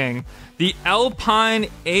casting. The Alpine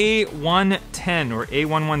A110, or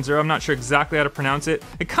A110, I'm not sure exactly how to pronounce it.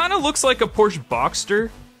 It kind of looks like a Porsche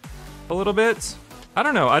Boxster, a little bit. I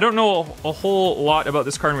don't know a whole lot about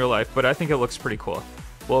this car in real life, but I think it looks pretty cool.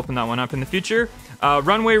 We'll open that one up in the future.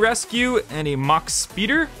 Runway Rescue, and a Mach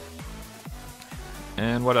Speeder.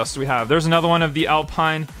 And what else do we have? There's another one of the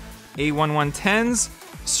Alpine A110s,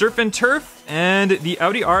 Surf and Turf, and the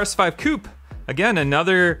Audi RS5 Coupe. Again,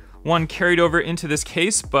 another one carried over into this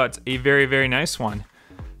case, but a very, very nice one.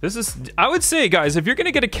 This is, I would say, guys, if you're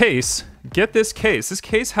gonna get a case, get this case. This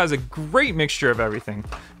case has a great mixture of everything.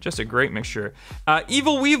 Just a great mixture.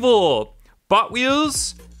 Evil Weevil, Bot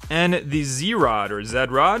Wheels, and the Z-Rod, or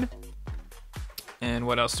Z-Rod. And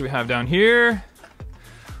what else do we have down here?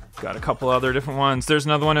 Got a couple other different ones. There's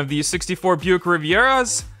another one of the 64 Buick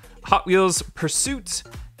Rivieras, Hot Wheels Pursuit,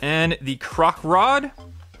 and the Croc Rod.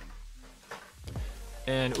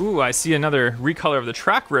 And ooh, I see another recolor of the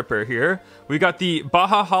Track Ripper here. We got the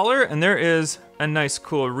Baja Hauler, and there is a nice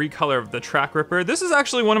cool recolor of the Track Ripper. This is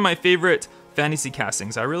actually one of my favorite fantasy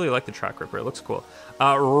castings. I really like the Track Ripper, it looks cool.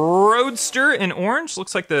 Roadster in orange,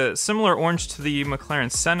 looks like the similar orange to the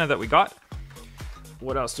McLaren Senna that we got.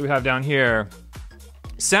 What else do we have down here?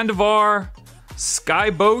 Sandovar,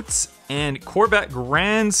 Skyboat, and Corvette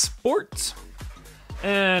Grand Sport.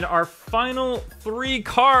 And our final 3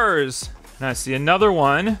 cars. And I see another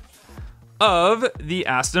one of the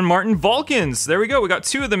Aston Martin Vulcans. There we go, we got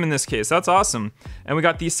 2 of them in this case, that's awesome. And we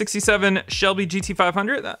got the 67 Shelby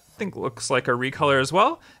GT500, that I think looks like a recolor as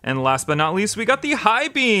well. And last but not least, we got the High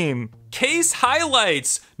Beam. Case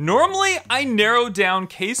highlights. Normally, I narrow down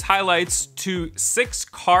case highlights to 6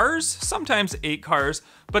 cars, sometimes 8 cars,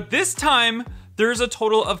 but this time, there's a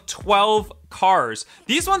total of 12 cars.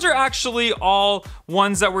 These ones are actually all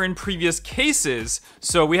ones that were in previous cases.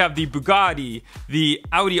 So we have the Bugatti, the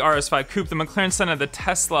Audi RS5 Coupe, the McLaren Senna, the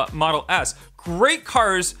Tesla Model S. Great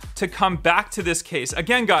cars to come back to this case.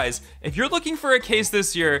 Again, guys, if you're looking for a case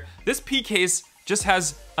this year, this P case just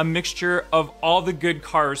has a mixture of all the good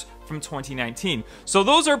cars from 2019. So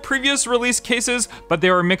those are previous release cases, but they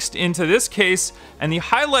were mixed into this case. And the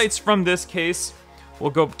highlights from this case,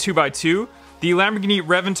 we'll go 2 by 2. The Lamborghini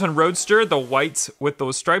Reventon Roadster, the white with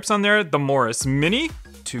those stripes on there. The Morris Mini,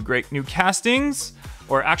 2 great new castings.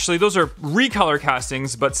 Or actually, those are recolor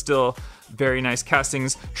castings, but still very nice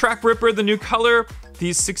castings. Track Ripper, the new color.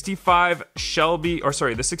 The 65 Shelby, or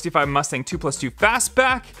sorry, the 65 Mustang 2+2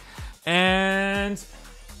 Fastback. And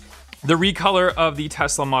the recolor of the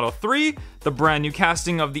Tesla Model 3, the brand new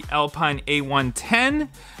casting of the Alpine A110,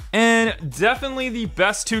 and definitely the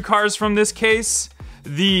best two cars from this case,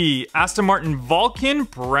 the Aston Martin Vulcan,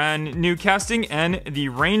 brand new casting, and the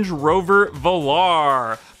Range Rover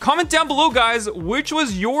Velar. Comment down below, guys, which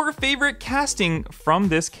was your favorite casting from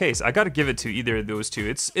this case. I gotta give it to either of those two.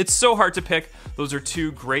 It's so hard to pick. Those are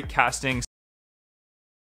two great castings.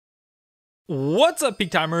 What's up,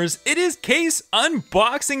 Peak Timers? It is case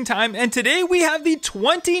unboxing time, and today we have the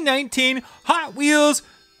 2019 Hot Wheels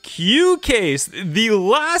Q case, the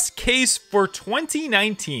last case for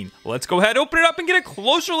 2019. Let's go ahead, open it up, and get a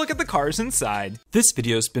closer look at the cars inside. This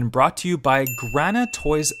video has been brought to you by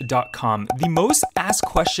granatoys.com. The most asked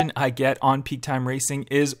question I get on Peak Time Racing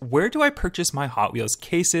is, where do I purchase my Hot Wheels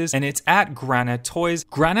cases? And it's at Grana Toys.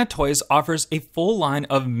 Grana Toys offers a full line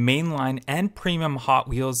of mainline and premium Hot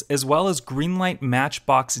Wheels, as well as Greenlight,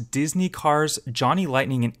 Matchbox, Disney cars, Johnny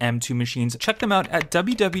Lightning, and M2 machines. Check them out at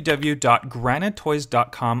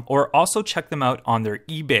www.granatoys.com, or also check them out on their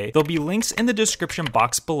eBay. There'll be links in the description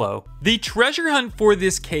box below. The treasure hunt for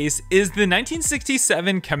this case is the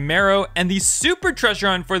 1967 Camaro, and the super treasure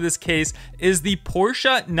hunt for this case is the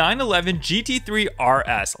Porsche 911 GT3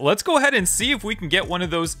 RS. Let's go ahead and see if we can get one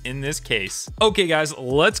of those in this case. Okay guys,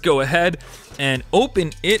 let's go ahead and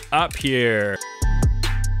open it up here.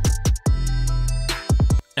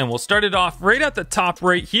 And we'll start it off right at the top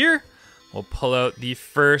right here. We'll pull out the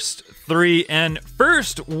first three, and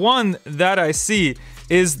first one that I see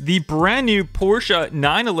is the brand new Porsche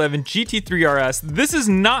 911 GT3 RS. This is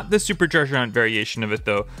not the super treasure hunt variation of it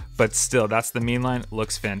though, but still, that's the mainline.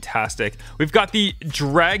 Looks fantastic. We've got the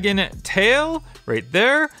dragon tail right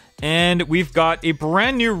there, and we've got a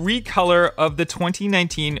brand new recolor of the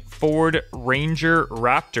 2019 Ford Ranger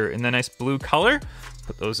Raptor in the nice blue color.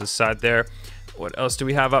 Put those aside there. What else do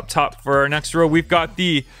we have up top for our next row? We've got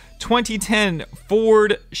the 2010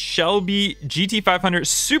 Ford Shelby GT500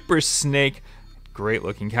 Super Snake. Great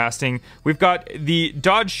looking casting. We've got the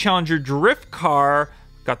Dodge Challenger drift car.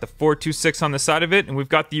 Got the 426 on the side of it. And we've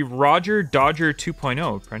got the Roger Dodger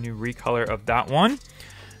 2.0. Brand new recolor of that one.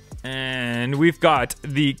 And we've got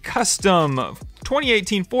the custom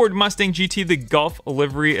 2018 Ford Mustang GT, the Gulf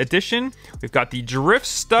Livery Edition. We've got the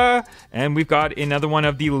Drifsta, and we've got another one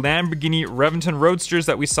of the Lamborghini Reventon Roadsters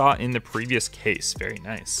that we saw in the previous case. Very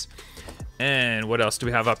nice. And what else do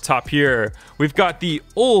we have up top here? We've got the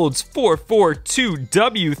Olds 442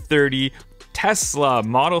 W30 Tesla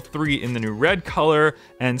Model 3 in the new red color,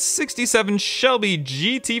 and 67 Shelby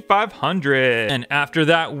GT500. And after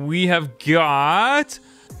that, we have got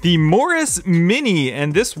the Morris Mini,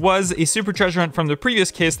 and this was a super treasure hunt from the previous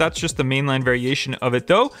case. That's just the mainline variation of it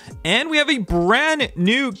though. And we have a brand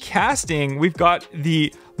new casting. We've got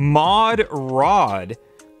the Mod Rod.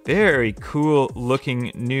 Very cool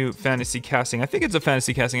looking new fantasy casting. I think it's a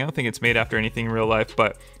fantasy casting. I don't think it's made after anything in real life,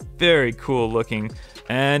 but very cool looking.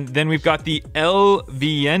 And then we've got the El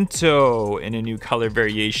Viento in a new color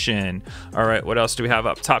variation. All right, what else do we have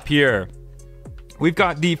up top here? We've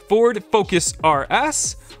got the Ford Focus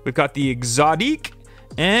RS, we've got the Exotique,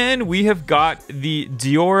 and we have got the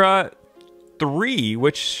Diora 3,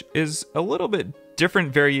 which is a little bit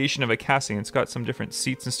different variation of a casting. It's got some different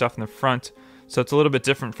seats and stuff in the front, so it's a little bit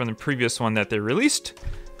different from the previous one that they released,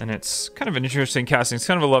 and it's kind of an interesting casting. It's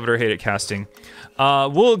kind of a love it or hate it casting.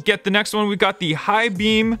 We'll get the next one. We've got the High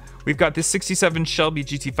Beam, we've got the 67 Shelby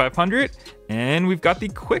GT500, and we've got the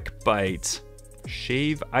Quick Bite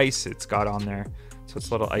Shave Ice it's got on there. So it's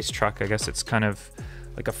a little ice truck. I guess it's kind of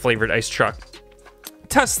like a flavored ice truck.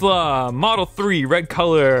 Tesla Model 3 red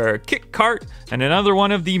color kick cart, and another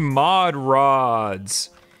one of the Mod Rods.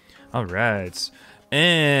 All right,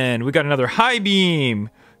 and we got another High Beam.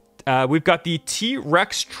 We've got the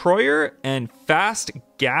T-Rex Troyer and Fast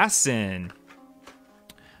Gassin.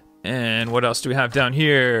 And what else do we have down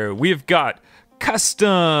here? We've got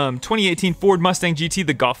custom 2018 Ford Mustang GT,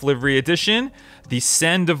 the Golf Livery Edition. The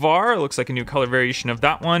Sandovar, looks like a new color variation of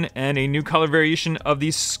that one, and a new color variation of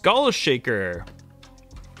the Skull Shaker.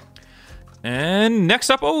 And next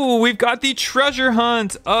up, oh, we've got the treasure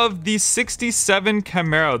hunt of the 67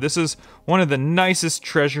 Camaro. This is one of the nicest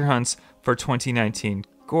treasure hunts for 2019.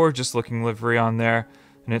 Gorgeous looking livery on there,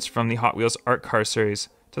 and it's from the Hot Wheels Art Car series.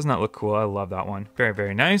 Doesn't that look cool? I love that one. Very,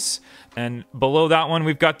 very nice. And below that one,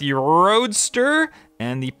 we've got the Roadster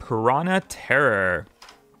and the Piranha Terror.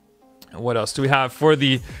 What else do we have for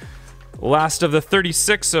the last of the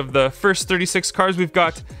 36 of the first 36 cars? We've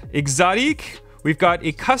got Exotique. We've got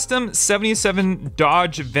a custom 77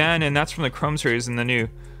 Dodge van, and that's from the Chrome series in the new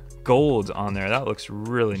gold on there. That looks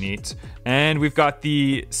really neat. And we've got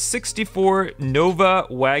the 64 Nova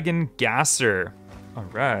Wagon Gasser. All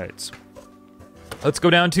right. Let's go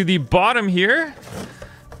down to the bottom here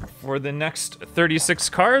for the next 36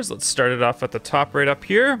 cars. Let's start it off at the top right up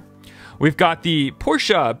here. We've got the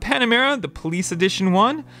Porsche Panamera, the Police Edition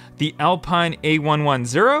one, the Alpine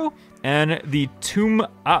A110, and the Tomb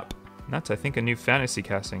Up. That's, I think, a new fantasy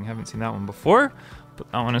casting. Haven't seen that one before.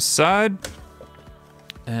 Put that one aside.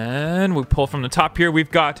 And we pull from the top here.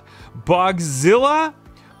 We've got Bogzilla.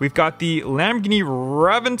 We've got the Lamborghini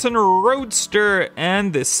Reventon Roadster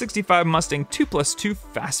and the 65 Mustang 2+2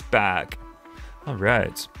 Fastback. All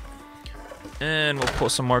right. And we'll pull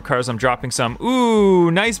some more cars. I'm dropping some.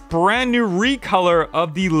 Ooh, nice brand new recolor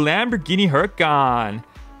of the Lamborghini Huracan.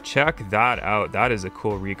 Check that out. That is a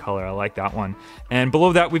cool recolor. I like that one. And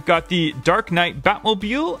below that, we've got the Dark Knight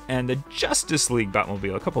Batmobile and the Justice League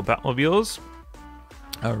Batmobile. A couple Batmobiles.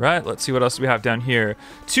 All right, let's see what else we have down here.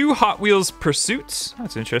 2 Hot Wheels Pursuits.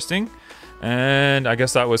 That's interesting. And I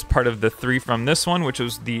guess that was part of the 3 from this one, which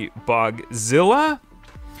was the Bogzilla.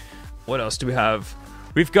 What else do we have?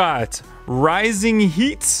 We've got Rising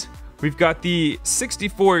Heat. We've got the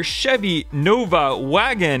 64 Chevy Nova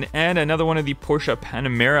wagon and another one of the Porsche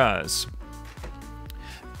Panameras.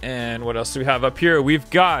 And what else do we have up here? We've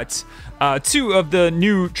got 2 of the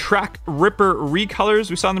new Track Ripper recolors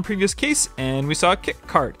we saw in the previous case, and we saw a kick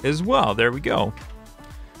cart as well. There we go.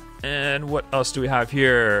 And what else do we have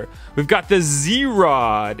here? We've got the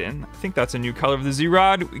Z-Rod, and I think that's a new color of the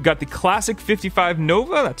Z-Rod. We got the Classic 55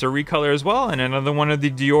 Nova, that's a recolor as well, and another one of the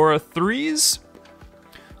Diora 3s.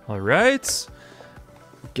 All right,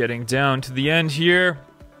 getting down to the end here.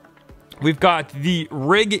 We've got the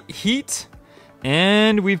Rig Heat,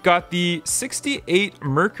 and we've got the 68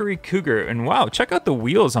 Mercury Cougar. And wow, check out the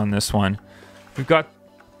wheels on this one. We've got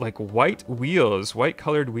like white wheels, white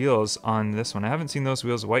colored wheels on this one. I haven't seen those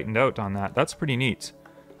wheels whitened out on that. That's pretty neat.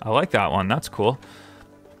 I like that one. That's cool.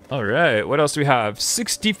 All right, what else do we have?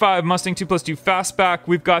 65 Mustang 2+2 Fastback.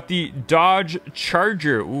 We've got the Dodge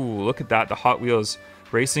Charger. Ooh, look at that, the Hot Wheels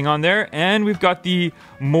racing on there. And we've got the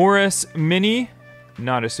Morris Mini.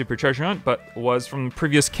 Not a supercharger hunt, but was from the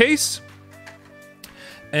previous case.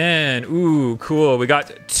 And ooh, cool. We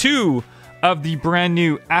got 2 of the brand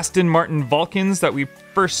new Aston Martin Vulcans that we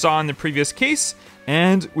first saw in the previous case.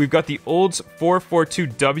 And we've got the Olds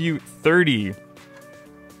 442W30.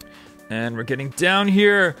 And we're getting down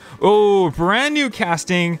here. Oh, brand new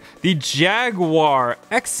casting, the Jaguar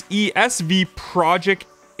XESV Project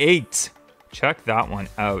 8. Check that one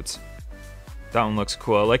out. That one looks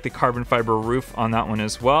cool. I like the carbon fiber roof on that one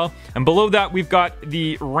as well. And below that, we've got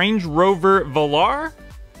the Range Rover Velar.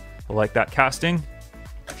 I like that casting.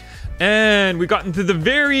 And we got into the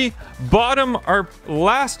very bottom, our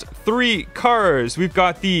last 3 cars. We've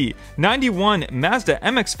got the 91 Mazda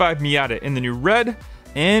MX-5 Miata in the new red.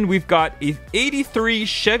 And we've got a 83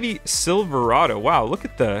 Chevy Silverado. Wow, look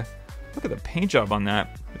at the paint job on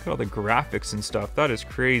that. Look at all the graphics and stuff. That is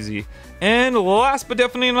crazy. And last but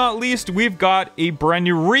definitely not least, we've got a brand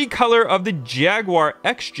new recolor of the Jaguar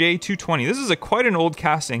XJ220. This is quite an old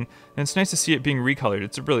casting, and it's nice to see it being recolored.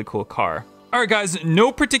 It's a really cool car. All right, guys,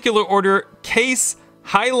 no particular order. Case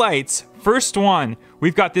highlights. First one,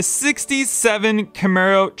 we've got the 67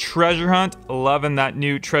 Camaro Treasure Hunt. Loving that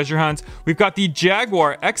new Treasure Hunt. We've got the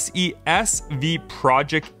Jaguar XESV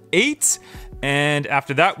Project 8. And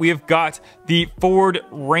after that, we have got the Ford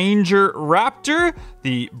Ranger Raptor,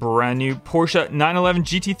 the brand new Porsche 911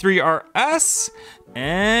 GT3 RS,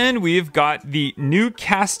 and we've got the new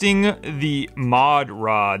casting, the Mod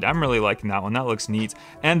Rod. I'm really liking that one. That looks neat.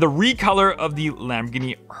 And the recolor of the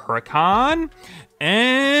Lamborghini Huracan.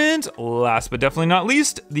 And last but definitely not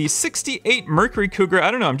least, the 68 Mercury Cougar.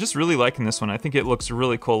 I don't know, I'm just really liking this one. I think it looks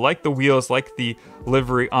really cool. Like the wheels, like the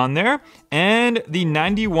livery on there. And the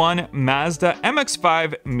 91 Mazda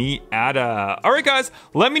MX-5 Miata. All right, guys,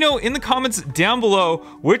 let me know in the comments down below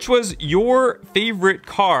which was your favorite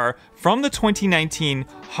car from the 2019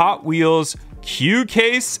 Hot Wheels Q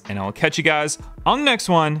case. And I'll catch you guys on the next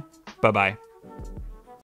one. Bye-bye.